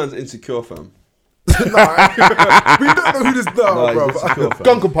 My man's insecure, fam. We don't know who this bro.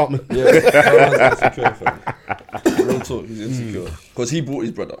 Gun compartment. Yeah, my man's insecure, fam. Real talk, he's insecure. Because he brought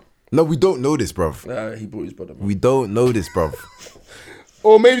his brother. No, we don't know this, bruv. He brought his brother. We don't know this, bruv.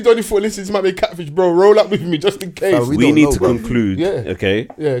 Or maybe Donnie thought, listen, this might be a catfish, bro. Roll up with me just in case. We need to conclude. Yeah. Okay.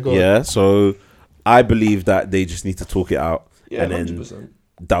 Yeah, go on. Yeah, so I believe that they just need to talk it out. Yeah, and 100%. Then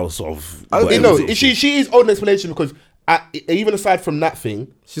that was sort of... She is old explanation because even aside from that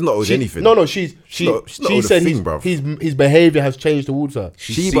thing, she's not owed anything. No, she not owed said a thing, bruv. his behavior has changed towards her.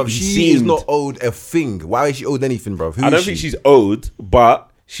 She is not owed a thing. Why is she owed anything, bruv? I don't think she's owed, but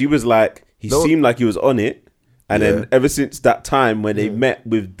she was like, seemed like he was on it. And then ever since that time when they met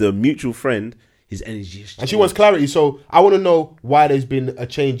with the mutual friend, his energy has changed. And she wants clarity. So I want to know why there's been a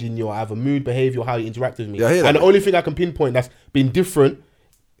change in your either mood, behavior, or how you interact with me. Yeah, I hear that. And the only thing I can pinpoint that's been different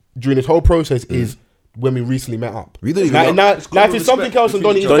during this whole process is when we recently met up. We don't even now if it's something else and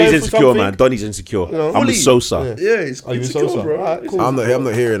Donnie's insecure, man. Donnie's insecure. You know, I'm a Sosa. Yeah, it's insecure, bro. Right, cool. I'm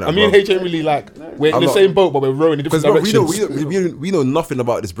not hearing that. I mean, H ain't really like we're in the same boat, but we're rowing in different directions. We know nothing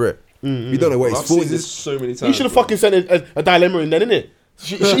about this Brit. We don't know what his I've fault seen this is. so many times. You should have fucking sent a dilemma in then, innit?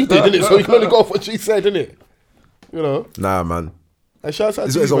 She did, innit? So you can only go off what she said, innit? You know? Nah, man. And shouts out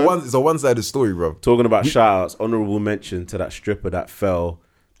It's to you, man. a one-sided story, bro. Talking about shout-outs, honourable mention to that stripper that fell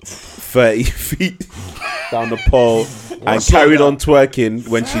 30 feet down the pole and carried on twerking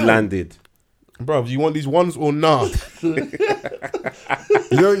when she landed. Bro, do you want these ones or nah? You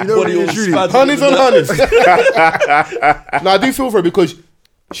know really. Honeys on honeys. No, I do feel for her because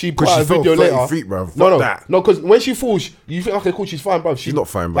she put out a video later. 30 feet, bruv. Fuck that. No, because when she falls, you think, okay, cool, she's fine, bro. She's not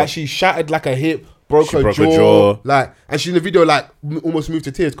fine, bruv. Like, she shattered like a hip, broke She her broke her jaw. jaw. Like, and she in the video, like, almost moved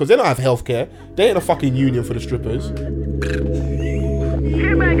to tears because they don't have healthcare. They ain't a fucking union for the strippers.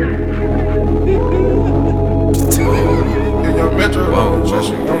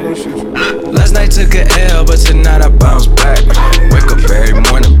 Last night took a L, but tonight I bounce back. Wake up every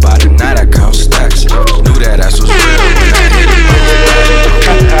morning, by the night I count stacks. Knew that ass was real when I hit it.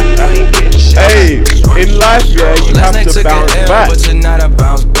 Hey, in life, yeah, you Last have night to took bounce a L, back. but tonight I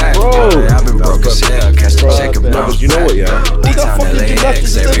bounce back. Bro. I've been broke as hell, catch the check and bounce You know what, yeah? D-Town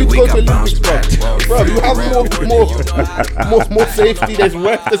LAX, every week I bounce back. Bro, you have more safety.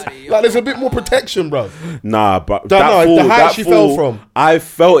 There's a bit more protection, bro. Nah, but Don't know, fall, the height that she fall, fell from. I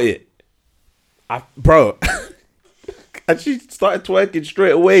felt it. Bro. And she started twerking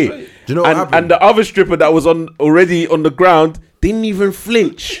straight away. Do you know what happened? And the other stripper that was already on the ground didn't even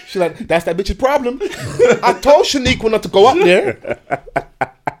flinch. She's like, that's that bitch's problem. I told Shaniqua not to go up there.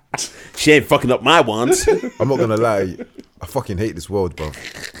 She ain't fucking up my ones. I'm not gonna lie, I fucking hate this world, bro.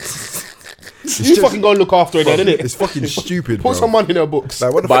 You fucking go and look after her then, innit? It's fucking stupid, bro. Put some money in her books.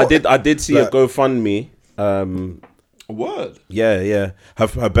 Like, what the But fuck? I did see a GoFundMe. Word. Yeah.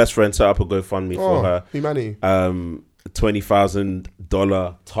 Her best friend set up a GoFundMe for her. Humanity.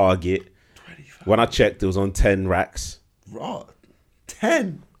 $20,000 target. When I checked, it was on 10 racks. Right.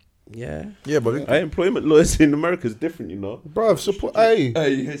 10. Yeah. Yeah, but Employment lawyers in America is different, you know. Bro, support. Hey,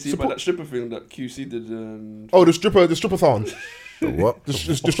 you see about that stripper film that QC did? oh, the stripper-thon. what? The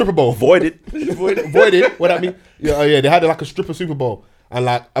stripper bowl. Voided. Voided. What that mean? Yeah. They had like a stripper Super Bowl, and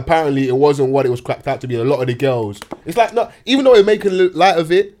like apparently it wasn't what it was cracked out to be. A lot of the girls, it's like not even though they're making light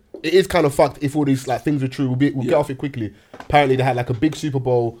of it, it is kind of fucked. If all these like things are true, we'll get off it quickly. Apparently they had like a big Super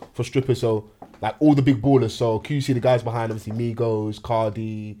Bowl for strippers, so like all the big ballers. So QC, the guys behind, obviously Migos,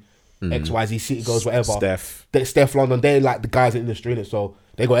 Cardi, XYZ, City Girls, whatever. Steph London. They're like the guys in the industry, innit? So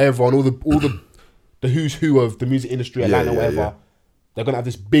they got everyone, all the who's who of the music industry, Atlanta, whatever. Yeah. They're gonna have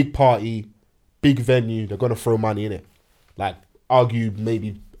this big party, big venue. They're gonna throw money in it. Like argue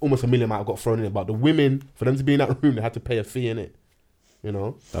maybe almost $1 million might have got thrown in it, but the women, for them to be in that room, they had to pay a fee in it. You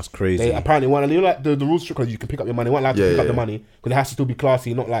know, that's crazy. They apparently want, you know, like the rules strict, you can pick up your money. They weren't allowed to pick up the money because it has to still be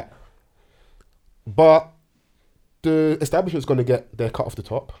classy, not like. But the establishment's gonna get their cut off the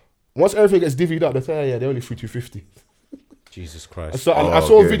top. Once everything gets divvied up, they say, yeah, they only threw $250. Jesus Christ! So I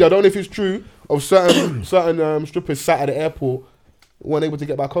saw a video. I don't know if it's true of certain strippers sat at the airport, weren't able to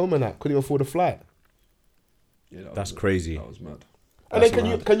get back home and that couldn't even afford a flight. Yeah, that's crazy. That was mad. And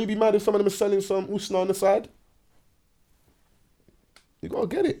then can you be mad if some of them are selling some usna on the side? You gotta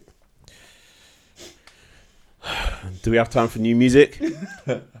get it. Do we have time for new music?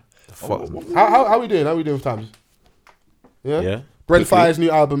 Fuck. How we doing? How we doing with times? Yeah. Yeah. Brent Fire's new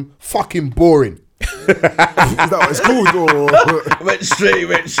album, fucking boring. Is that what it's called? Or? went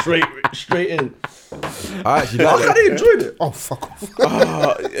straight in. I actually like I enjoyed it. Oh, fuck off.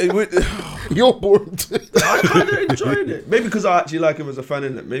 You're boring too. I kind of enjoyed it. Maybe because I actually like him as a fan,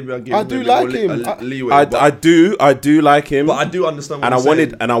 and maybe I give him leeway. I do like him, but I do understand what I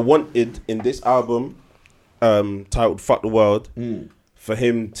wanted in this album, titled "Fuck the World," for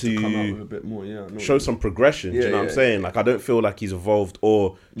him to come out with a bit more, show some progression. Do you know what I'm saying? Like, I don't feel like he's evolved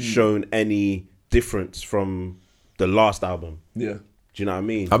or shown any difference from the last album. Yeah. Do you know what I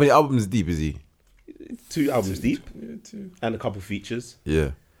mean? How many albums deep is he? 2 albums deep. Yeah, 2. And a couple features.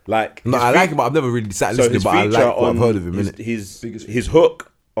 Yeah. Like, no, I like him, but I've never really sat listening, but I like what I've heard of him. His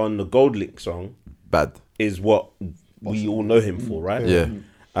hook on the Gold Link song bad is what we all know him for, right? Yeah.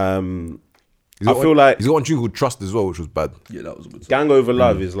 I feel like he's got one tune called Trust as well, which was bad. Yeah, that was a good song. Gang Over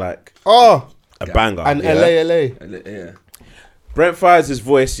Love is like Oh, a banger. and yeah? LA. Yeah. Brent Faiyaz's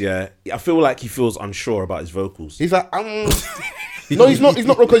voice, yeah, I feel like he feels unsure about his vocals. He's like, no, he's not. He's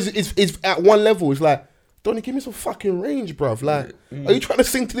not because it's at one level. It's like, Donny, give me some fucking range, bruv. Like, are you trying to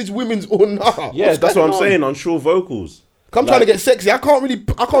sing to these women's or not? Yeah, that's what I'm saying. Unsure vocals. I'm trying to get sexy. I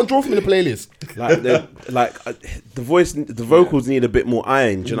can't draw from the playlist. The voice, the vocals need a bit more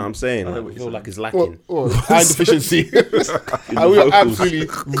iron. Do you know what I'm saying? I feel like it's lacking. Iron deficiency. We are absolutely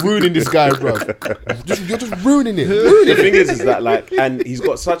ruining this guy, bro. You're just ruining it. The thing is that like, and he's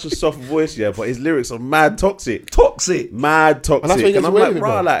got such a soft voice, yeah, but his lyrics are mad toxic, mad toxic. And that's why he gets And I'm away like, with it,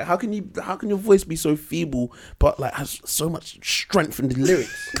 bro, bro. like, how can your voice be so feeble, but like has so much strength in the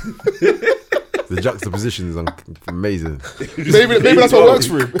lyrics? The juxtaposition is amazing. Maybe that's what works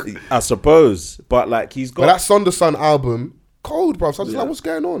for him. I suppose, but like he's got But that Sonder Sun album, cold, bro. So I was like, what's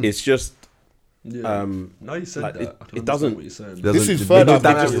going on? It's just. Now you said like, that. it doesn't. What you're saying. This is third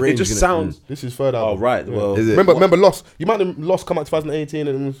album. It just sounds. This is third album. Oh right. Well, remember Lost. You might have Lost come out 2018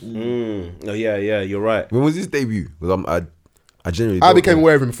 and it was, Oh yeah, you're right. When was his debut? Because I genuinely. I became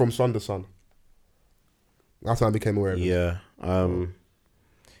aware of him from Sonder Sun. That's when I became aware of him. Yeah.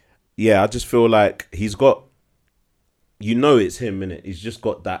 Yeah, I just feel like he's got, it's him, innit? He's just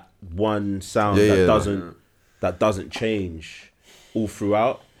got that one sound that doesn't change all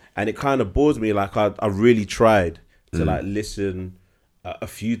throughout, and it kind of bores me. Like I really tried to like listen a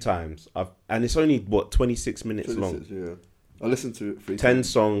few times, and it's only 26 minutes long. Yeah, I listened to it 10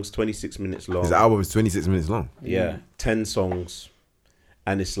 songs, 26 minutes long. His album is 26 minutes long. Yeah, 10 songs,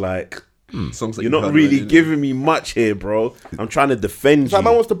 and it's like. Songs that You're not really giving me much here, bro. I'm trying to defend It's you. like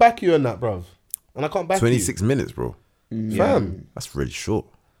man wants to back you on that, bro, and I can't back 26 minutes, bro. Fam. That's really short.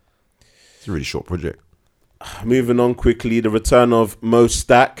 It's a really short project. Moving on quickly, the return of Mo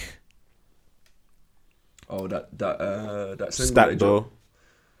Stack. Oh, that Stack though.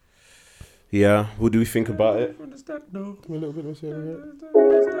 Yeah, what do we think about it? From the Stack though. A little bit. Let's hear it.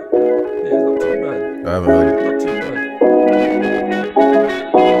 Yeah, it's not too bad. I haven't heard it. Not too bad.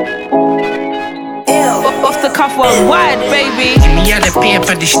 Off the cuff worldwide, baby. Give me all the pay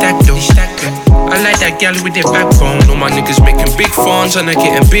for the stack though. I like that gal with the backbone. All my niggas making big funds and I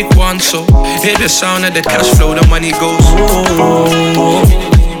getting big ones. So hear the sound of the cash flow, the money goes.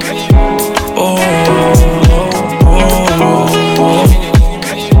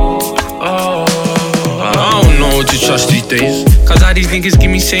 I don't know what to trust these days. Cause all these niggas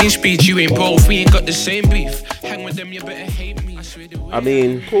give me same speech. You ain't both, we ain't got the same beef. Hang with them, you better hate me. I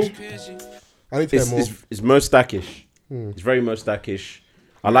mean, I need to hear more. it's Mo Stackish. It's very Mo Stackish.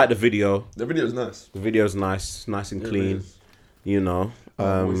 I like the video. The video's nice. The video's nice and clean. It is. You know.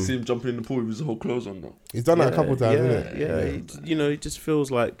 You see him jumping in the pool with his whole clothes on though. He's done that a couple times, isn't it? Yeah. He just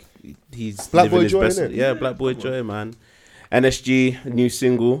feels like he's Black living Boy his Joy, best. innit? Yeah, Black Boy Joy, man. NSG, new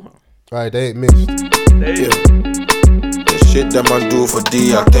single. Right, they ain't missed. The shit that man do for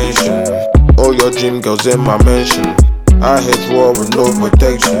the attention. All your dream girls in my mansion. I hit war with no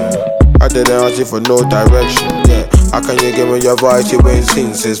protection. I didn't ask you for no direction, yeah. How can you give me your voice? You ain't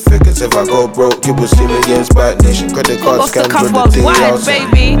seen 6 figures. If I go broke, you will see me against Bad Nation. Credit card scan through the D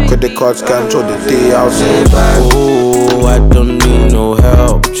outside. Credit card scan through the D outside. Oh, I don't need no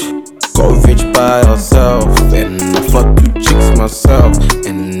help. Got rich by herself, and I fuck 2 chicks myself,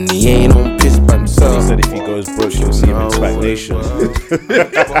 and he ain't on piss by himself. He said if he goes broke, you'll see him in Smack Nation.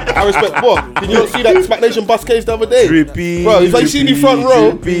 I respect what? Did you not see that Smack Nation bus case the other day? Drippy, bro, it's like you see me front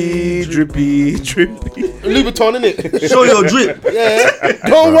row. Drippy. Louboutin, innit? Show your drip. Yeah.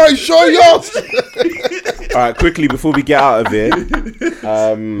 Don't worry, show yours. Alright, quickly before we get out of here.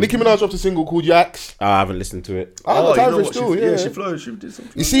 Nicki Minaj dropped a single called Yaks. I haven't listened to it. I got time for it still, yeah. She flowed. She did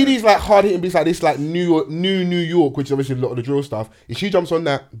something. You see these like hard hitting beats like this, like New York, which is obviously a lot of the drill stuff. If she jumps on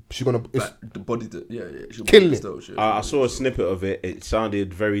that, she's gonna the body, yeah. Kill it. I saw a snippet of it. It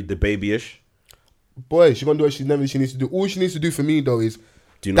sounded very the babyish. Boy, she's gonna do what she needs to do. All she needs to do for me though is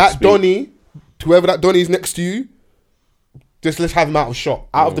Do not that speak. Donny, whoever that Donny is next to you, just let's have him out of shot,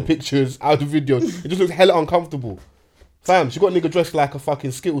 out of the pictures, out of the videos. It just looks hella uncomfortable. Fam, she got a nigga dressed like a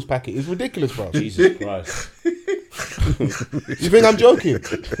fucking Skittles packet. It's ridiculous, bro. Jesus Christ. You think I'm joking?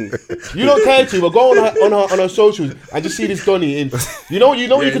 You don't care to, but go on her socials and just see this Donny in. You know you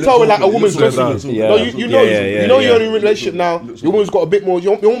can tell when like a woman's dressing. Yeah. No, you know you're in a relationship now. Your woman's got a bit more.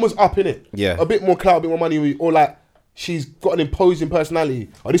 Your woman's up in it. Yeah. A bit more clout, a bit more money, or like she's got an imposing personality.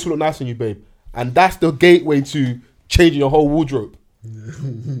 Oh, this will look nice on you, babe. And that's the gateway to changing your whole wardrobe.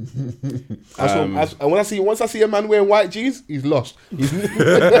 And once I see a man wearing white jeans, he's lost. You're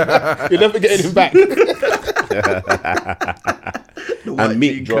never getting him back. And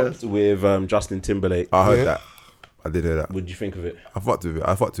Meek dropped with Justin Timberlake. I heard that. I did hear that. What did you think of it? I fucked with it.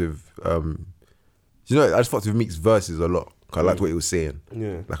 I just fucked with Meek's verses a lot. 'Cause I liked what he was saying.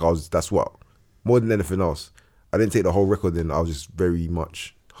 Yeah. That's what, more than anything else. I didn't take the whole record in. I was just very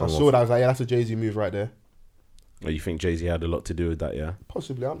much I saw that. I was like, yeah, that's a Jay-Z move right there. Oh, you think Jay-Z had a lot to do with that, yeah?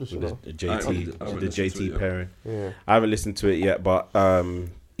 Possibly, I'm just the JT pairing. Yeah. I haven't listened to it yet, but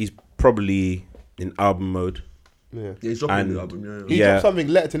he's probably in album mode. Yeah, he's dropping the album. He dropped something,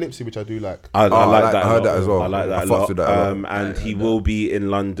 Letter to Nipsey, which I do like. I like that. I heard that as well. I like that a lot. And he will be in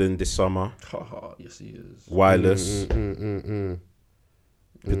London this summer. Yes, he is. Wireless.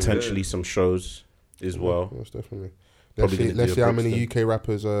 Potentially some shows as well. Most definitely. Probably Let's see how many UK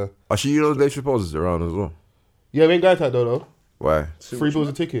rappers are. Actually, you know Dave Chappelle's around as well. Yeah, we ain't going to that though. Why? $3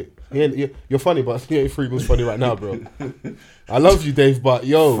 a ticket. You're funny, but yeah, $3 funny right now, bro. I love you, Dave, but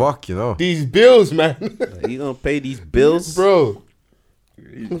yo, fuck, you know these bills, man. You gonna pay these bills, bro?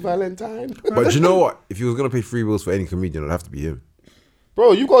 Valentine. But you know what? If you was gonna pay $3 for any comedian, it'd have to be him.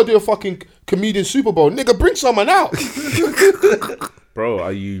 Bro, you gotta do a fucking comedian Super Bowl, nigga. Bring someone out. Bro,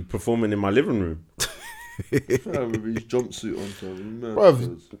 are you performing in my living room? With his jumpsuit on,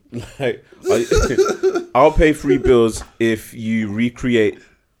 I'll pay $3 if you recreate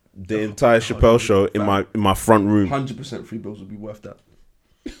the entire Chappelle show in my front room. 100% $3 would be worth that.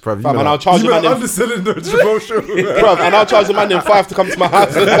 Bruv, and I'll charge him underselling the Chappelle show. Bruv, and I'll charge the man them $5 to come to my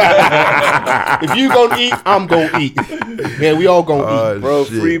house. If you gon' eat, I'm gon' eat. Yeah, we all gon' eat. Bro,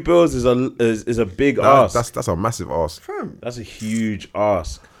 shit. $3 is a big ask. That's a massive ask. That's a huge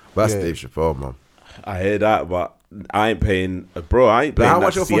ask. But that's Dave Chappelle, man. I hear that, but I ain't paying. Bro, I ain't paying How that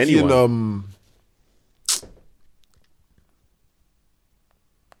much to you're see fucking anyone.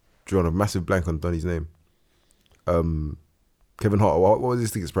 Drawing a massive blank on Donny's name. Kevin Hart. What was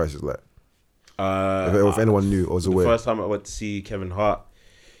his ticket prices like? If anyone knew or was aware. The first time I went to see Kevin Hart,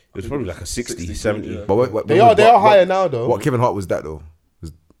 it was probably like a 60, 70. Yeah. But They are higher now though. What Kevin Hart was that though?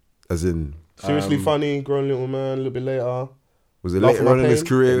 As in Seriously Funny, Grown Little Man, a little bit later. Was it Laugh later at My on in his Pain?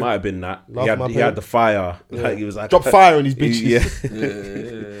 career? It might have been that. Laugh He at My had Pain. the fire. Yeah. Like he was like Drop fire on these bitches.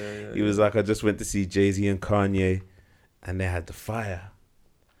 Yeah. He was like, I just went to see Jay-Z and Kanye, and they had the fire.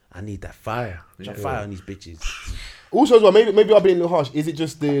 I need that fire. Drop fire on these bitches. Also, as well, maybe I've been a little harsh. Is it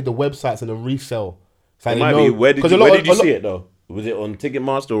just the websites and the resale? It's like It they might know- be. Where did 'cause you, a lot where of- did you a lot- see it though? Was it on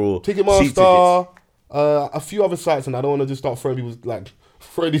Ticketmaster or See Ticketmaster, Tickets? a few other sites, and I don't want to just start throwing people like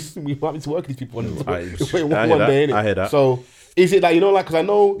throwing these. We might need to work with these people one I day, hear innit? that. I hear that. So is it like, you know, like, because I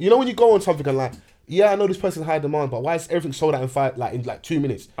know, you know, when you go on something and like, yeah, I know this person's high demand, but why is everything sold out in 2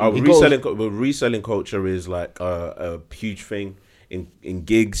 minutes? It goes- Reselling culture is like a huge thing in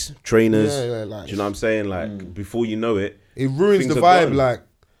gigs, trainers. Yeah, like- do you know what I'm saying? Like before you know it, it ruins things the are vibe. gone. Like,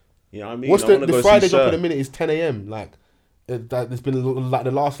 you know what I mean? what's I wanna the go Friday see drop in Sir. a minute is 10 a.m. Like, there's been like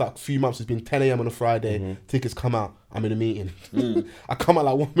the last like few months, it's been 10 a.m. on a Friday. Tickets come out. I'm in a meeting. I come out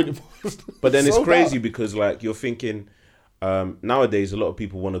like 1 minute. But then it's Sold crazy out. because like you're thinking nowadays a lot of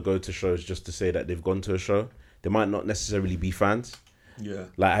people want to go to shows just to say that they've gone to a show. They might not necessarily be fans. Yeah.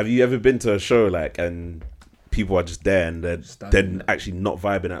 Like, have you ever been to a show like and people are just there and they're actually not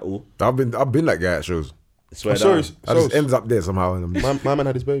vibing at all? I've been that guy at shows. I swear sorry, down. I just ends up there somehow. And my man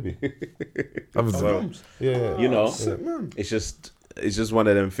had his baby. Yeah. You know, it's just one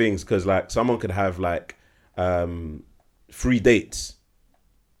of them things because like someone could have like 3 dates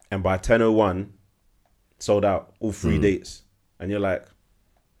and by 10:01 sold out all 3 dates, and you're like,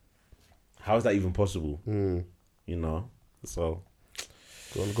 how is that even possible? You know, so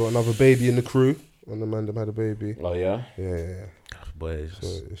Got another baby in the crew. And the man that had a baby. oh yeah, Yeah. boy,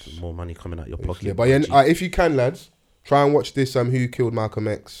 it's more money coming out your pocket. Yeah, but yeah, if you can, lads, try and watch this. Who Killed Malcolm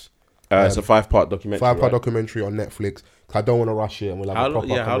X? It's a 5-part documentary. 5-part right? documentary on Netflix. I don't want to rush it, and we'll have How a long? proper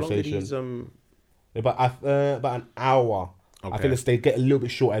Yeah, how long did conversation. these About an hour. Okay. I think they get a little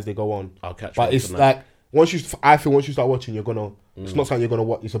bit short as they go on. I'll catch But one it's tonight. like once you start watching, you're gonna. It's not something you're gonna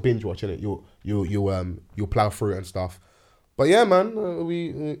watch. It's a binge watch, innit? You'll plow through it and stuff. But yeah, man,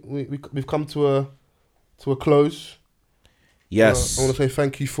 we've come to a close. Yes. I want to say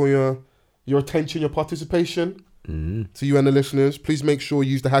thank you for your attention, your participation. To you and the listeners, please make sure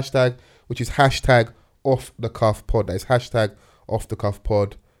you use the hashtag, which is #OffTheCuffPod. That is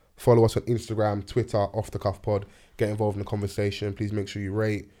 #OffTheCuffPod. Follow us on Instagram, Twitter, OffTheCuffPod. Get involved in the conversation. Please make sure you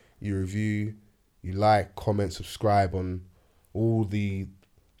rate, you review, you like, comment, subscribe on all the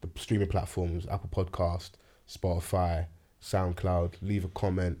streaming platforms: Apple Podcast, Spotify, SoundCloud. Leave a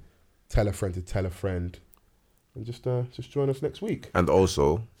comment. Tell a friend to tell a friend. And just join us next week. And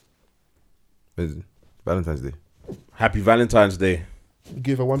also, it's Valentine's Day. Happy Valentine's Day.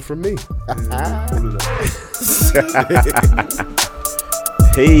 Give her one from me.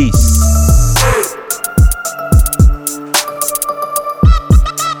 Peace. Hey!